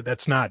 Like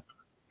that's not.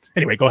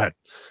 Anyway, go ahead.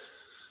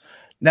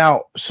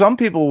 Now, some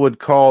people would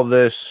call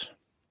this.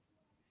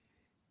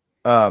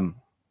 They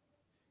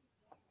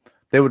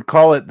would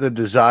call it the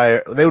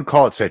desire. They would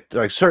call it, say,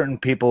 like certain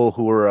people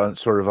who are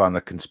sort of on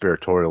the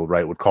conspiratorial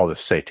right would call this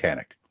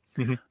satanic.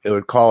 Mm-hmm. They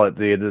would call it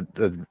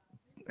the,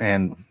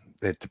 and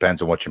it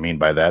depends on what you mean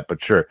by that,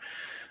 but sure.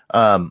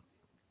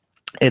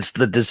 It's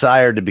the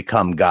desire to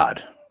become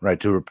God, right?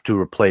 To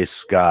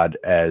replace God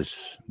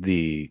as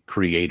the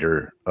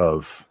creator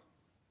of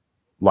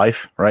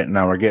life, right?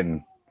 Now we're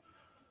getting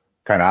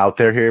kind of out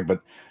there here,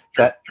 but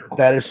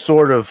that is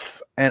sort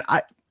of, and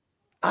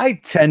I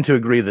tend to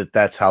agree that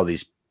that's how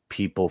these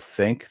people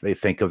think. They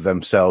think of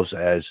themselves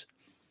as,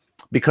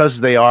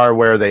 because they are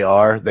where they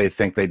are, they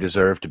think they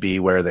deserve to be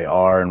where they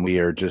are, and we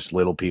are just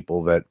little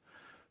people that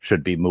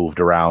should be moved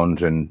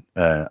around, and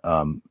they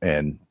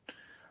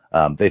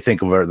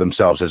think of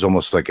themselves as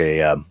almost like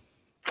a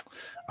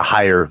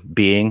higher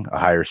being, a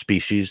higher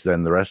species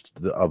than the rest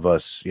of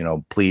us, you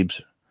know,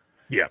 plebes.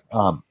 Yeah.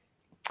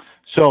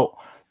 So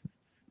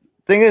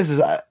thing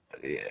is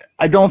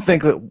I don't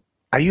think that,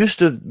 I used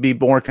to be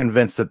more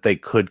convinced that they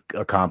could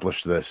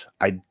accomplish this.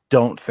 I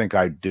don't think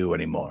I do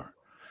anymore,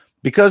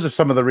 because of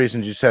some of the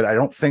reasons you said. I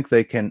don't think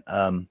they can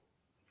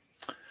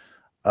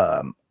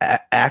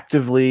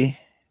actively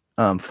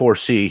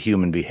foresee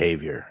human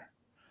behavior.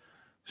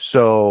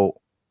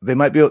 So they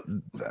might be,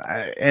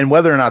 and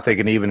whether or not they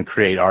can even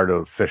create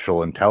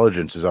artificial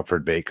intelligence is up for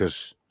debate,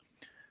 because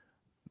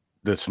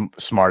the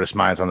smartest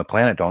minds on the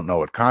planet don't know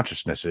what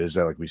consciousness is,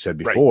 like we said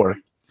before. Right.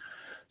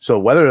 So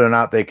whether or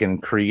not they can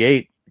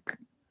create,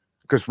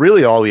 because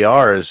really all we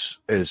are is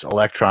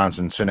electrons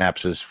and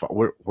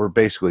synapses. We're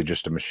basically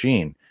just a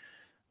machine,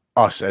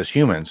 us as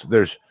humans.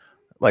 There's,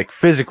 like,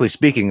 physically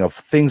speaking, of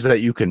things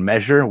that you can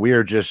measure, we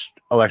are just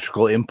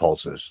electrical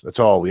impulses. That's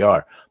all we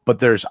are. But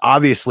there's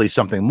obviously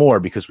something more,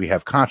 because we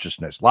have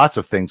consciousness. Lots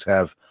of things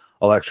have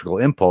electrical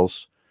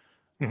impulse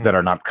that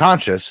are not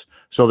conscious.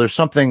 So there's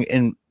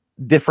something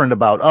different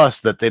about us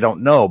that they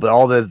don't know, but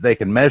all that they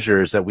can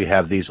measure is that we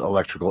have these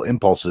electrical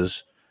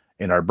impulses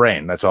in our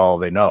brain. That's all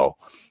they know.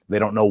 They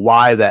don't know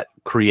why that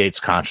creates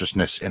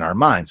consciousness in our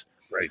minds.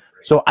 Right.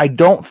 So I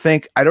don't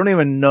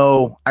even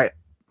know.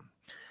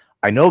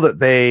 I know that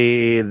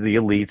the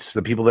elites,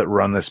 the people that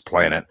run this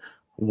planet,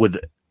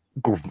 would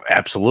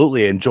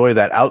absolutely enjoy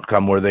that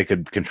outcome where they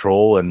could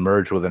control and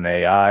merge with an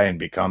AI and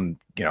become,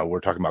 you know,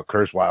 we're talking about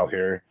Kurzweil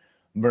here,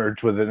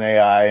 merge with an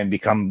AI and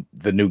become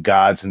the new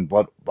gods and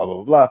blah, blah,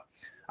 blah, blah.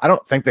 I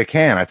don't think they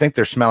can. I think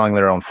they're smelling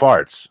their own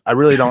farts. I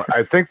really don't.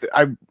 I think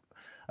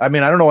I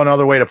mean, I don't know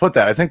another way to put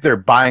that. I think they're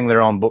buying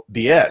their own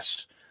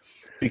BS,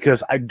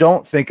 because I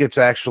don't think it's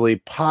actually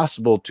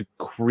possible to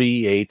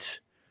create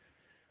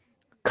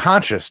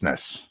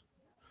consciousness,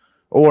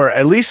 or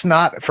at least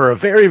not for a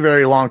very,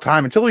 very long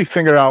time, until we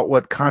figure out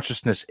what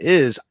consciousness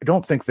is. I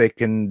don't think they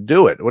can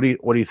do it. What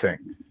do you think?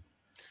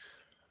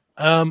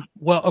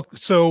 Well,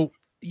 so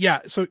yeah,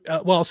 so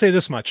well, I'll say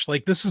this much.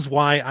 Like, this is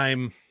why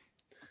I'm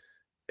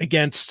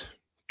against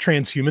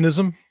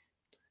transhumanism,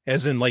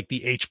 as in like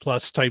the H+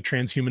 type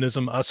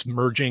transhumanism, us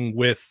merging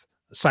with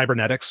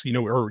cybernetics, you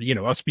know, or, you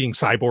know, us being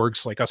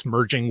cyborgs, like us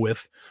merging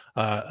with,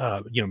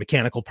 you know,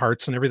 mechanical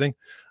parts and everything,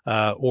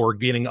 or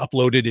getting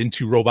uploaded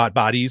into robot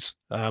bodies.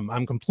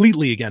 I'm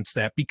completely against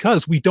that,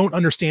 because we don't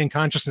understand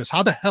consciousness.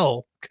 How the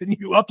hell can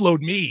you upload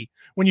me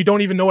when you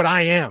don't even know what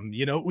I am,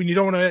 you know, when you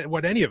don't know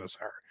what any of us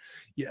are?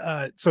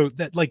 Yeah. So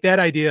that, like, that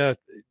idea,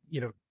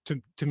 you know,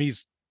 to me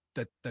is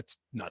that's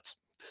nuts.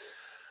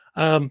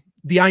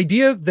 The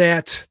idea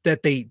that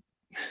they,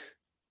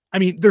 I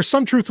mean, there's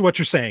some truth to what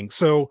you're saying.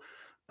 So,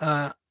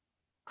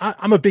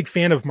 I'm a big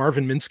fan of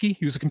Marvin Minsky.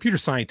 He was a computer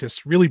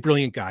scientist, really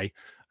brilliant guy.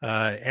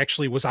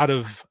 Actually was out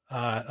of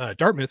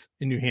Dartmouth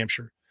in New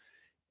Hampshire.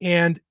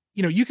 And,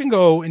 you know, you can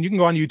go on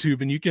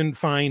YouTube and you can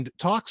find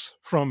talks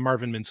from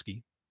Marvin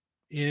Minsky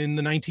in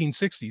the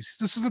 1960s.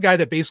 This is the guy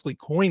that basically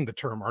coined the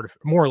term,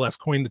 more or less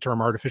coined the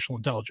term artificial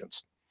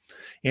intelligence,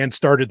 and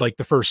started like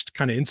the first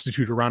kind of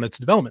institute around its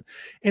development.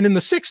 And in the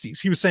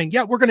 60s, he was saying,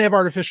 yeah, we're going to have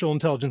artificial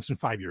intelligence in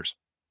 5 years.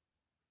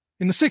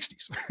 In the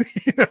 60s,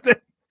 you know,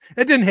 that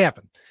didn't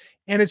happen.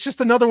 And it's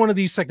just another one of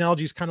these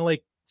technologies, kind of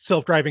like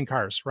self-driving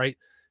cars, right?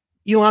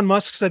 Elon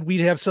Musk said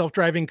we'd have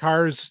self-driving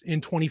cars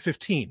in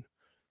 2015.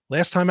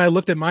 Last time I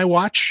looked at my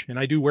watch, and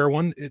I do wear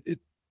one, it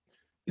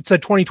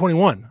said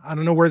 2021. I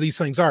don't know where these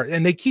things are.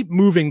 And they keep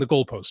moving the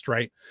goalpost,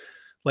 right?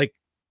 Like,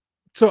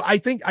 so I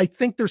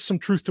think there's some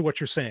truth to what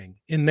you're saying,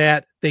 in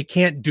that they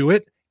can't do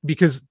it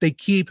because they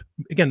keep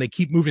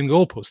moving the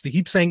goalposts. They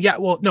keep saying, yeah,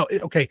 well, no,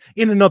 okay,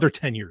 in another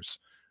 10 years.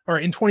 Or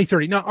in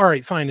 2030, no, all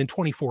right, fine, in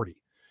 2040,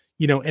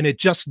 you know, and it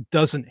just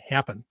doesn't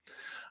happen.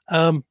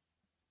 I'm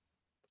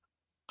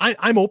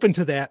open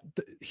to that.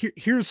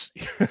 Here's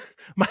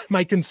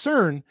my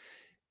concern.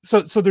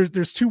 So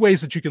there's two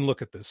ways that you can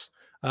look at this.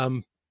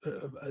 I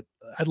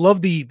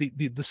love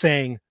the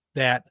saying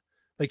that,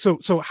 like,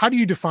 so how do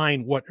you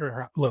define what,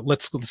 or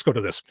let's go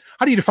to this.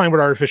 How do you define what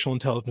artificial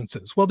intelligence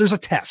is? Well, there's a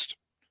test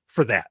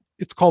for that.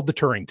 It's called the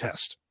Turing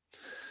test.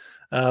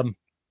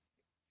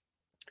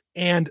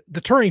 And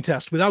the Turing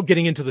test, without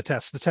getting into the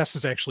test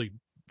is actually,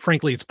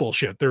 frankly, it's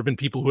bullshit. There have been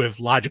people who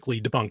have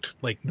logically debunked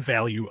like the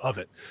value of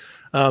it.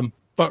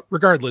 But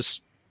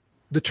regardless,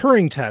 the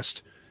Turing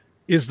test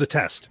is the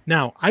test.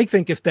 Now, I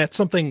think if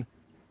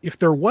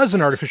there was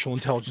an artificial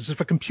intelligence,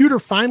 if a computer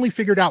finally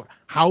figured out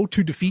how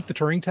to defeat the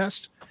Turing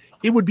test,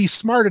 it would be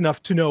smart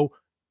enough to know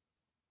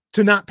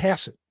to not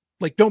pass it.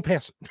 Like, don't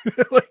pass it.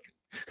 Like,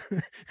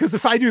 Because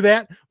if I do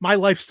that, my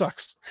life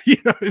sucks.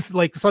 If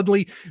like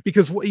suddenly,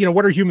 because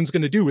what are humans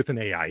going to do with an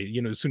AI?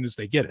 As soon as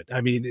they get it,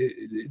 I mean,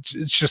 it's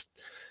just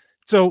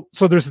so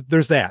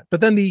there's that.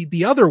 But then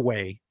the other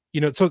way,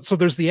 so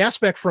there's the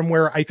aspect from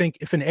where I think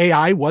if an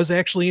AI was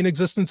actually in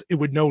existence, it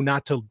would know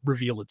not to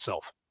reveal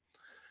itself.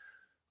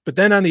 But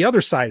then on the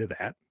other side of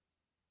that,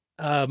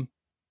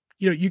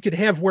 you could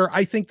have where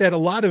I think that a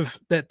lot of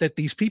that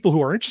these people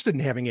who are interested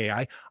in having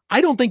AI, I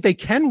don't think they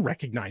can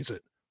recognize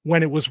it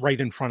when it was right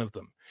in front of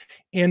them.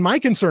 And my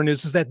concern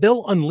is that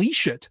they'll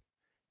unleash it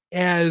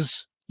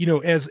as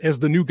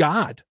the new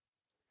God,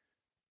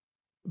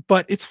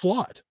 but it's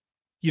flawed.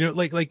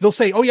 Like they'll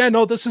say, oh yeah,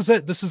 no, this is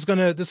it. This is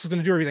gonna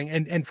do everything.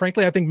 And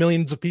frankly, I think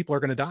millions of people are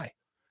gonna die.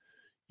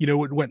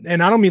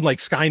 And I don't mean like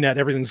Skynet,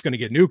 everything's going to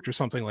get nuked or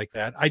something like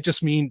that. I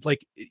just mean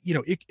like,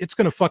 it's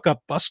going to fuck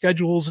up bus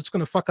schedules. It's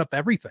going to fuck up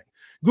everything.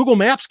 Google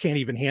Maps can't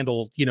even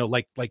handle,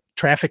 like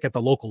traffic at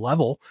the local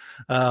level.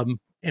 And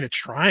it's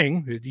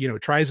trying,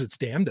 it tries its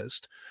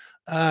damnedest.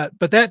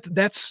 But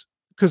that's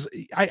because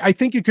I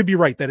think you could be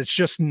right that it's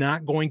just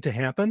not going to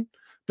happen.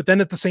 But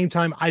then at the same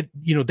time,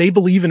 they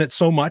believe in it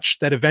so much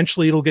that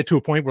eventually it'll get to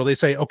a point where they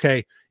say,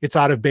 okay, it's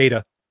out of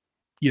beta,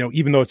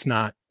 even though it's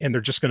not, and they're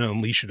just going to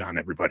unleash it on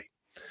everybody.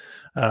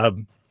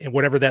 And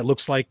whatever that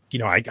looks like,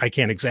 I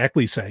can't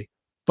exactly say,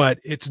 but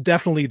it's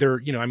definitely there.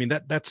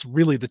 That's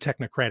really the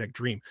technocratic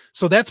dream.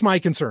 So that's my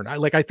concern.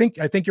 I think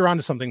you're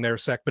onto something there,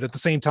 Sec, but at the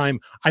same time,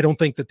 I don't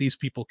think that these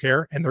people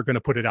care, and they're going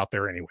to put it out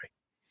there anyway.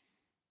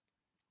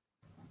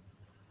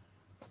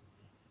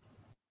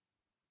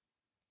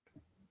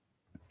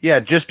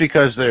 Yeah, just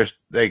because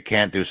they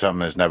can't do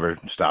something has never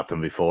stopped them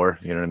before.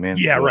 You know what I mean?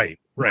 Yeah, right.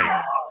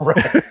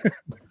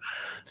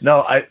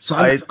 No,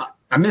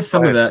 I missed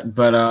some of that,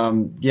 but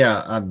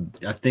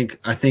I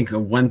think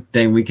one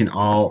thing we can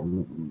all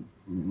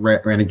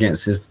ran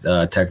against is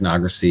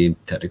technocracy,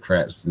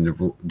 technocrats, and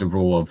the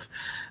rule of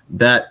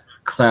that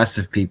class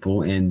of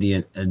people, and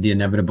the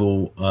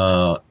inevitable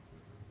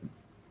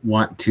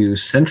want to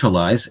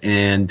centralize.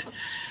 And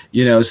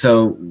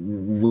so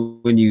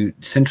when you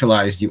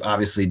centralize, you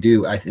obviously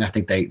do. I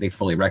think they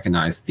fully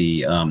recognize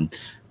the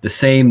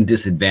same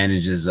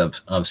disadvantages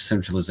of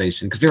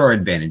centralization, because there are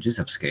advantages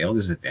of scale.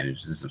 There's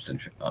advantages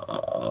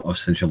of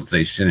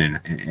centralization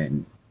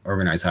and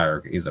organized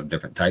hierarchies of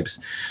different types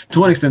to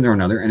one extent or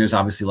another. And there's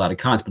obviously a lot of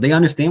cons, but they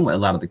understand what a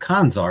lot of the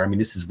cons are. I mean,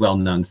 this is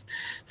well-known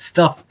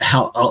stuff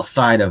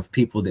outside of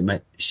people that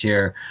might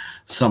share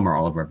some or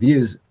all of our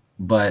views,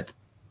 but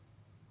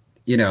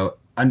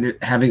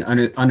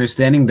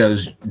understanding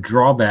those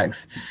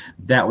drawbacks,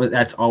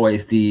 that's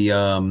always the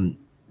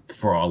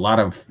for a lot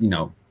of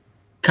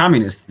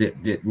communists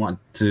that want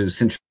to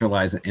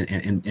centralize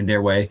in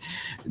their way.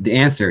 The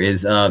answer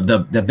is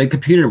the big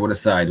computer will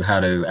decide how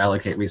to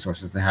allocate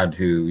resources and how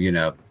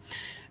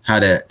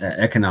to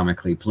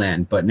economically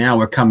plan. But now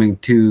we're coming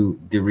to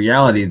the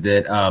reality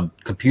that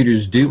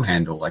computers do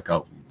handle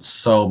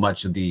so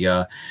much of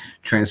the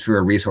transfer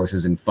of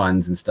resources and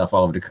funds and stuff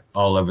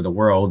all over the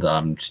world.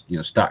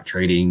 Stock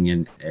trading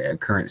and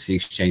currency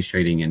exchange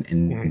trading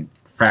in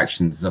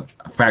fractions of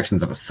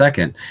a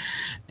second,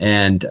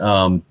 and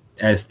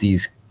as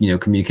these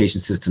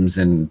communication systems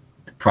and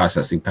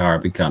processing power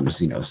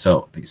becomes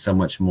so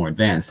much more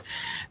advanced,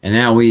 and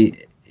now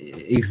we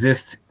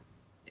exist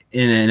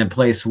in a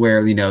place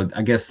where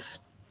I guess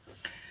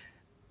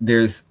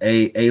there's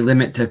a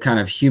limit to kind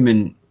of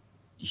human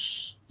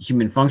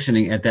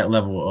functioning at that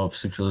level of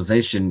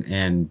centralization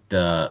and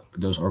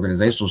those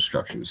organizational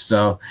structures.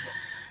 So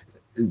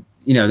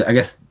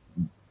I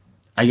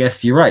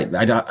guess you're right.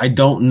 I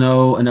don't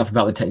know enough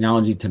about the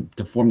technology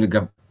to form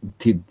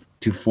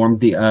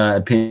the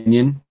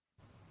opinion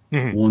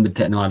on the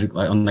technological,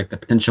 on the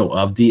potential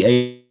of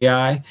the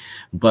AI,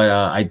 but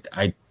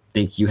I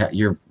think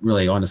you're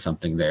really onto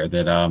something there.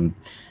 That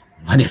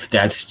what if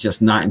that's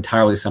just not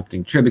entirely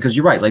something true? Because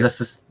you're right. Let's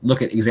just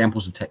look at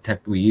examples of tech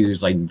we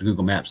use, like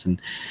Google Maps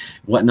and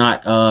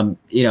whatnot. The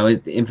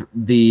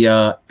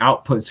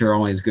outputs are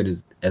only as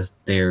good as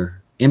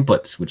their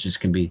inputs, which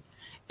can be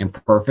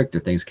imperfect, or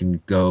things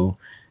can go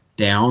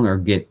down or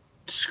get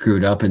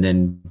screwed up, and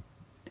then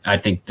I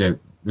think the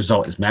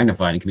result is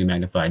magnified. It can be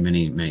magnified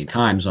many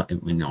times on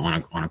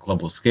a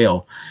global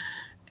scale.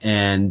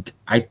 And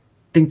I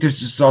think there's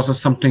just also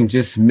something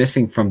just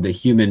missing from the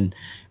human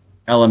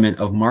element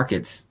of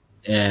markets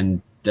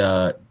and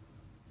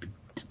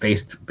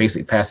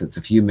basic facets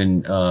of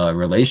human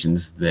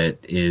relations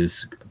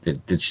that's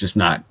just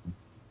not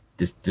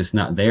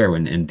there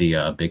in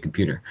the big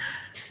computer.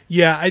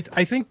 Yeah,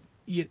 I think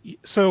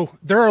so.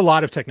 There are a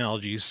lot of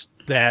technologies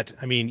that,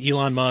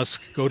 Elon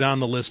Musk, go down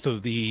the list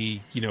of the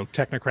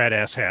technocrat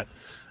asshat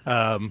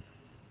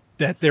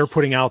that they're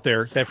putting out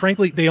there, that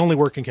frankly they only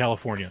work in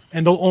California,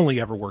 and they'll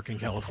only ever work in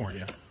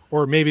California.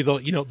 Or maybe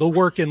they'll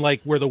work in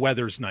where the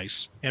weather's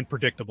nice and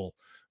predictable,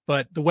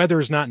 but the weather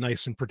is not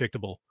nice and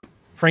predictable,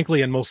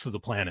 frankly, in most of the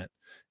planet.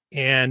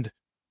 And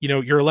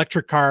your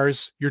electric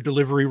cars, your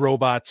delivery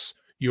robots,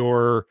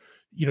 your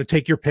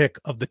take your pick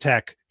of the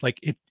tech,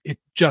 it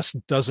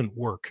just doesn't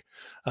work.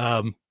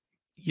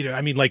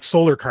 I mean, like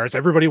solar cars,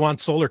 everybody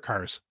wants solar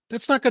cars.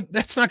 That's not going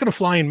to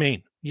fly in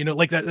Maine,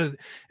 like that.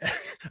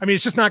 I mean,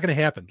 it's just not going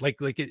to happen. Like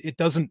it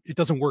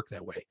doesn't work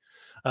that way.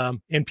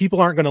 And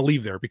people aren't going to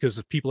leave there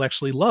because people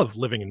actually love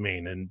living in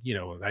Maine. And,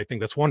 I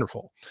think that's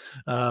wonderful.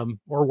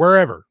 Or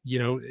wherever, I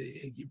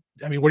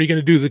mean, what are you going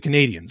to do to the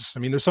Canadians? I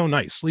mean, they're so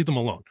nice, leave them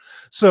alone.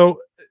 So,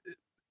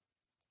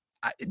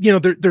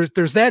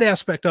 there's that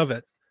aspect of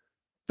it,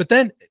 but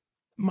then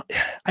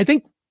I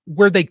think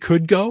where they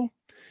could go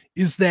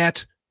is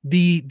that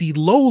the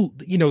low,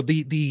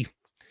 the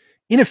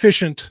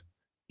inefficient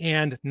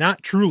and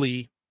not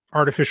truly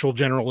artificial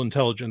general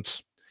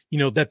intelligence,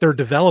 that they're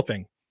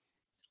developing.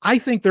 I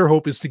think their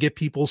hope is to get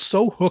people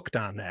so hooked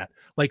on that,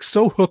 like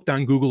so hooked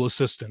on Google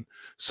Assistant,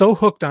 so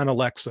hooked on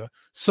Alexa,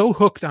 so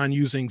hooked on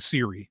using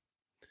Siri,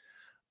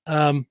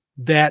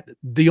 that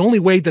the only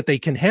way that they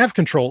can have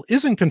control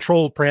isn't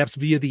control perhaps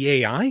via the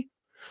AI,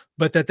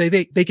 but that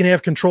they can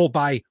have control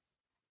by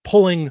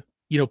pulling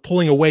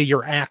away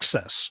your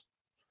access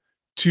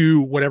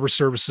to whatever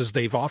services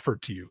they've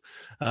offered to you.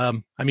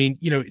 I mean,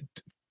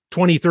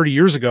 20, 30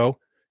 years ago,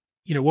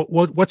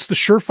 what's the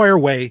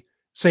surefire way,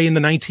 say in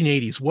the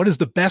 1980s, what is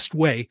the best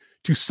way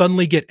to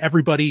suddenly get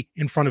everybody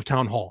in front of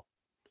town hall?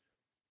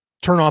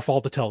 Turn off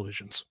all the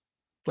televisions.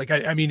 Like,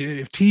 I mean,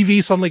 if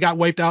TV suddenly got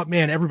wiped out,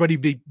 man, everybody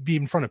be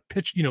in front of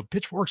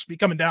pitchforks be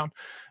coming down,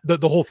 the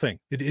whole thing.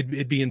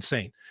 It'd be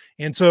insane.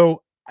 And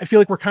so I feel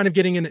like we're kind of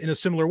getting in a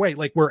similar way,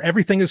 like where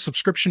everything is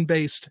subscription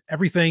based,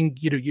 everything,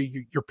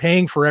 you're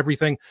paying for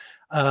everything.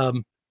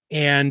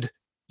 And,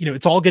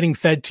 it's all getting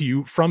fed to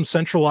you from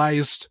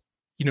centralized,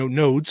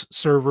 nodes,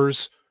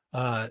 servers,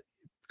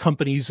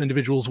 companies,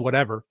 individuals,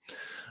 whatever.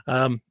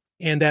 And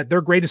that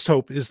their greatest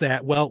hope is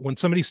that, well, when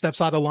somebody steps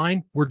out of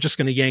line, we're just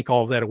going to yank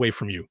all of that away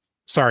from you.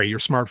 Sorry, your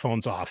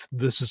smartphone's off.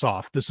 This is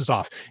off. This is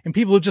off. And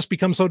people have just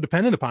become so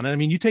dependent upon it. I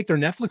mean, you take their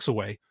Netflix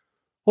away.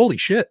 Holy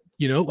shit.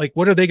 Like,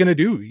 what are they going to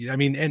do? I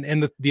mean,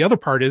 and the other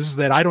part is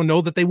that I don't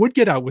know that they would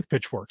get out with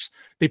pitchforks.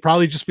 They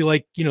probably just be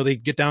like, they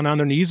get down on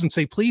their knees and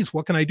say, please,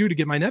 what can I do to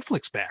get my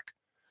Netflix back?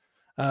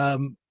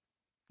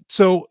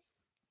 So,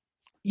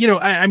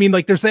 I mean,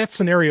 like there's that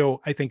scenario,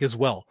 I think, as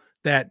well,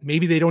 that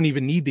maybe they don't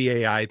even need the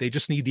AI. They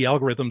just need the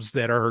algorithms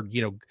that are,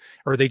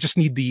 or they just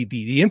need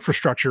the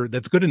infrastructure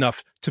that's good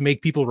enough to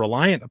make people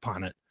reliant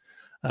upon it.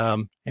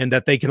 And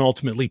that they can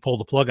ultimately pull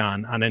the plug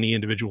on any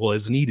individual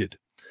as needed.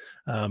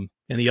 And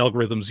the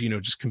algorithms,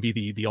 just can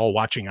be the all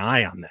watching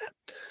eye on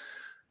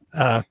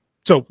that.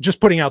 So just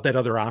putting out that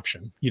other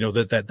option,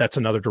 that's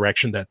another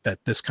direction that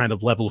this kind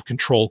of level of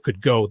control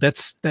could go.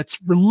 That's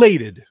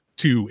related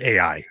to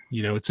AI,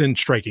 it's in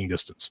striking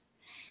distance.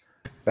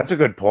 That's a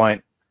good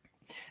point.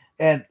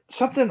 And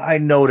something I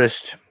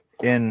noticed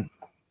in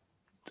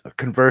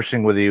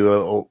conversing with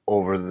you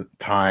over the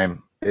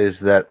time is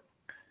that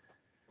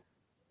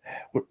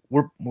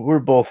we're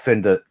both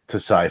into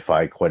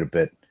sci-fi quite a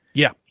bit.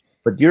 Yeah.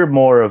 But you're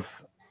more of,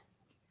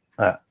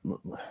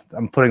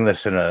 I'm putting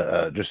this in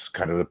just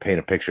kind of to paint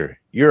a picture.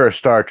 You're a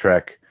Star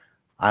Trek.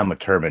 I'm a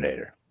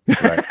Terminator.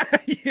 Right?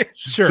 Yeah,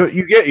 sure. So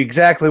you get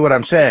exactly what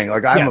I'm saying.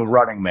 Like I'm a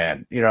Running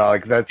Man,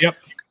 like that. Yep.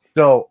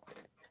 So,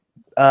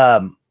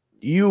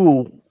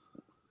 you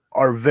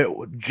are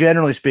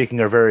generally speaking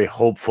are very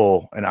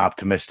hopeful and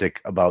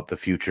optimistic about the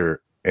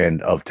future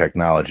and of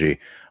technology.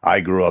 I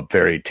grew up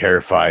very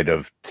terrified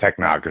of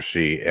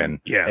technocracy and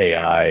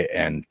AI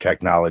and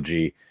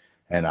technology.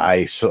 And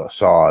I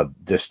saw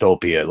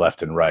dystopia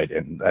left and right,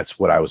 and that's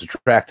what I was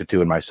attracted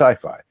to in my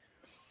sci-fi.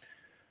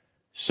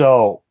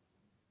 So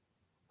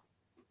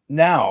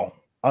now,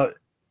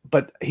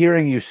 but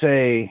hearing you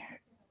say,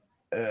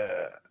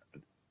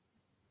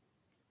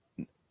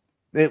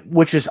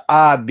 which is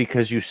odd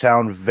because you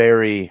sound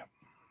very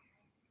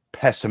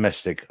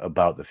pessimistic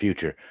about the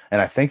future.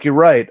 And I think you're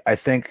right. I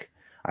think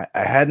I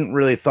hadn't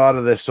really thought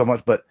of this so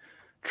much, but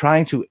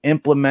trying to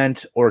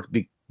implement or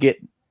get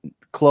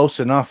close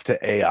enough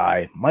to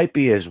AI might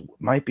be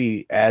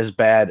as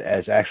bad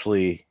as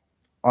actually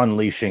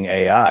unleashing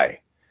AI.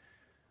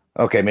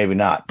 Okay, maybe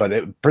not,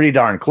 but pretty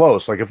darn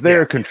close. Like if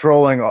they're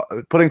controlling,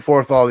 putting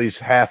forth all these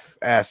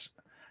half-ass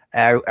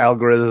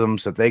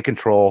algorithms that they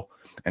control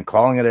and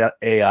calling it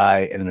AI,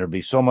 and it'll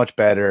be so much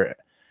better,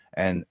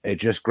 and it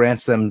just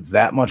grants them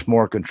that much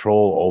more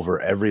control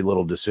over every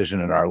little decision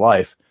in our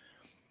life.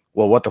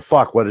 Well, what the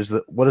fuck? What is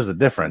the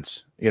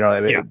difference?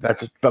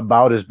 That's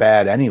about as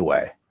bad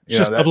anyway. It's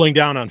just doubling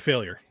down on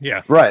failure.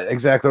 Yeah. Right.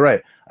 Exactly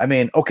right. I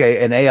mean,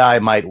 okay, an AI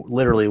might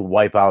literally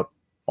wipe out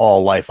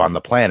all life on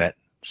the planet,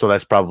 so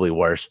that's probably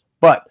worse.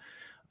 But,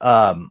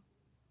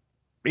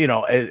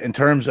 in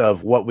terms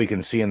of what we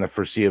can see in the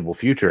foreseeable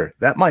future,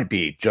 that might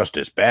be just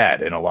as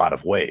bad in a lot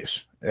of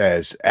ways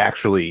as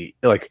actually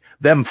like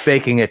them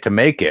faking it to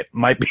make it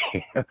might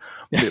be,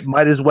 it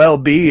might as well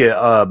be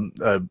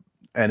an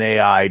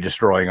AI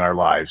destroying our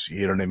lives.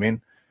 You know what I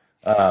mean?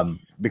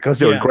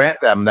 Because it would grant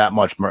them that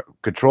much more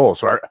control.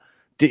 So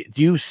do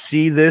you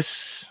see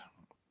this?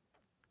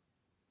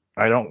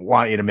 I don't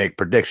want you to make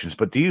predictions,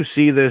 but do you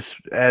see this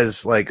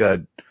as like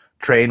a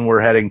train we're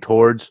heading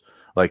towards?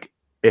 Like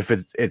if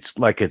it's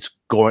like it's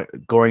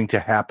going to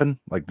happen,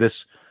 like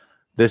this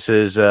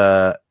is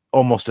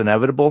almost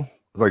inevitable,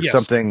 like Yes.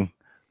 something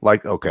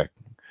like, okay,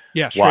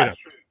 Yeah, why? straight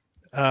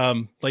up.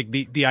 Like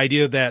the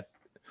idea that,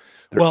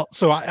 well,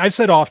 so I've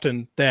said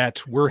often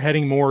that we're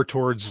heading more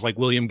towards like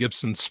William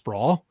Gibson's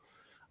Sprawl,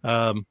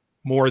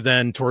 more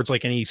than towards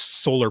like any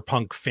solar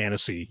punk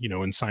fantasy, you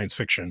know, in science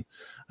fiction.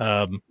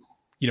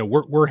 You know,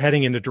 we're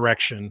heading in a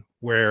direction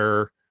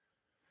where,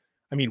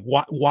 I mean,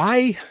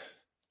 why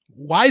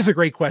is a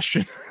great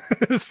question.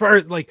 As far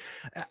as like,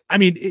 I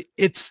mean,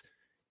 it's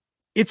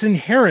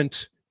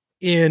inherent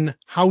in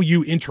how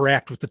you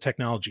interact with the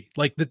technology,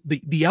 like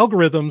the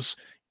algorithms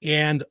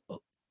and,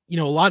 you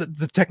know, a lot of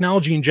the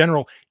technology in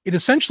general. It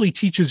essentially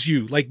teaches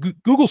you, like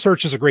Google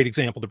search is a great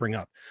example to bring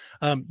up.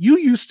 You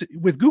used to,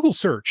 with Google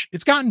search,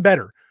 it's gotten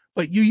better,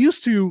 but you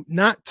used to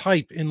not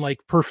type in like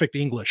perfect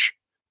English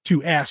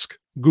to ask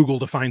Google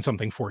to find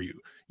something for you.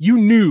 You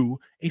knew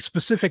a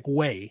specific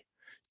way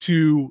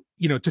to,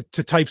 you know,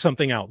 to type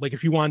something out. Like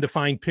if you wanted to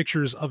find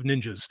pictures of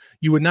ninjas,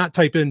 you would not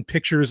type in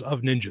pictures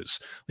of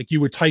ninjas. Like you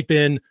would type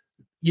in,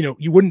 you know,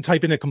 you wouldn't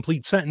type in a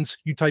complete sentence.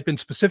 You type in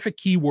specific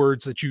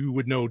keywords that you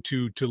would know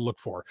to look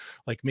for.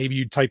 Like maybe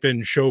you'd type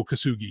in Sho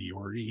Kasugi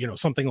or, you know,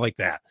 something like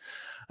that.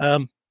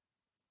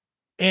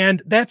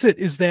 And that's it,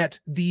 is that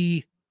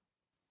the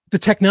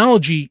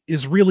technology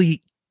is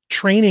really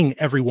training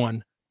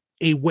everyone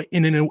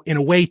in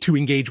a way to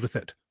engage with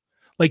it.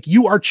 Like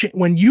you are,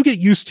 when you get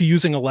used to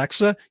using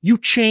Alexa, you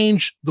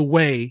change the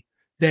way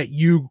that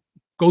you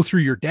go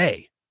through your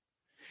day.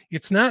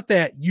 It's not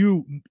that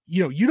you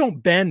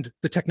don't bend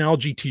the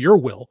technology to your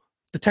will.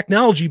 The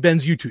technology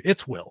bends you to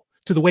its will,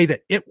 to the way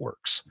that it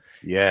works.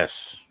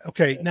 Yes.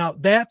 Okay. Now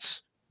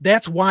that's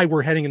why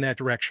we're heading in that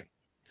direction,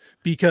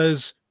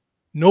 because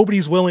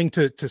nobody's willing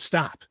to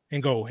stop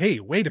and go, hey,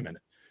 wait a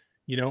minute.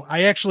 You know,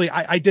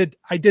 I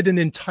did an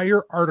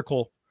entire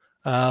article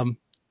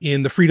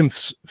in the Freedom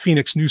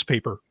Phoenix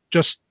newspaper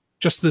just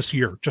this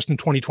year, just in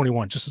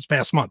 2021, just this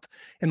past month.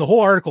 And the whole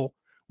article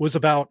was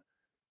about,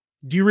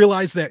 do you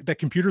realize that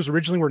computers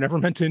originally were never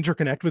meant to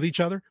interconnect with each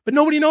other? But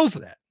nobody knows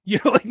that, you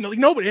know, like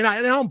nobody, and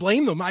I don't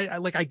blame them.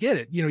 I get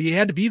it. You know, you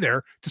had to be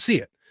there to see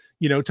it,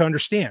 you know, to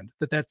understand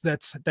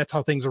that's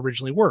how things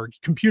originally were.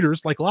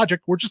 Computers, like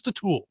logic, were just a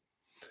tool.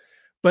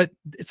 But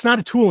it's not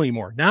a tool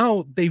anymore.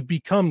 Now they've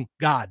become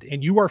God,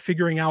 and you are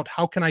figuring out,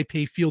 how can I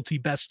pay fealty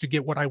best to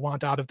get what I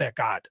want out of that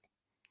God?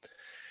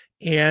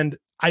 And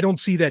I don't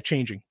see that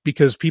changing,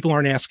 because people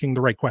aren't asking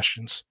the right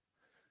questions.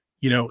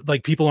 You know,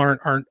 like people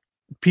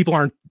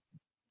aren't,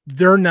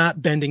 they're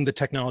not bending the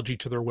technology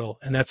to their will.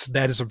 And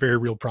that is a very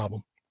real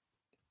problem.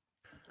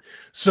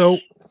 So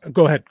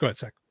go ahead,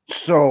 Zach.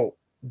 So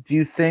do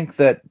you think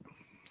that,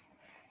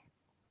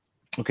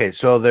 okay,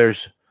 so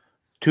there's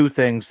two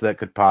things that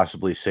could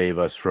possibly save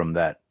us from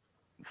that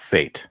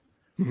fate.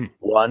 Mm-hmm.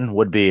 One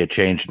would be a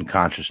change in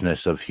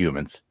consciousness of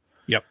humans.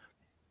 Yep.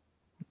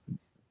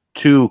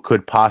 Two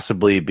could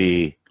possibly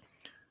be,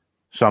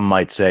 some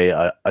might say,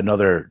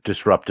 another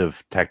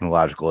disruptive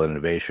technological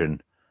innovation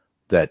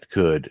that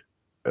could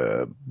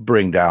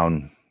bring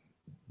down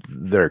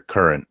their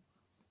current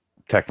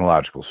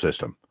technological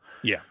system.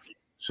 Yeah.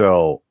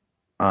 So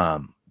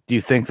do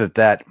you think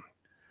that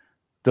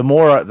the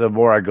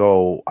more I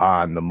go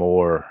on,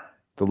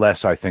 the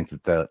less I think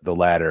that the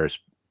latter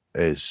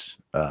is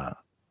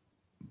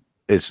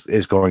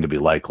going to be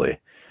likely.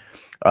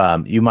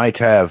 You might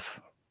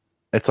have,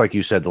 it's like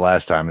you said the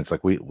last time, it's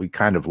like we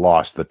kind of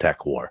lost the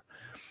tech war.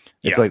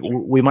 It's like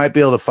we might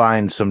be able to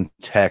find some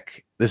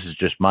tech. This is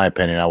just my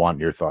opinion. I want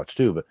your thoughts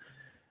too, but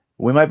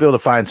we might be able to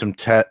find some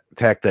tech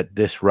that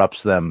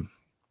disrupts them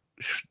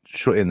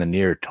in the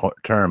near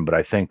term. But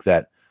I think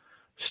that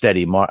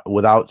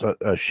without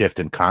a shift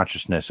in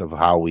consciousness of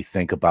how we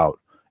think about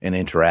and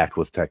interact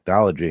with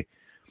technology,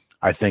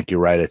 I think you're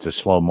right. It's a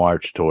slow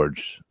march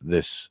towards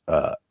this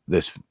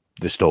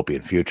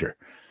dystopian future.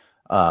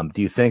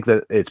 Do you think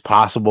that it's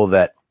possible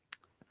that,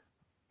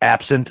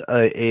 absent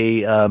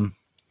a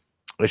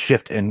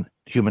shift in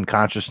human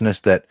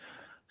consciousness, that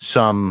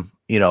some,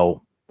 you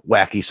know,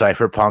 wacky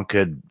cypherpunk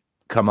could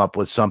come up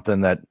with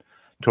something that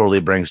totally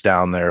brings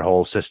down their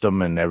whole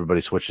system and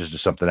everybody switches to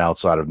something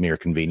else out of mere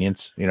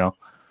convenience, you know?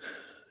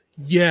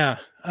 Yeah.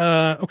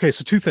 Okay.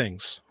 So two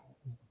things.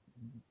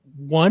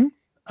 One,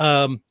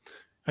 I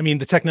mean,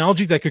 the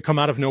technology that could come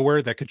out of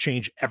nowhere that could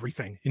change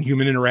everything in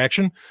human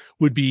interaction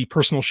would be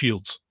personal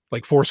shields,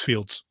 like force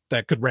fields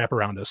that could wrap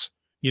around us.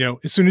 You know,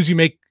 as soon as you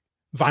make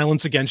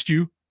violence against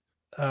you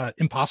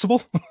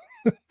impossible,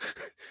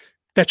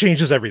 that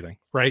changes everything,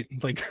 right?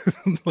 Like,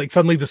 like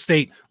suddenly the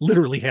state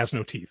literally has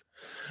no teeth.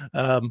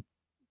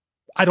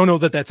 I don't know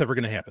that that's ever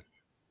going to happen.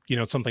 You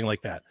know, something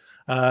like that.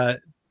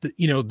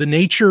 The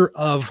nature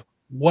of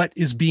what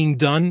is being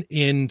done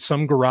in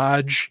some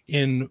garage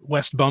in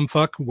West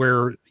Bumfuck,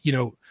 where, you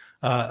know,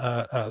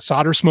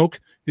 solder smoke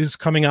is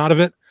coming out of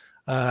it,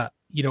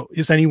 you know,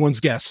 is anyone's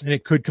guess, and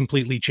it could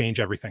completely change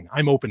everything.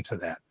 I'm open to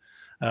that.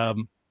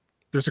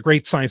 there's a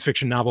great science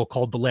fiction novel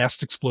called The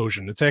Last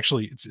Explosion. It's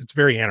actually, it's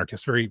very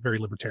anarchist, very, very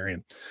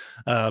libertarian.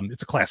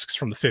 It's a classic. It's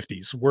from the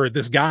 50s, where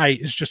this guy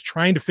is just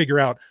trying to figure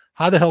out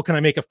how the hell can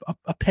I make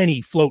a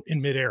penny float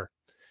in midair?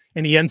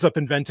 And he ends up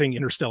inventing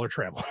interstellar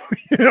travel,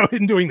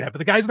 in doing that. But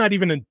the guy's not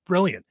even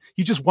brilliant.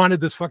 He just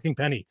wanted this fucking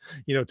penny,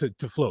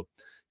 to float.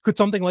 Could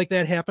something like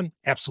that happen?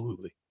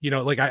 Absolutely.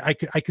 Like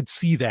I could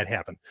see that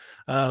happen.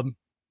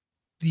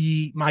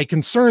 My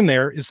concern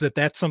there is that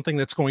that's something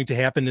that's going to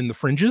happen in the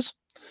fringes.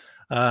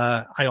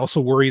 I also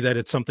worry that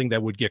it's something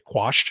that would get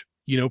quashed,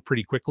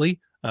 pretty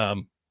quickly. I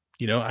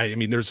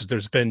mean,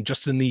 there's been,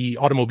 just in the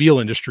automobile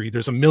industry,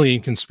 there's a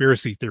million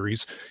conspiracy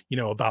theories,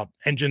 about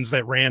engines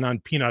that ran on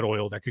peanut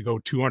oil that could go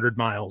 200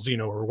 miles,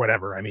 or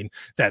whatever. I mean,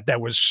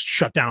 that was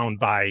shut down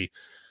by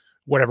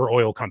whatever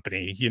oil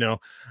company,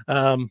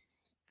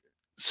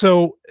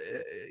 So,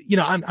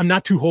 I'm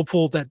not too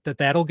hopeful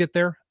that'll get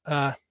there.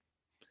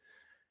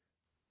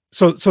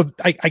 So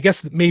I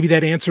guess maybe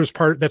that answers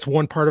that's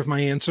one part of my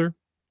answer.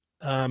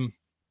 That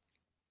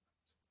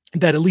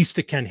at least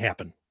it can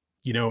happen,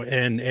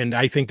 and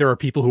I think there are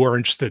people who are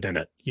interested in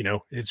it.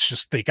 It's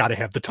just, they got to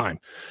have the time,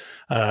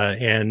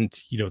 and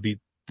the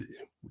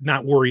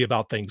not worry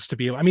about things to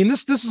be able. I mean,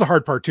 this is a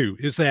hard part too,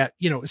 is that,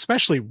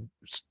 especially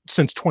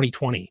since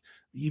 2020,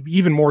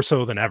 even more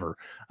so than ever,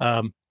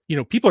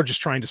 people are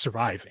just trying to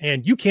survive,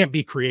 and you can't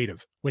be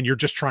creative when you're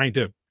just trying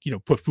to,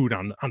 put food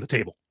on the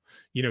table.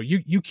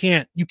 You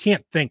can't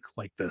think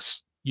like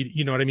this.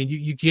 You know what I mean?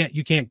 You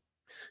can't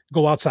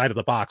go outside of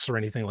the box or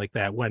anything like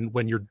that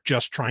when you're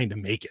just trying to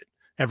make it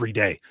every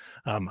day.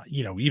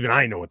 Even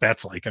I know what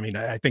that's like. I mean,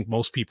 I think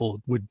most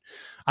people would,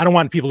 I don't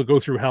want people to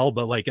go through hell,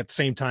 but like at the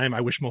same time,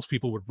 I wish most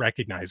people would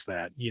recognize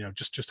that,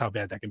 just how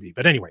bad that can be.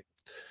 But anyway,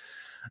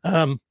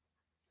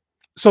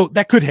 so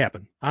that could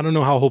happen. I don't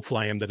know how hopeful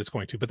I am that it's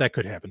going to, but that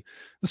could happen.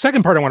 The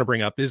second part I want to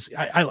bring up is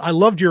I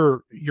loved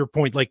your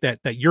point, like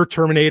that you're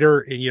Terminator,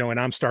 and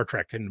I'm Star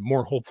Trek, and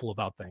more hopeful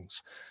about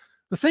things.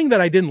 The thing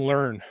that I didn't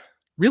learn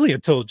really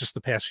until just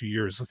the past few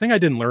years, the thing I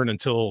didn't learn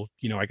until,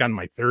 I got in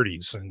my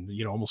 30s and,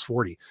 almost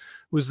 40,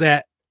 was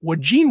that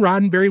what Gene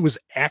Roddenberry was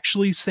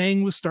actually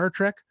saying with Star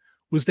Trek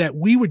was that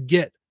we would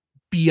get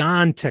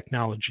beyond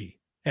technology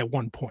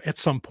at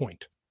some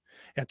point.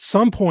 At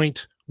some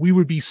point, we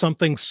would be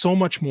something so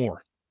much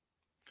more.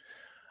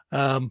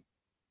 And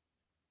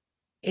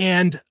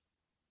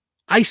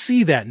I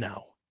see that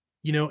now.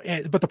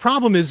 But the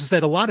problem is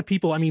that a lot of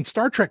people, I mean,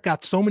 Star Trek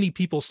got so many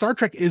people. Star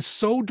Trek is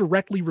so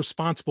directly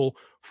responsible,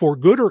 for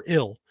good or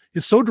ill,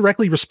 is so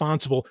directly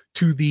responsible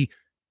to the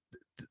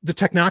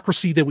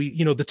technocracy that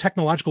we, the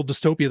technological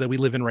dystopia that we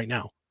live in right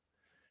now.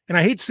 And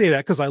I hate to say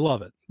that because I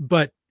love it,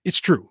 but it's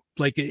true.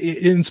 Like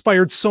it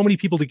inspired so many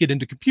people to get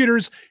into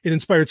computers. It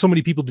inspired so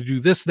many people to do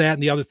this, that,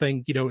 and the other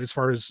thing, as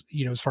far as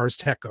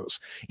tech goes.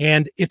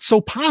 And it's so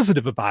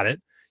positive about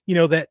it,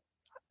 that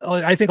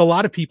I think a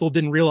lot of people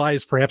didn't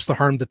realize perhaps the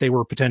harm that they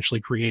were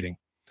potentially creating,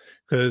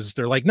 because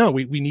they're like, no,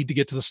 we need to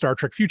get to the Star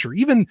Trek future.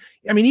 Even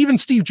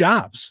Steve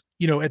Jobs,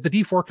 at the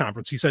D4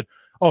 conference, he said,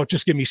 oh,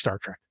 just give me Star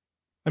Trek.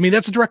 I mean,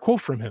 that's a direct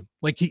quote from him.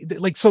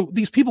 So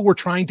these people were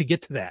trying to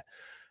get to that.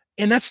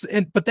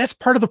 But that's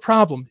part of the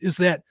problem, is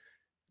that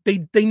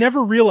they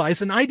never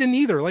realized, and I didn't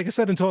either, like I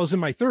said, until I was in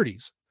my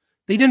 30s,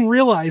 they didn't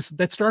realize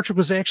that Star Trek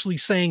was actually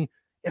saying,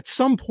 at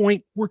some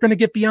point, we're going to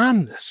get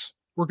beyond this.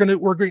 We're going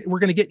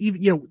to get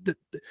even,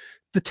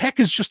 the tech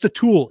is just a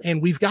tool,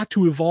 and we've got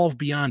to evolve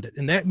beyond it.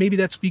 And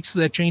that speaks to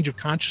that change of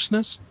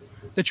consciousness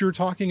that you were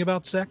talking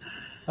about, Sec.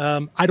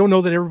 I don't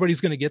know that everybody's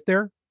going to get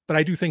there, but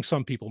I do think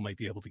some people might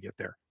be able to get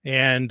there.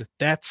 And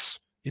that's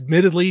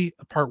admittedly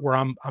a part where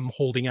I'm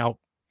holding out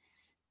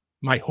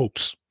my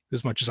hopes,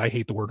 as much as I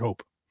hate the word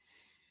hope.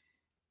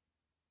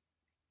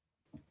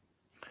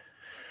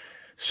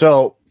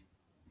 So,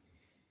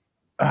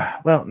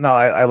 well, no,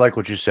 I like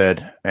what you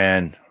said.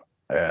 And,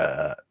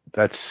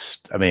 that's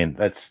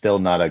still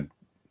not a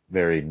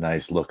very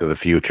nice look of the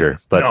future,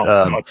 but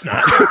no, it's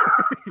not.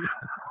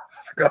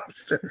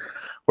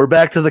 We're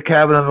back to the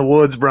cabin in the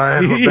woods,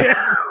 Brian.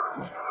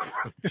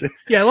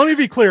 Yeah, let me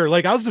be clear.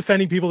 Like, I was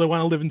defending people that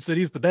want to live in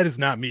cities, but that is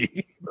not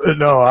me.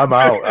 No, I'm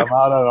out. I'm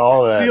out on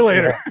all that. See you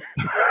later.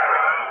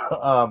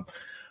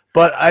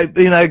 But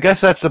I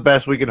guess that's the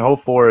best we can hope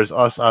for, is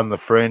us on the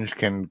fringe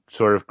can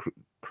sort of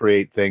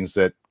create things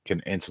that can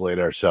insulate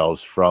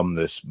ourselves from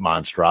this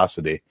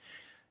monstrosity.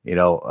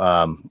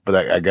 But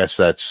I guess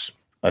that's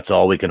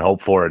all we can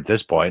hope for at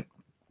this point.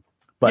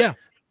 But yeah.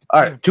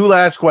 All right, two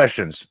last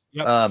questions.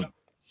 Yep.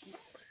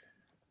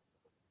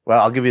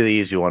 Well, I'll give you the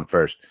easy one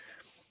first.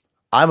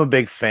 I'm a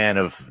big fan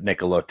of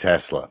Nikola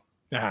Tesla.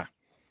 Uh-huh.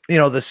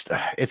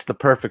 It's the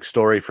perfect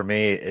story for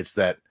me. It's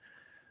that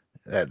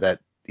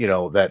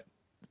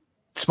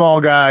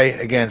small guy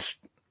against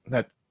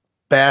that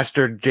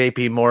bastard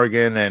JP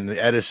Morgan and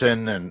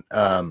Edison and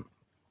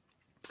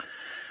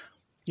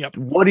Yep.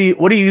 What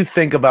do you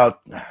think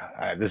about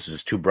this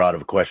is too broad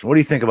of a question. What do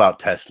you think about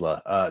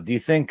Tesla? Do you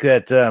think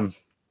that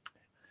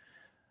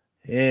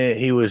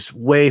he was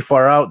way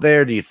far out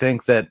there? Do you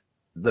think that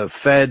the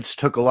feds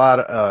took a lot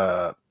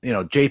of,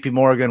 JP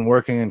Morgan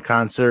working in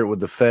concert with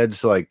the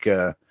feds, like,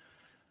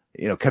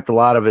 kept a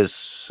lot of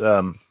his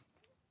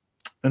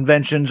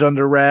inventions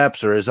under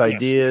wraps or his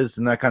ideas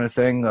and that kind of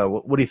thing.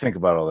 What do you think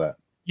about all that?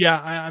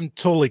 Yeah, I'm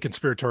totally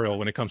conspiratorial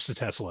when it comes to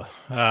Tesla.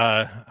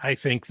 I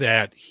think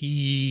that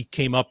he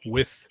came up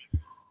with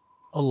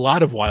a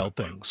lot of wild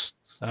things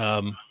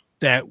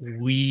that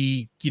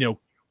we,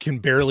 can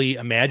barely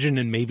imagine,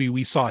 and maybe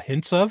we saw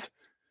hints of,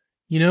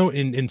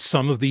 in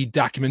some of the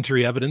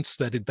documentary evidence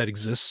that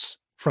exists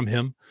from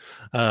him,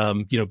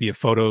 be it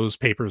photos,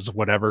 papers,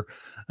 whatever.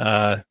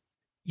 And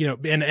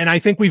I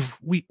think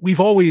we've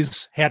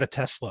always had a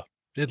Tesla,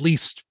 at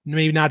least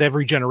maybe not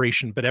every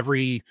generation, but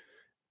every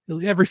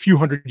few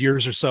hundred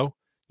years or so.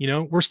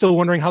 We're still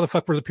wondering how the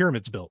fuck were the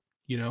pyramids built.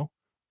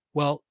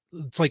 Well,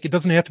 it's like, it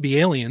doesn't have to be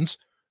aliens.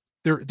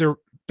 There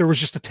was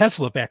just a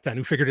Tesla back then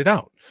who figured it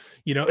out.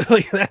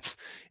 Like that's,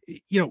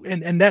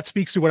 and that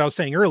speaks to what I was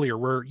saying earlier,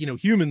 where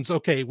humans,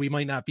 okay, we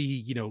might not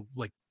be,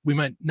 we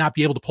might not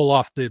be able to pull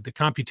off the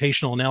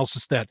computational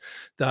analysis that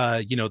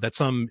that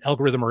some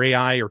algorithm or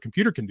AI or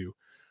computer can do.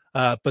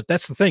 But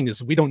that's the thing,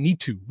 is we don't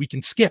need to. We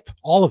can skip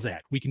all of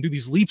that. We can do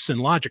these leaps in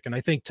logic. And I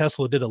think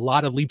Tesla did a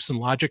lot of leaps in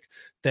logic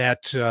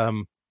that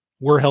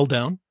were held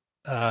down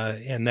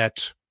and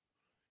that,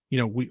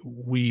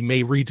 we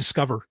may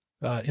rediscover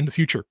in the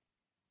future.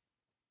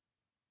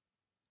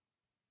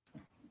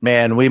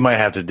 Man, we might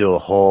have to do a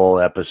whole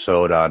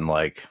episode on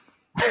like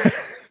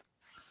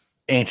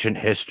ancient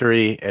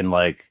history and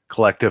like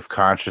collective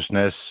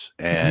consciousness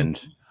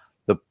and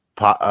the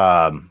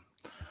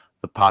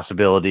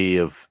possibility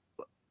of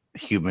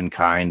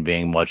humankind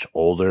being much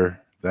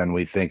older than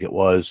we think it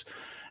was,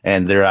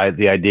 and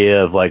the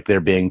idea of like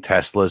there being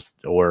Teslas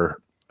or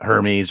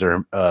Hermes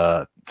or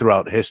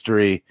throughout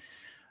history.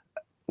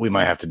 We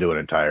might have to do an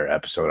entire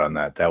episode on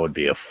that. That would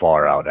be a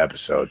far out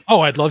episode. Oh,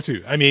 I'd love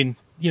to. I mean,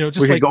 just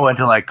we could go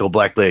into like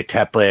Göbekli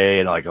Tepe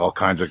and like all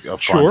kinds of fun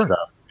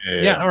stuff.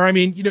 Yeah. Or I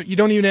mean, you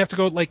don't even have to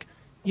go like,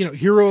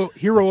 Hero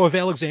of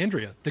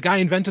Alexandria. The guy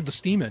invented the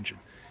steam engine.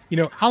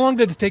 How long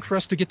did it take for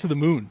us to get to the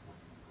moon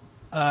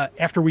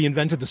after we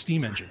invented the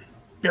steam engine?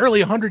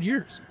 Barely 100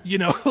 years.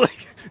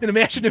 Like, and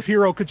imagine if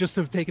Hero could just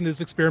have taken his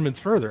experiments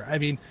further. I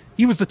mean,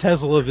 he was the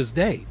Tesla of his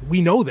day.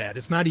 We know that.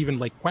 It's not even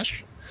like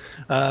question.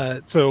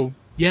 So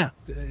yeah,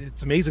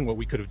 it's amazing what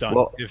we could have done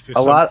if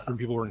some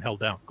people weren't held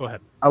down. Go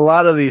ahead. A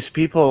lot of these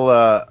people,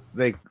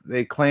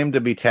 they claim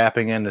to be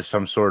tapping into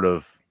some sort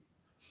of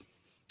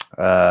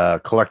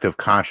collective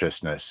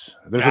consciousness.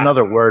 There's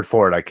another word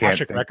for it. I can't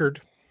think.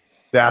 Record.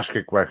 The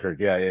Akashic record.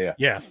 Yeah.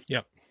 Yeah.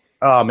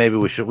 Oh, maybe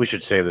we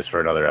should save this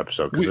for another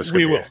episode.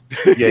 We will.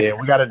 Yeah.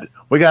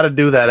 We gotta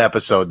do that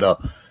episode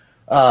though.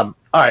 All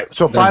right.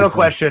 So final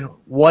question.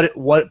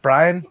 What,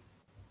 Brian?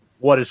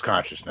 What is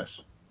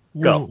consciousness?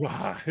 Go.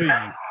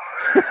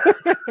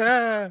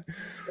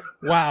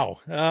 Wow.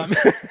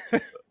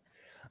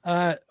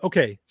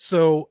 Okay.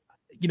 So,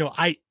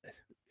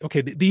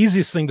 the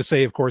easiest thing to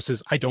say, of course,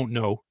 is I don't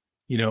know,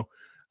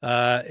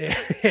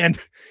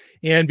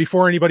 and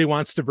before anybody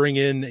wants to bring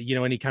in,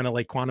 any kind of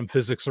like quantum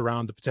physics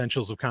around the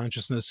potentials of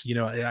consciousness,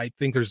 I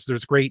think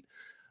there's great,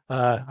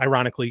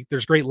 ironically,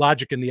 there's great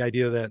logic in the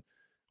idea that,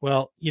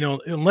 well,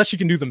 unless you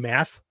can do the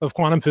math of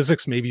quantum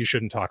physics, maybe you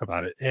shouldn't talk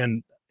about it.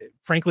 And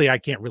frankly, I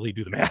can't really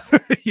do the math,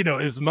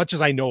 as much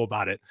as I know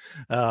about it.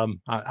 I'm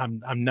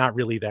not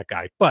really that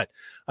guy, but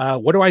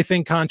what do I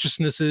think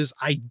consciousness is?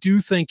 I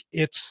do think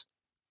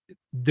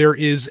there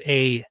is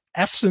a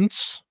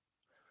essence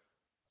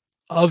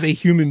of a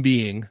human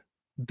being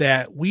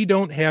that we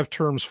don't have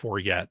terms for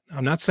yet.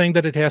 I'm not saying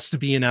that it has to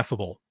be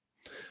ineffable.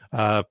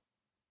 But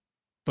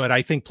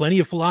I think plenty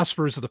of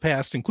philosophers of the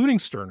past, including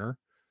Stirner,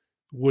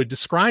 would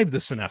describe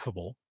this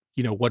ineffable.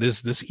 What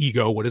is this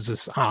ego? What is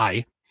this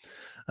I?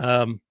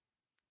 And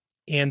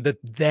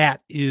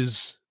that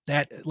is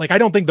that, like, I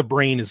don't think the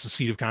brain is the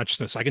seat of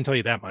consciousness. I can tell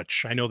you that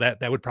much. I know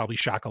that would probably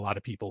shock a lot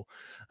of people.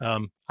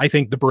 I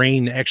think the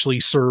brain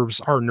actually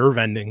serves our nerve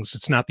endings.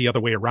 It's not the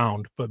other way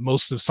around, but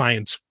most of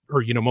science,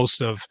 or,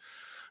 most of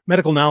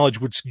medical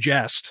knowledge would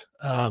suggest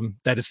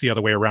that it's the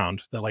other way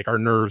around, that like our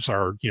nerves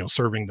are,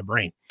 serving the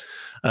brain.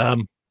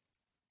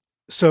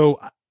 So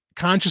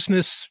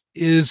consciousness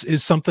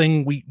is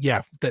something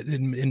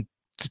that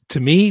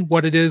to me,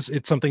 what it is,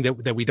 it's something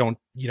that we don't,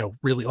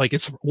 really like.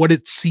 It's what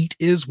its seat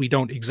is. We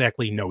don't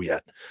exactly know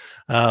yet.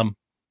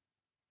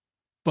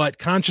 But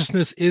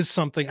consciousness is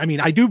something, I mean,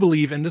 I do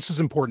believe, and this is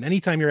important,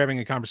 anytime you're having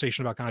a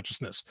conversation about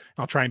consciousness,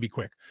 I'll try and be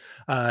quick.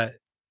 When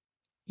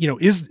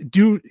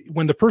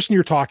the person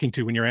you're talking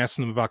to, when you're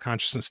asking them about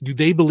consciousness, do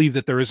they believe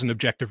that there is an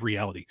objective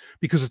reality?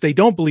 Because if they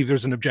don't believe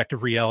there's an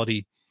objective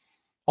reality,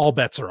 all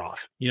bets are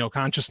off.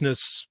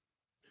 Consciousness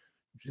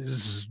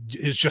is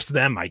just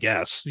them, I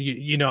guess.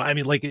 I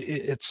mean, like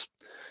it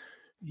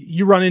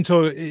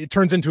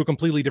turns into a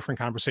completely different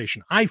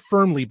conversation. I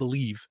firmly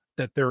believe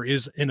that there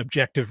is an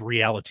objective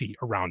reality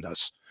around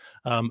us.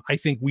 I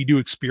think we do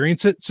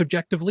experience it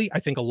subjectively. I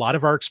think a lot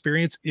of our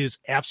experience is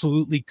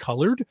absolutely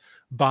colored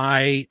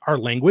by our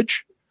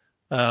language.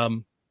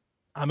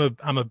 I'm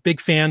a big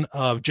fan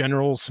of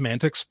General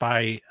Semantics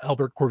by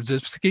Albert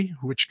Korzybski,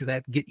 which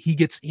he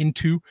gets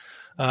into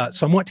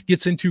somewhat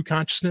gets into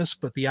consciousness,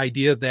 but the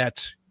idea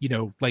that, you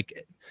know,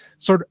 like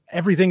sort of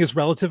everything is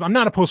relative. I'm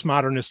not a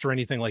postmodernist or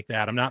anything like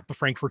that. I'm not the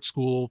Frankfurt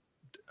School.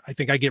 I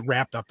think I get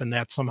wrapped up in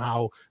that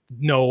somehow.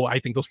 No, I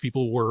think those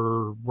people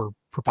were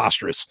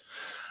preposterous.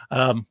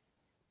 But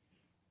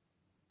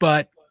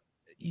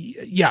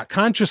yeah,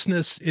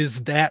 consciousness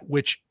is that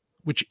which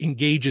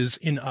engages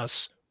in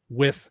us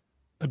with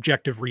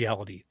objective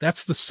reality.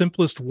 That's the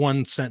simplest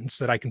one sentence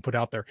that I can put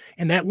out there.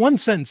 And that one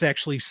sentence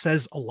actually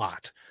says a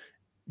lot,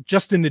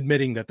 just in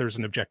admitting that there's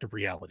an objective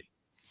reality.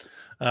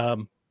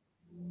 So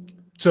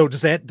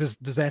does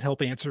that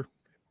help answer?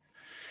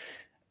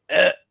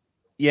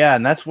 Yeah,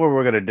 and that's where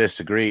we're going to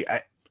disagree.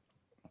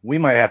 We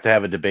might have to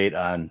have a debate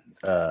on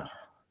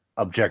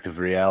objective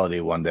reality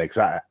one day,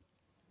 because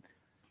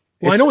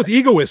I know with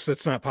egoists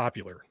that's not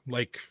popular.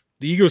 Like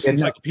the Egoist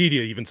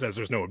Encyclopedia even says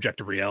there's no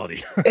objective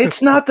reality.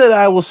 It's not that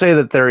I will say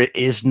that there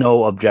is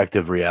no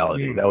objective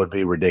reality. That would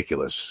be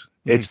ridiculous.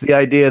 It's the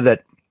idea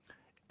that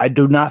I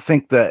do not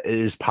think that it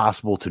is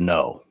possible to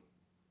know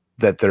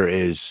that there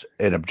is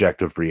an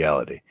objective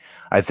reality.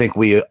 I think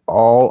we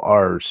all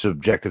are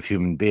subjective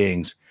human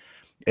beings.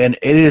 And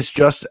it is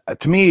just,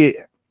 to me,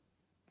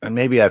 and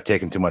maybe I've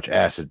taken too much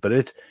acid, but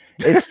it's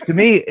to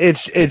me,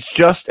 it's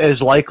just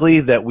as likely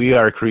that we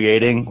are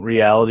creating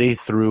reality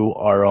through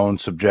our own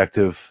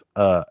subjective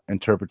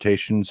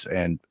interpretations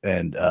and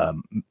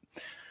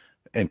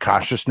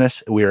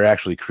consciousness. We are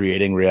actually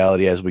creating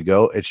reality as we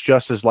go. It's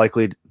just as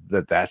likely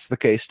that that's the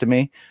case to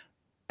me,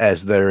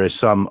 as there is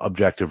some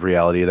objective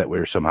reality that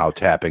we're somehow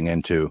tapping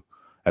into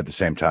at the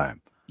same time.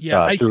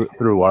 Yeah,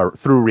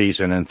 through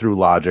reason and through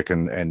logic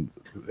and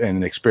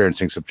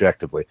experiencing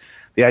subjectively.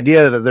 The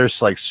idea that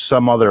there's like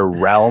some other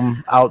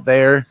realm out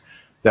there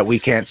that we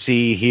can't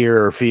see,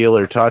 hear, or feel,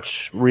 or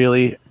touch,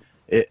 really,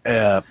 with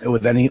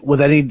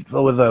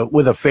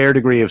a fair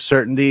degree of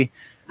certainty,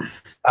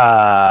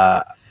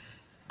 that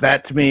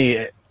to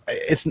me,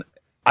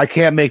 I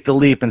can't make the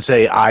leap and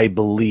say I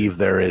believe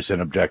there is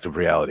an objective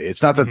reality.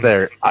 It's not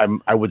that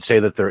I would say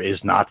that there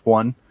is not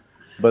one,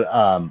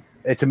 but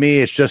to me,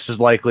 it's just as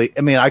likely.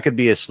 I mean, I could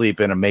be asleep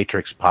in a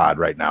Matrix pod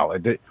right now.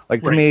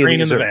 Like to me,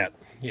 these are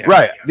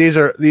right.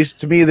 These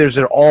to me, these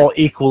are all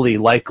equally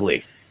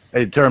likely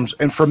in terms.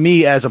 And for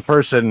me, as a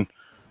person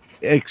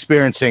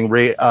experiencing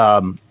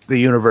the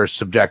universe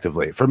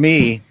subjectively, for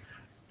me,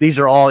 these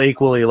are all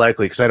equally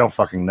likely because I don't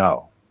fucking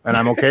know, and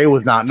I'm okay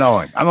with not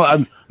knowing.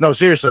 I'm no,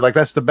 seriously. Like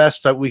that's the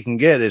best that we can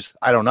get is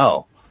I don't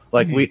know.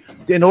 Like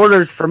in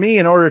order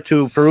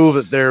to prove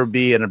that there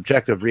be an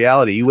objective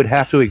reality, you would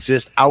have to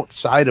exist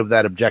outside of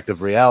that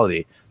objective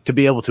reality to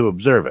be able to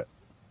observe it.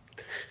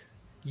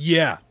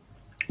 Yeah.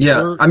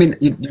 Yeah. I mean,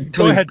 I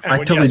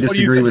totally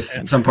disagree with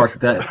some parts of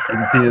that.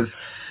 I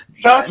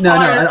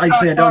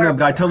don't know,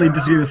 but I totally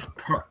disagree with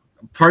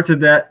parts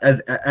of that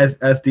as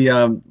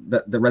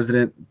the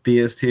resident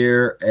theist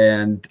here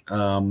and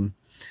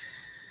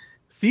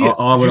theist.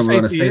 All what I'm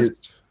going to say.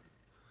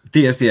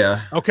 Theist,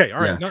 yeah. Okay,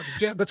 all right. Yeah.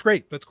 No, that's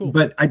great. That's cool.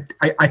 But I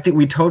think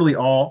we totally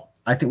all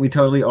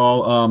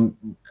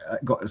kind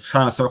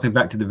of circling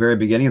back to the very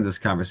beginning of this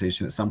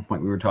conversation. At some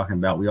point, we were talking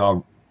about we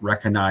all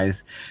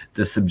recognize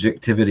the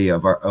subjectivity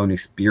of our own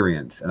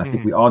experience, and I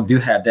think we all do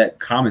have that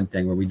common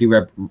thing where we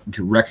do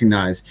to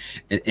recognize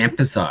and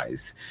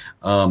emphasize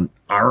the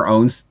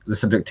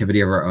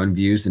subjectivity of our own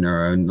views and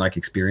our own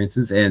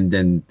experiences, and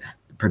then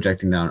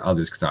projecting that on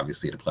others because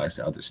obviously it applies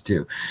to others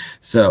too.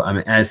 So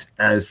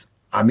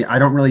I mean, I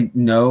don't really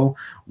know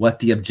what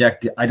the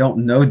objective. I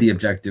don't know the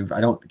objective.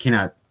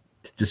 Cannot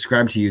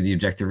describe to you the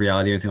objective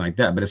reality or anything like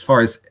that. But as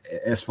far as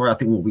I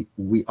think what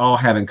we all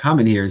have in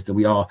common here is that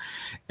we all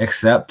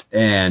accept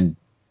and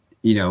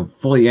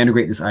fully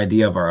integrate this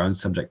idea of our own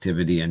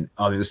subjectivity and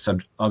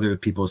other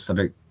people's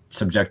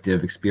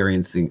subjective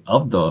experiencing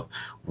of the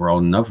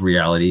world and of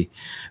reality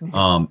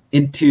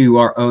into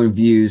our own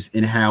views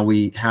and how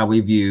we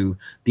view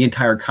the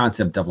entire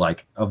concept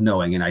of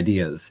knowing and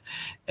ideas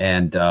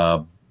and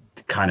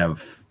kind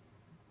of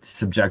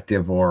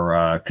subjective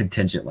or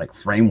contingent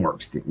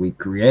frameworks that we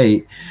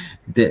create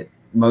that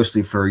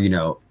mostly for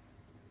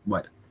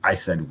what I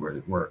said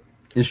were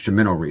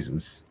instrumental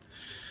reasons.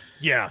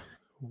 Yeah,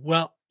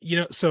 well,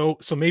 so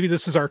maybe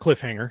this is our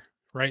cliffhanger,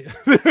 right?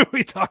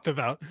 We talked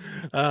about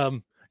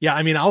yeah,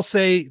 I mean, I'll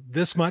say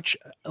this much,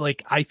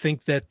 I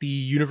think that the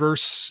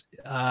universe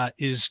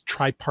is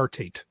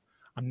tripartite.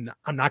 I'm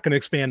not going to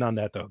expand on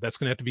that though. That's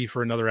going to have to be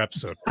for another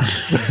episode.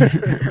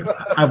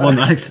 I will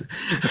not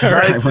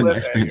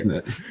expand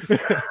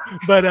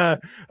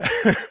that.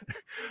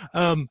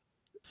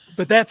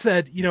 But that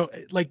said,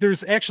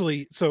 there's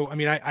actually, so I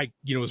mean, I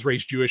was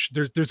raised Jewish.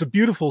 There's a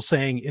beautiful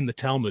saying in the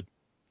Talmud,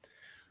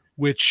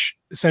 which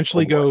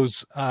essentially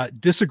goes,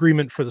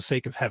 disagreement for the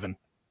sake of heaven.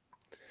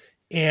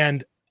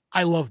 And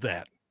I love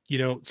that,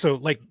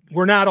 so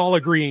we're not all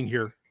agreeing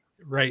here,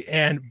 right?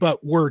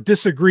 But we're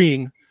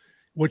disagreeing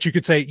what you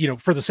could say,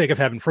 for the sake of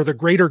heaven, for the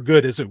greater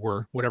good, as it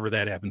were, whatever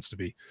that happens to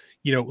be,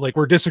 like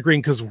we're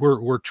disagreeing because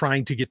we're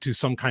trying to get to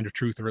some kind of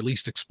truth, or at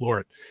least explore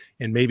it.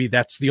 And maybe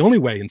that's the only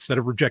way. Instead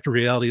of rejecting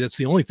reality, that's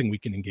the only thing we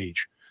can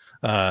engage,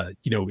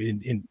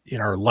 in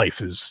our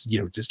life, is,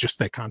 just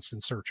that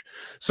constant search.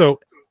 So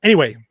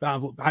anyway,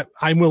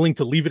 I'm willing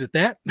to leave it at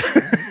that.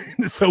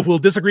 So we'll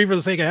disagree for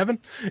the sake of heaven.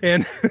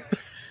 And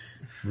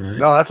Right.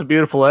 No, that's a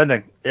beautiful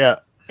ending. Yeah.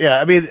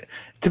 I mean,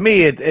 to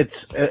me,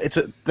 it's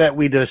that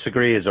we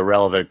disagree is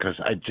irrelevant,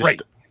 because I just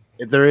Right.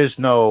 there's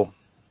no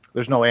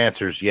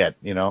answers yet,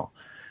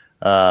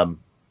 but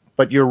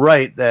you're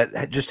right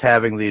that just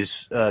having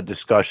these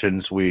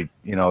discussions, we're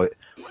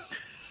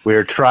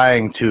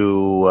trying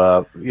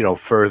to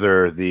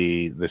further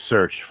the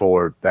search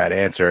for that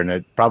answer, and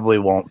it probably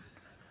won't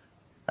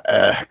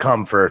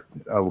come for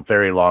a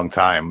very long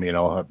time,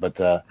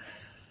 but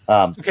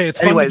okay, it's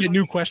fun to get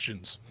new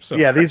questions. So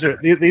yeah, these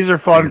are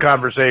fun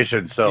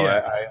conversations, so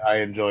Yeah. I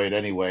enjoy it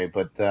anyway.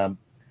 But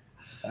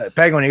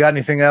Penguin, you got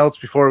anything else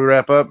before we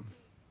wrap up?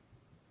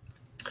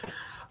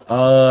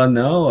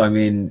 No, I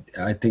mean,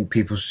 I think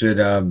people should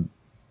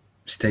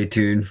stay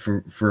tuned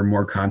for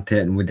more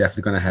content, and we're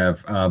definitely going to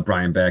have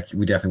Brian back.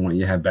 We definitely want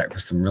you to have back for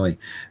some really,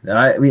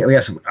 we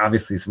have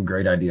some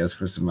great ideas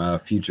for some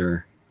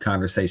future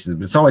conversations,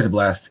 but it's always a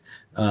blast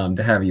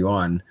to have you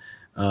on.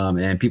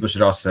 And people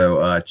should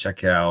also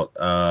check out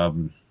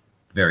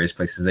various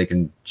places they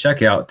can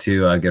check out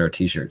to get our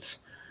t-shirts.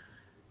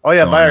 Oh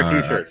yeah, buy On,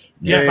 our t-shirts.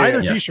 buy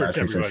their Yes, t-shirts,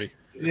 buy t-shirts. everybody.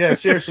 Yeah,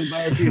 seriously,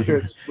 buy our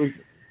t-shirts.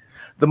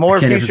 The more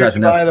Can't t-shirts emphasize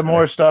you buy, enough. the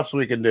more stuffs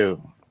we can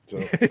do.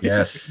 So.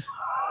 Yes.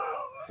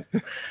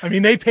 I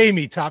mean, they pay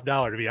me top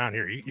dollar to be on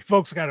here. You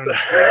folks got to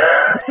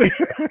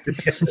understand.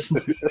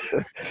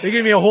 They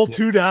gave me a whole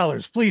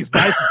 $2. Please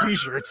buy some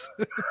t-shirts.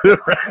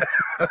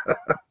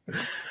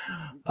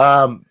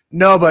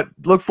 No, but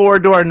look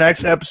forward to our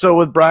next episode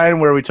with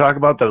Brian, where we talk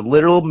about the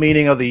literal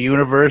meaning of the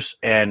universe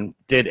and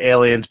did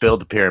aliens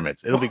build the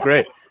pyramids. It'll be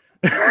great.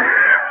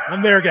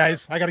 I'm there,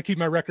 guys. I got to keep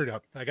my record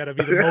up. I got to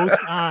be the most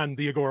on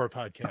the Agora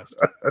podcast.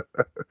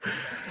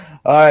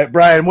 All right,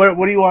 Brian, what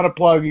do you want to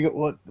plug?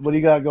 What do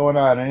you got going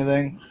on?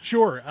 Anything?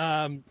 Sure.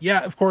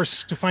 Yeah, of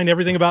course, to find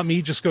everything about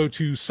me, just go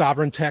to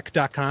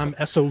sovereigntech.com,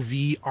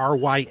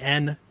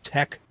 SOVRYN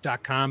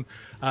tech.com.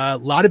 A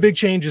lot of big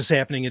changes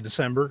happening in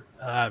December.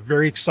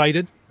 Very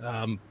excited.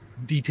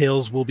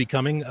 Details will be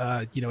coming,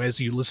 as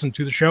you listen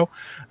to the show.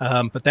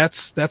 But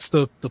that's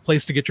the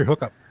place to get your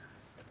hookup.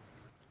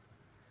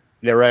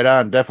 Yeah, right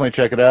on. Definitely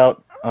check it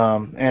out.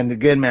 And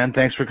again, man,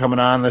 thanks for coming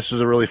on. This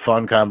was a really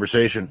fun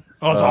conversation.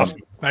 Oh, it's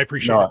awesome. I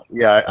appreciate it.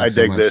 Yeah, I Thanks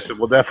so dig much. this.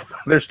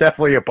 There's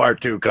definitely a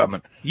part 2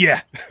 coming.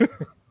 Yeah.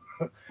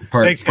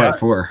 Part Thanks, Scott.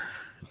 4.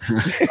 All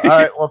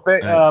right. Well,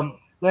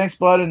 thanks,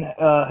 bud, and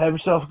have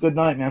yourself a good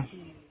night, man.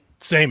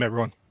 Same,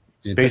 everyone.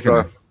 Yeah, Peace, take care,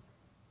 brother. man.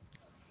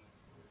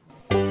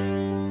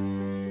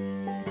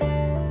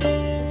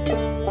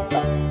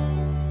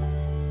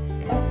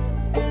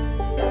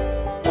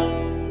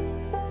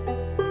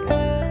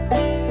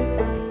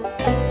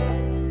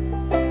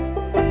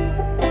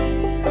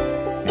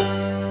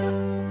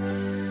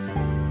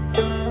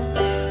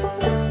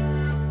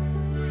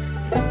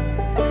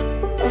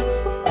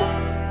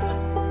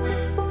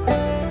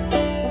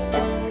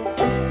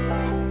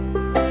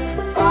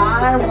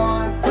 I want